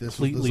up. Like this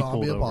was the Completely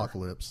zombie pulled over.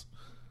 apocalypse.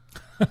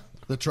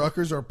 The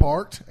truckers are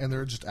parked and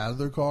they're just out of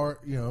their car.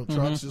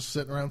 Trucks just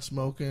sitting around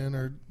smoking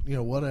or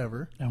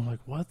whatever. And I'm like,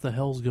 what the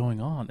hell's going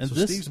on? And So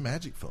this Steve's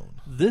magic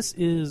phone. this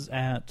is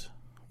at,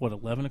 what,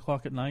 11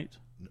 o'clock at night?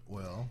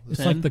 Well, It's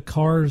 10? like the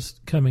cars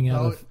coming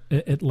out No, of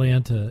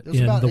Atlanta it was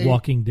in about The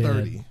Walking Dead.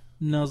 8:30.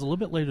 No, it was a little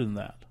bit later than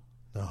that.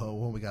 No,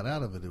 when we got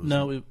out of it, it was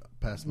No,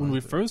 past when we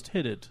 9:30. first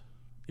hit it,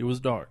 it was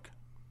dark.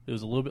 It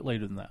was a little bit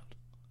later than that.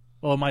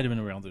 Well, it might have been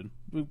around then.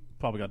 We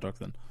probably got dark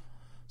then.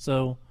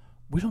 So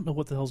we don't know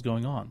what the hell's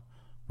going on.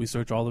 We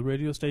search all the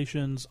radio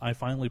stations. I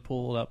finally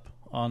pull it up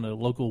on a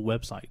local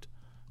website.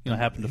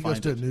 Happened to He goes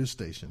find to a it. news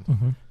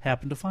station.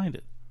 Happened to find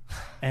it,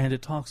 and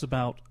it talks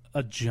about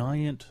a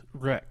giant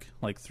wreck,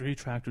 like 3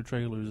 tractor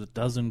trailers, a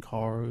dozen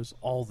cars,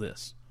 all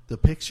this. The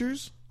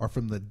pictures are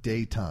from the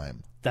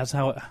daytime. That's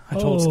how I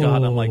told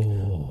Scott. I'm like,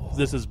 Oh.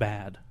 this is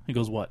bad. He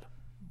goes, what?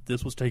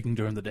 This was taken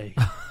during the day.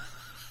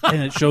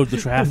 And it showed the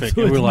traffic.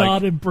 So And we're it's like,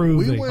 not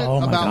improving. We went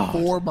Oh my about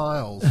God. 4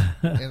 miles.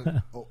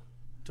 And,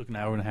 took an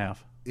hour and a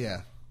half.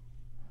 yeah.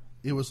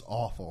 It was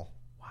awful.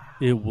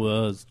 It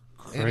was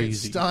And it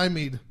crazy.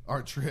 stymied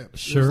our trip. It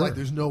Sure. was like,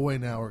 there's no way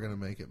now we're going to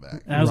make it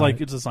back. And I was Right.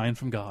 like, it's a sign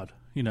from God.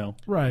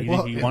 Right. He,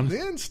 Well, he and wanted,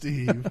 then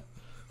Steve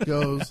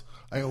goes,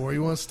 I go, where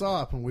you want to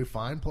stop? And we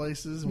find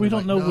places. And We we're don't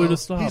like, know where no. to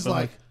stop. He's I'm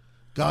like, like-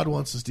 God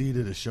wants us to eat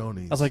at a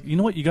Shoney's. I was like, you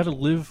know what? You got to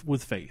live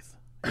with faith.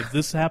 If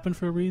this happened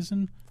for a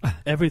reason,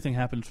 everything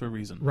happens for a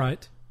reason.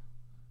 Right.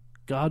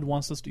 God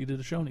wants us to eat at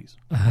a Shoney's.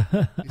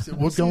 he said,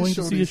 We're going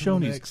to see a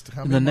Shoney's.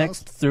 In the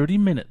next 30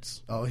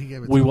 minutes, Oh, he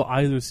gave it we to will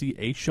either see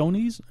a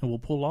Shoney's and we'll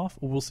pull off,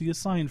 or we'll see a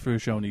sign for a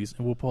Shoney's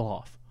and we'll pull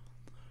off.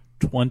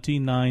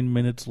 29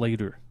 minutes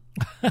later.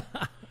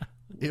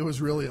 It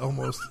was really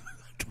almost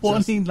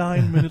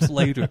 29 minutes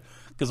later.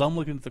 Because I'm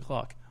looking at the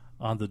clock.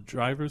 On the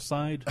driver's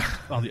side,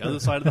 on the other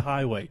side of the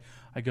highway,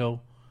 I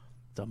go,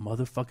 the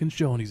motherfucking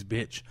Shoney's,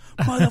 bitch.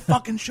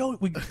 Motherfucking Shoney's.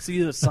 We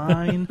see a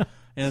sign,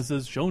 and it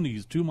says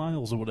Shoney's 2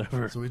 miles or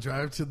whatever. So we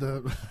drive to the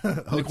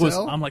It was-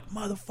 hotel. I'm like,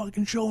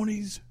 motherfucking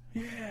Shoney's.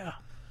 Yeah.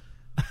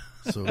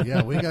 So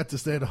yeah, we got to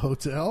stay at a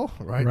hotel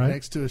right Right.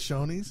 next to a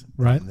Shoney's.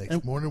 Right. And the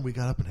next morning we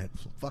got up and had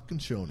some fucking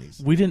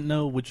Shoney's. We didn't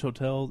know which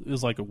hotel. It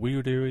was like a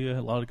weird area,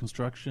 a lot of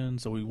construction,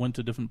 so we went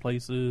to different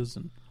places,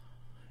 and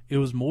it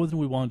was more than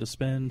we wanted to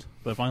spend.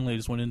 But finally, I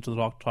just went into the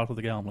talk to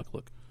the gal. I'm like,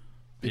 look,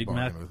 Big Big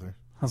Mac. bargain with her.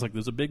 I was like,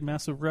 there's a big,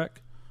 massive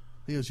wreck.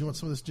 He goes, you want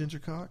some of this ginger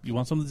cock? You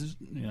want some of this?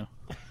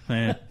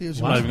 Eh, He was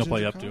I'm not even watching gonna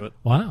play Ginger up to Cock? it.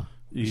 Wow.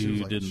 She was You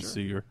like, didn't sure.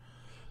 see her.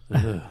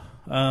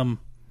 Ugh.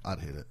 I'd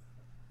hit it,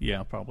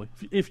 Yeah, probably.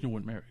 If you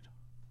weren't married.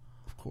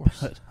 of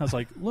course. But I was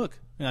like, look,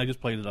 and I just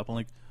played it up. I'm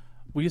like,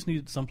 we just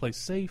needed someplace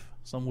safe,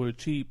 somewhere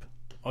cheap.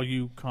 Are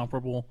you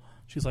comparable?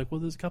 She's like, well,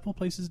 there's a couple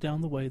places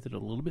down the way that are a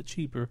little bit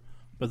cheaper,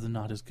 but they're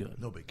not as good.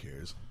 Nobody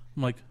cares.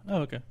 I'm like,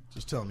 oh, okay.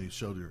 Just tell him you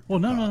showed your. Well,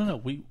 no, cock.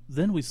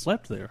 no. We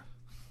slept there,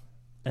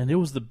 and it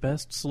was the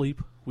best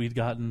sleep we'd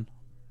gotten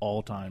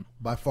all time.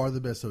 By far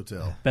the best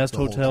hotel. Best The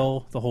whole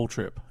hotel the whole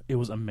trip. It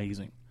was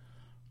amazing.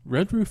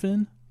 Red Roof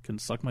Inn can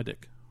suck my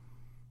dick.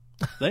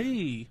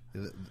 They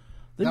time.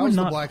 they That were was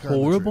the not black eye of the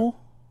horrible.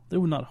 They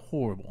were not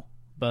horrible,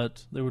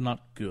 but they were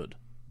not good.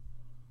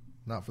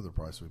 Not for the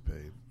price we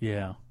paid.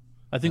 Yeah,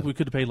 I think we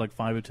could have paid like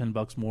 $5 or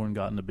 $10 more and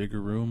gotten a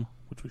bigger room,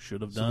 which we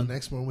should have So done. the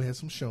next morning we had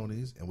some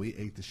Shoney's, and we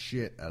ate the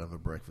shit out of a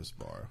breakfast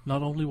bar.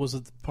 Not only was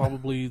it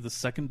probably the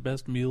second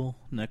best meal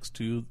next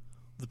to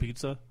the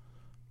pizza,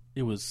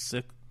 it was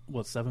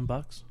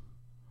 $7?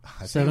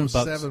 I think it was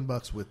 $7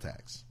 $7 with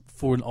tax.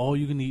 For an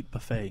all-you-can-eat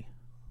buffet.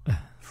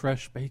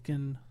 Fresh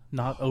bacon,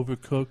 not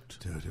overcooked,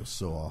 Dude, it was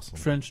so awesome.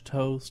 French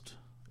toast,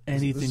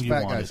 anything this you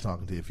fat wanted. guy's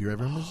talking to you. If you're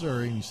ever in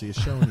Missouri and you see a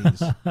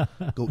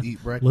Shoney's, go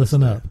eat breakfast.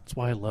 Listen there. up. That's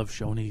why I love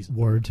Shoney's.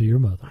 Word to your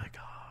mother. My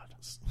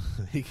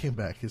God. He came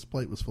back. His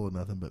plate was full of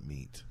nothing but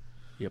meat.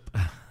 Yep.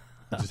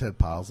 He just had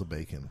piles of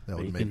bacon. That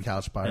would Bacon make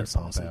Couch Pirate and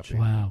pump sausage. happy.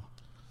 Wow.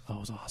 That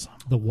was awesome.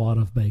 The wad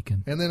of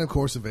bacon. And then, of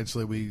course,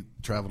 eventually we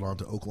traveled on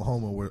to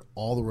Oklahoma, where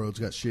all the roads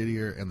got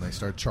shittier, and they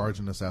started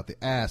charging us out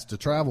the ass to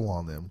travel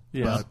on them.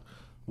 Yeah. But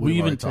We we've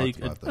even already talked take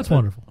about that. That's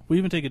wonderful. We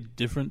even take a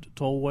different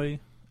tollway,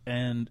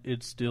 and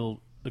it's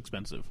still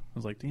expensive. I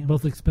was like, damn.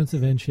 Both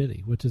expensive and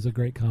shitty, which is a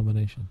great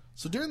combination.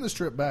 So during this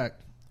trip back,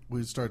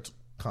 we start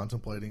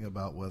contemplating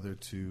about whether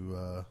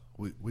to.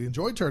 We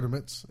enjoy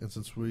tournaments, and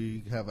since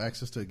we have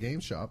access to a game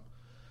shop,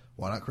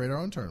 why not create our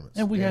own tournaments?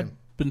 And we had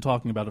been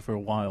talking about it for a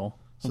while.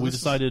 So And we this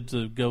is- decided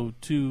to go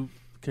to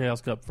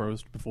Chaos Cup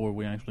first before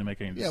we actually make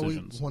any Yeah, we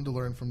decisions. wanted to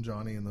learn from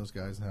Johnny and those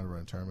guys and how to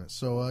run tournaments.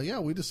 So,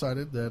 we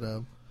decided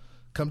that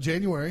come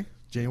January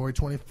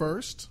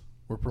 21st,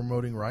 we're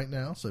promoting right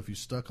now. So if you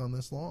stuck on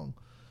this long,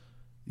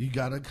 you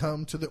got to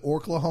come to the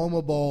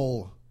Oklahoma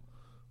Bowl.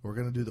 We're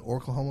going to do the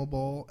Oklahoma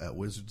Bowl at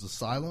Wizards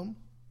Asylum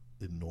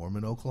in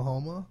Norman,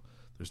 Oklahoma.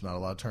 There's not a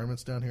lot of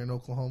tournaments down here in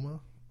Oklahoma.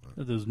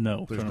 There's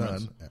no There's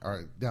tournaments. none. All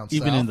right, down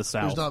Even south. in the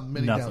south, There's not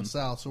many down nothing.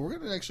 south. So we're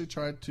going to actually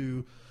try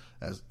to,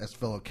 as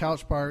fellow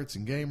couch pirates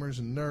and gamers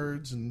and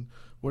nerds and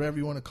whatever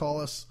you want to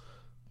call us,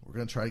 we're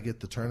going to try to get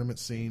the tournament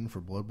scene for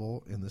Blood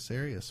Bowl in this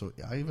area. So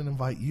I even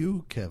invite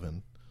you,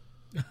 Kevin,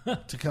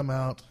 to come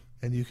out,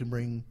 and you can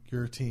bring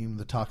your team,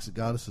 the Toxic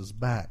Goddesses,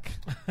 back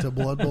to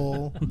Blood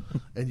Bowl,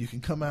 and you can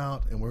come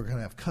out, and we're going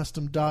to have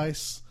custom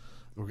dice.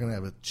 We're going to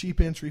have a cheap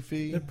entry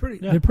fee.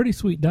 They're pretty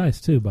sweet dice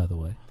too, by the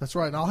way. That's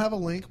right. And I'll have a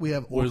link. We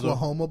have Where's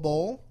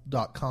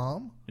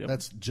OklahomaBowl.com. Yep.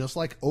 That's just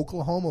like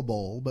Oklahoma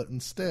Bowl, but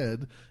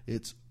instead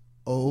it's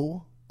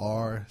ORC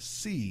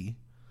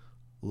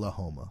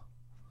Lahoma.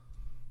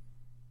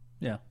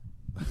 Yeah,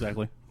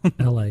 exactly.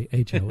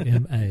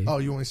 LAHOMA. Oh,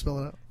 you want me to spell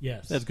it out?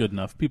 Yes. That's good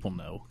enough. People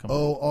know. Come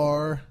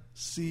on.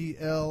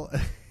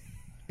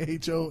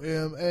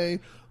 ORCLHOMA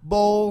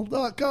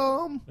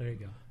Bowl.com. There you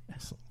go.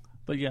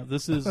 But yeah,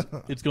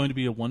 it's going to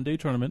be a one-day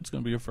tournament. It's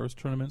going to be your first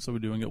tournament, so we're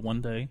doing it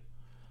one day.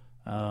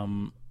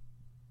 So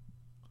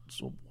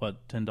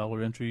what,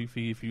 $10 entry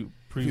fee if you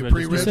pre-register?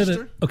 You said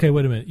Register? okay,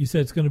 wait a minute. You said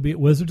it's going to be at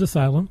Wizards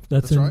Asylum.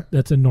 That's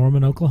That's in right.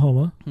 Norman,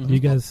 Oklahoma. Do you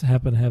guys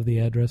happen to have the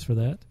address for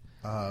that?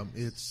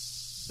 It's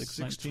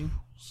 619?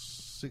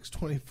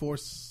 624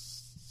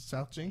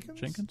 South Jenkins?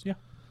 Jenkins, yeah.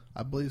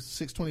 I believe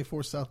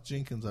 624 South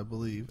Jenkins, I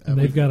believe. And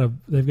they've got a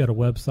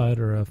website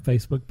or a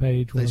Facebook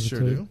page. One They of the sure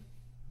two. do.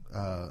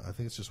 I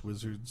think it's just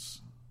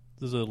Wizards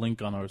There's a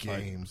link on our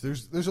site. Games.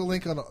 There's a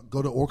link on.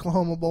 Go to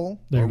Oklahoma Bowl.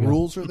 There Our you go.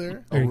 rules are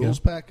there. There Our you go. rules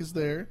pack is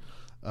there.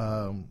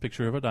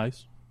 Picture of a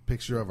dice.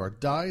 Picture of our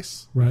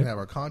dice. Right. We can have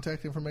our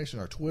contact information,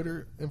 our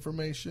Twitter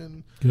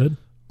information. Good.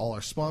 All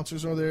our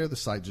sponsors are there. The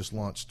site just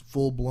launched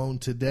full blown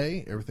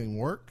today. Everything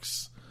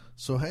works.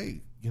 So hey,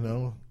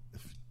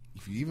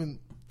 if you even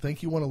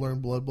think you want to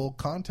learn Blood Bowl,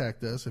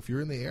 contact us. If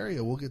you're in the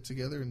area, we'll get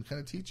together and kind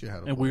of teach you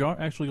how to. And play. we are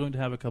actually going to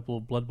have a couple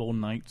of Blood Bowl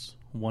nights,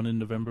 one in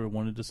November,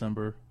 one in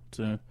December,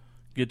 to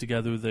get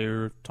together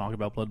there, talk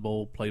about Blood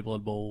Bowl, play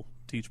Blood Bowl,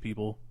 teach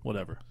people,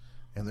 whatever.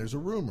 And there's a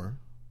rumor,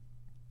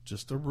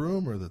 just a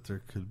rumor, that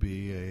there could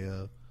be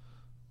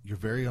your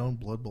very own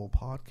Blood Bowl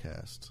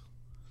podcast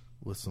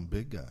with some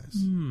big guys,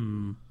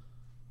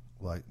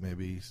 like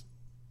maybe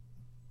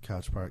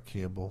Couch Pirate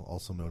Campbell,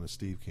 also known as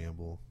Steve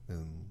Campbell,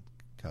 and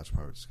Couch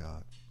Pirate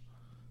Scott,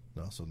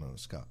 and also known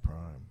as Scott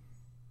Prime,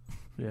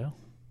 Yeah.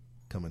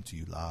 coming to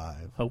you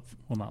live.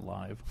 Not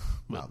live.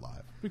 but Not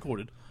live.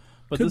 Recorded.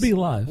 But Could be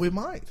live. We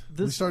might. We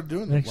This- started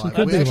doing it Actually live.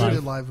 could We be actually live.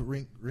 did live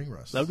ring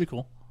rust. That would be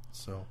cool.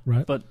 So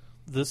Right. But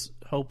this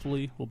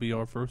hopefully will be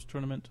our first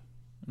tournament,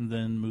 and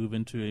then move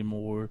into a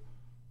more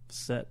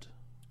set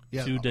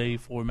yeah. 2-day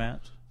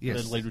format Yes.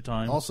 at a later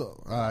time.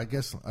 Also, I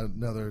guess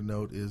another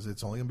note is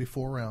it's only going to be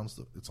 4 rounds.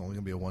 It's only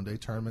going to be a one-day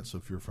tournament. So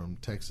if you're from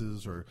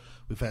Texas, or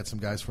we've had some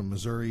guys from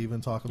Missouri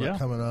even talk about Yeah.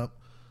 coming up,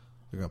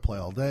 they're going to play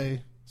all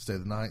day, stay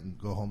the night, and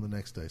go home the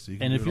next day. So you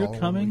can and do if it all you're in one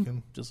coming,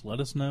 weekend. just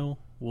let us know.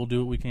 We'll do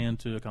what we can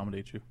to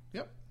accommodate you.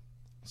 Yep.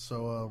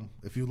 So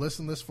if you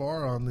listen this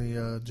far on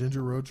the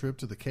Ginger Road Trip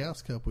to the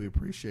Chaos Cup, we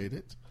appreciate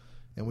it.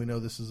 And we know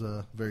this is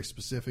very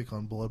specific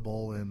on Blood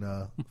Bowl and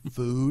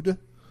food,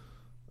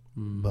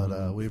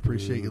 but we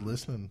appreciate you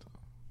listening.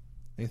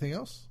 Anything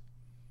else?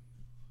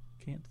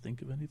 Can't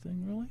think of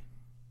anything really.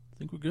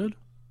 Think we're good.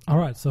 All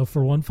right. So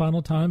for one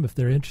final time, if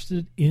they're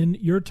interested in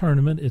your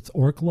tournament, it's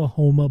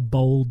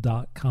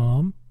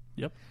OklahomaBowl.com.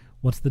 Yep.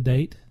 What's the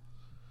date?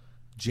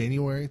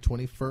 January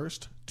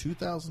 21st,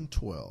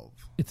 2012.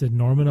 It's in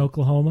Norman,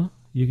 Oklahoma.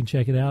 You can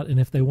check it out. And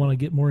if they want to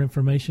get more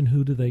information,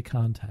 who do they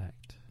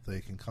contact?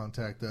 They can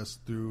contact us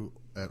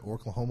at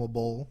Oklahoma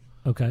Bowl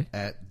Okay.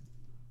 at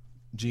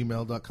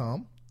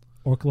gmail.com.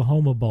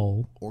 Oklahoma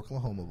Bowl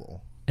Oklahoma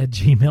Bowl. at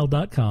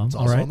gmail.com. It's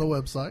All also right. on the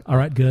website. All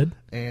right, good.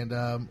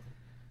 And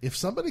if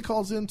somebody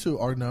calls into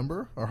our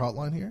number, our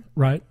hotline here,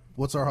 Right.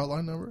 what's our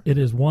hotline number? It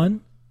is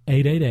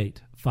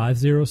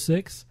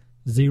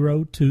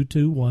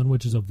 1-888-506-0221,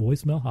 which is a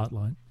voicemail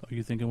hotline. Are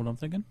you thinking what I'm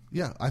thinking?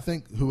 Yeah, I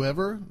think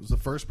whoever is the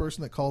first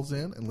person that calls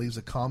in and leaves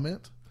a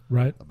comment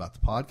Right. about the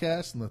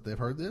podcast and that they've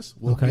heard this,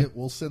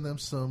 we'll send them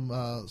some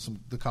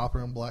the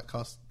copper and black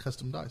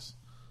custom dice,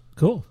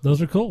 Cool.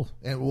 Those are cool.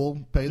 and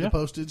we'll pay the Yeah.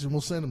 postage and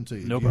we'll send them to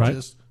you. No You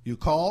problem. you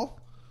call,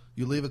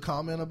 you leave a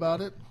comment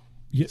about it.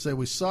 You Yeah. can say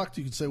we sucked.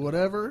 You can say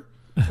whatever,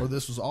 or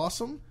this was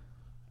awesome,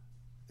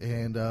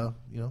 and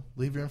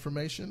leave your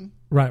information.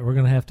 Right. We're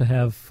going to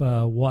have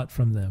what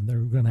from them? They're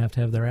going to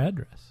have their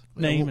address.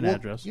 Name and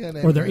address. Yeah,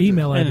 name Or their and address.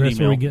 email And an address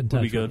where we email get in would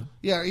touch be with good. them.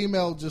 Yeah, our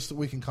email just so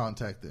we can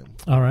contact them.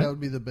 All right. That would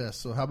be the best.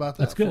 So how about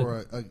that That's good. for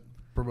a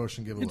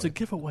promotion giveaway? It's a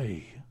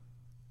giveaway.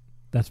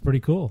 That's pretty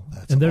cool.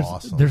 That's and there's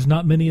awesome. there's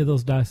not many of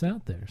those dice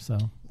out there. So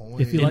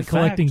Only- if you In like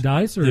collecting fact,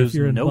 dice, or There's if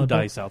you're in no bundle-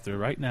 dice out there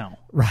right now.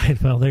 right?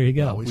 Well, there you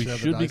go. No, We should have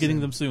should the be dice getting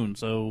in. them soon.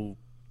 So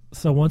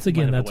So once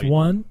again, Might have that's to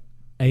wait.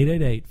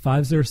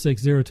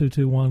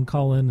 1-888-506-0221.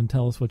 Call in and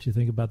tell us what you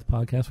think about the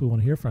podcast. We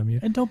want to hear from you.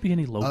 and don't be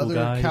any local Other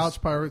guys.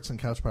 couch pirates and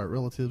couch pirate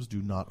relatives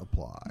do not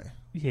apply.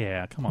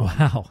 Yeah, come on.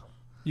 Wow.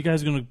 You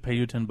guys are going to pay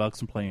you $10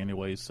 and play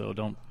anyways, so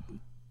don't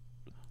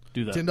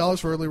do that. $10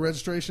 for early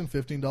registration,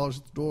 $15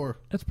 at the door.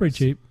 That's pretty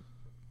cheap.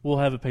 We'll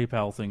have a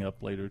PayPal thing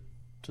up later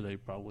today,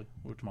 probably,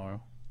 or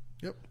tomorrow.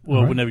 Yep. Well,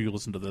 All right. whenever you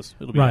listen to this,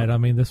 it'll be Right. up. I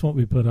mean, this won't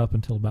be put up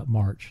until about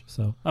March.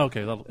 So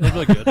Okay, that'll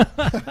be good.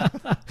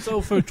 So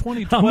for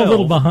 2012, I'm a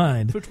little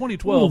behind. For A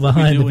 2012, little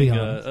behind, to we'll be be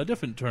doing honest. a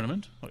different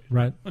tournament.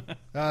 Right.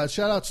 Shout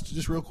outs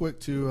just real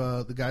quick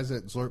to the guys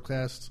at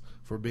Zlurpcast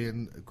for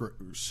being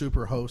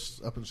super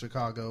hosts up in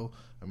Chicago.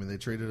 I mean, they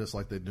treated us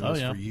like they'd known Oh, us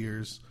yeah. for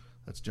years.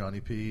 That's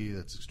Johnny P.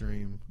 That's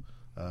Extreme.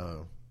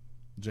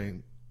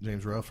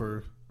 James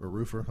Ruffer, or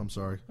Roofer, I'm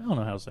sorry. I don't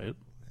know how to say it.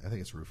 I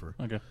think it's Roofer.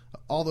 Okay.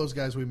 All those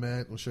guys we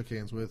met and shook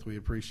hands with, we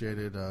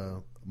appreciated.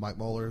 Mike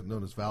Moeller,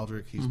 known as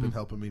Valdrick, he's been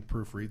helping me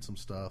proofread some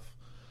stuff.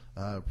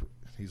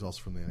 He's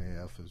also from the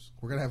NAF.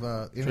 We're going to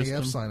have NAF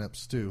Tristan.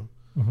 signups too.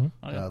 Oh,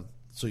 yeah.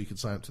 So you can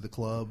sign up to the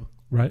club,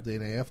 Right. the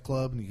NAF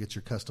club, and you get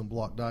your custom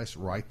block dice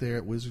right there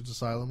at Wizards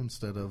Asylum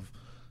instead of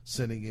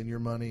sending in your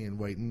money and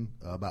waiting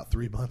about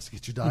 3 months to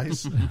get your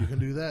dice. You can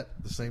do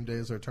that the same day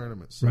as our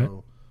tournament. So, Right.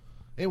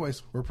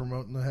 anyways, we're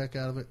promoting the heck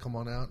out of it. Come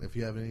on out. If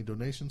you have any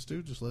donations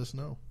too, just let us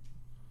know.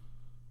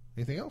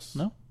 Anything else?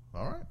 No,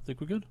 All right. I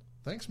think we're good.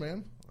 Thanks,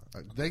 man.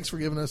 Thanks for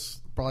giving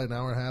us probably an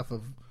hour and a half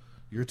of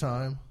your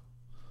time.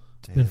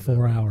 It's been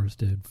 4 hours,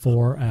 dude.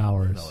 4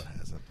 hours. No, it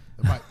hasn't.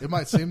 It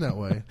might seem that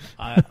way.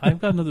 I've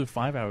got another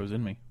 5 hours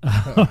in me. You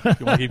want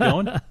to keep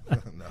going? No.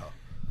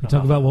 We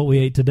talk about what we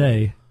ate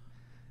today.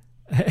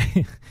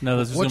 No,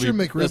 that's just What's gonna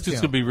be, your McRib that's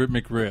just count? going to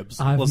be McRibs.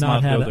 I've Let's not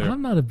not had. go there.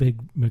 I'm not a big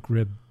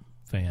McRib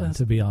fan,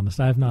 to be honest.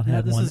 I've not Yeah,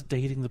 had this one. is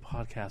dating the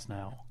podcast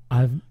now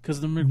I've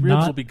because the McRibs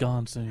Not will be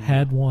gone soon.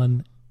 had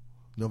one.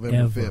 November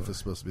Ever. 5th is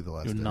supposed to be the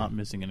last You're day. not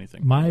missing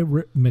anything. My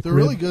McRib They're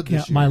really good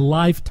this count, year. my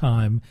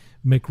lifetime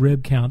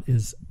McRib count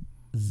is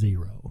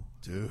 0.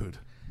 Dude,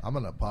 I'm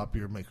going to pop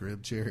your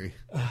McRib cherry.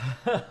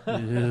 Ugh, God,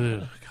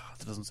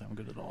 that doesn't sound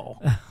good at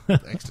all.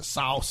 Extra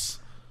sauce.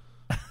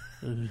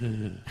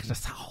 Extra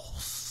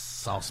sauce.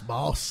 Sauce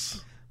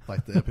boss.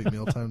 Like the Epic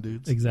Mealtime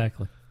dudes.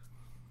 Exactly.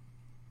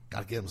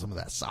 Got to give them some of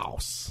that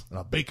sauce. And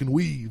a bacon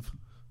weave.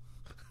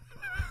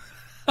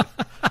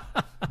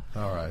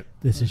 All right.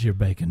 This is your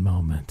bacon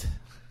moment.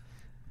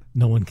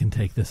 No one can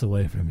take this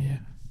away from you.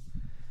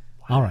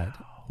 All right.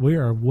 We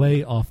are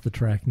way off the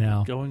track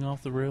now. Going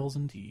off the rails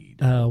indeed.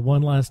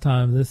 One last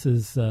time, this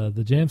is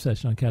the Jam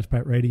Session on Couch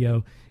Pirate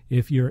Radio.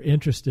 If you're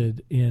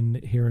interested in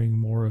hearing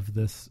more of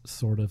this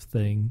sort of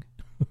thing,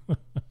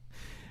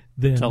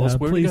 then Tell us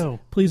where to please, go.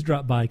 please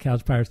drop by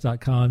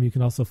couchpirates.com. You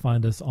can also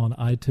find us on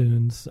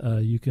iTunes.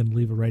 You can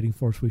leave a rating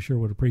for us. We sure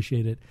would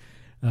appreciate it.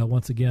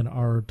 Once again,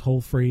 our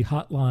toll-free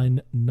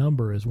hotline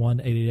number is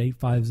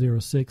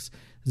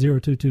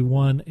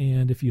 1-888-506-0221.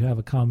 And if you have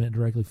a comment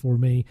directly for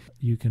me,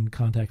 you can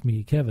contact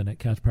me, Kevin, at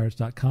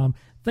couchpirates.com.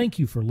 Thank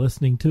you for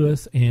listening to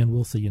us, and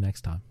we'll see you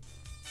next time.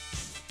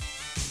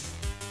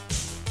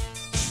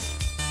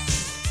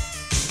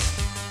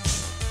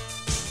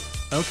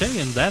 Okay,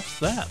 and that's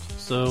that.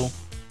 So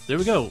there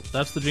we go.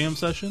 That's the jam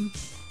session.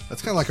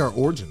 That's kind of like our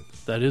origin.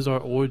 That is our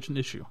origin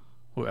issue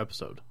or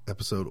episode.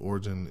 Episode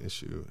origin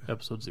issue.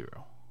 Episode 0.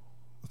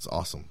 That's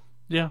awesome.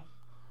 Yeah.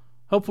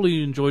 Hopefully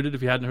you enjoyed it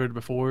if you hadn't heard it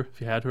before.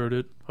 If you had heard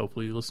it,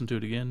 hopefully you listen to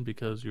it again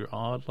because you're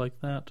odd like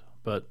that.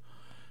 But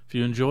if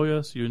you enjoy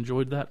us, you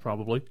enjoyed that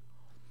probably.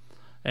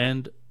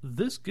 And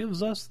this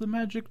gives us the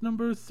magic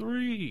number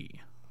 3,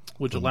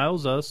 which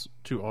allows us,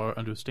 to our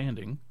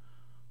understanding,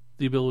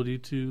 the ability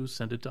to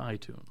send it to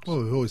iTunes.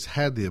 Well, we've always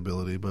had the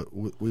ability, but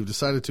we've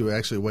decided to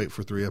actually wait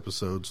for 3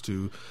 episodes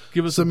to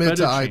Give us submit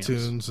to a better chance.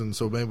 iTunes, and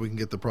so maybe we can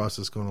get the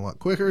process going a lot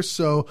quicker.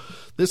 So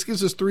this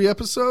gives us 3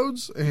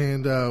 episodes,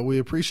 and we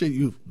appreciate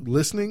you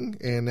listening.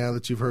 And now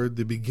that you've heard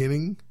the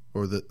beginning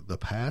or the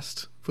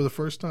past for the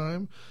first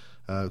time,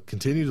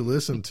 continue to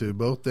listen to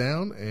Both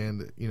Down.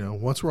 And,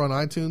 once we're on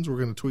iTunes, we're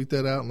going to tweet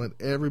that out and let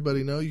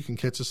everybody know. You can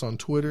catch us on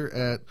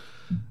Twitter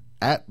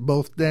at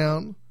Both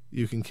Down.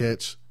 You can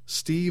catch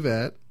Steve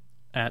at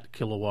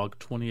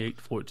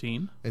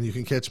Kilowog2814. And you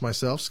can catch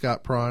myself,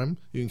 Scott Prime.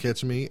 You can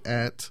catch me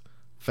at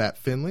Fat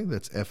Finley.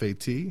 That's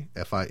FATFINLEY.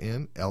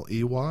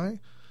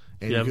 And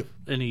If you have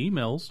any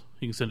emails,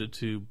 you can send it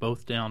to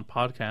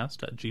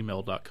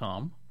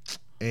bothdownpodcast@gmail.com.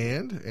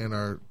 And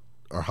our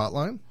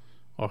hotline.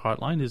 Our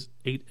hotline is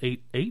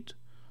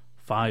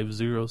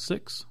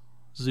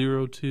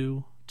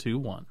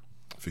 888-506-0221.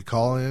 If you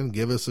call in,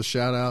 give us a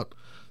shout out.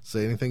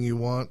 Say anything you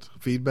want.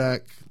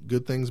 Feedback,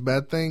 good things,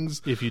 bad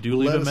things. If you do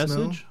leave a let us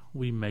know. message,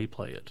 we may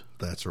play it.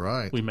 That's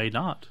right. We may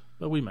not,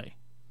 but we may.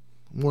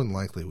 More than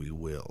likely, we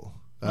will.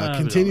 We don't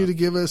Continue know. to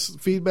give us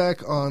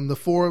feedback on the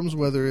forums,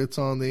 whether it's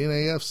on the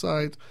NAF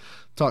site,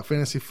 Talk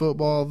Fantasy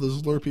Football, the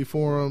Slurpee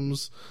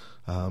forums.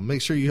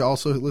 Make sure you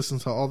also listen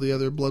to all the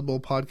other Blood Bowl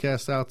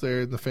podcasts out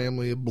there in the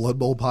family of Blood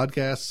Bowl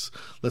podcasts.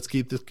 Let's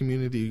keep this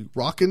community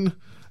rocking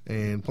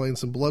and playing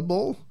some Blood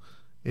Bowl.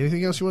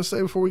 Anything else you want to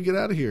say before we get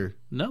out of here?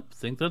 Nope,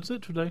 think that's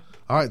it today.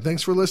 All right,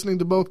 thanks for listening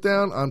to Both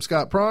Down. I'm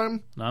Scott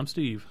Prime. And I'm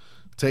Steve.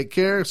 Take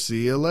care.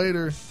 See you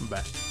later.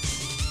 Bye.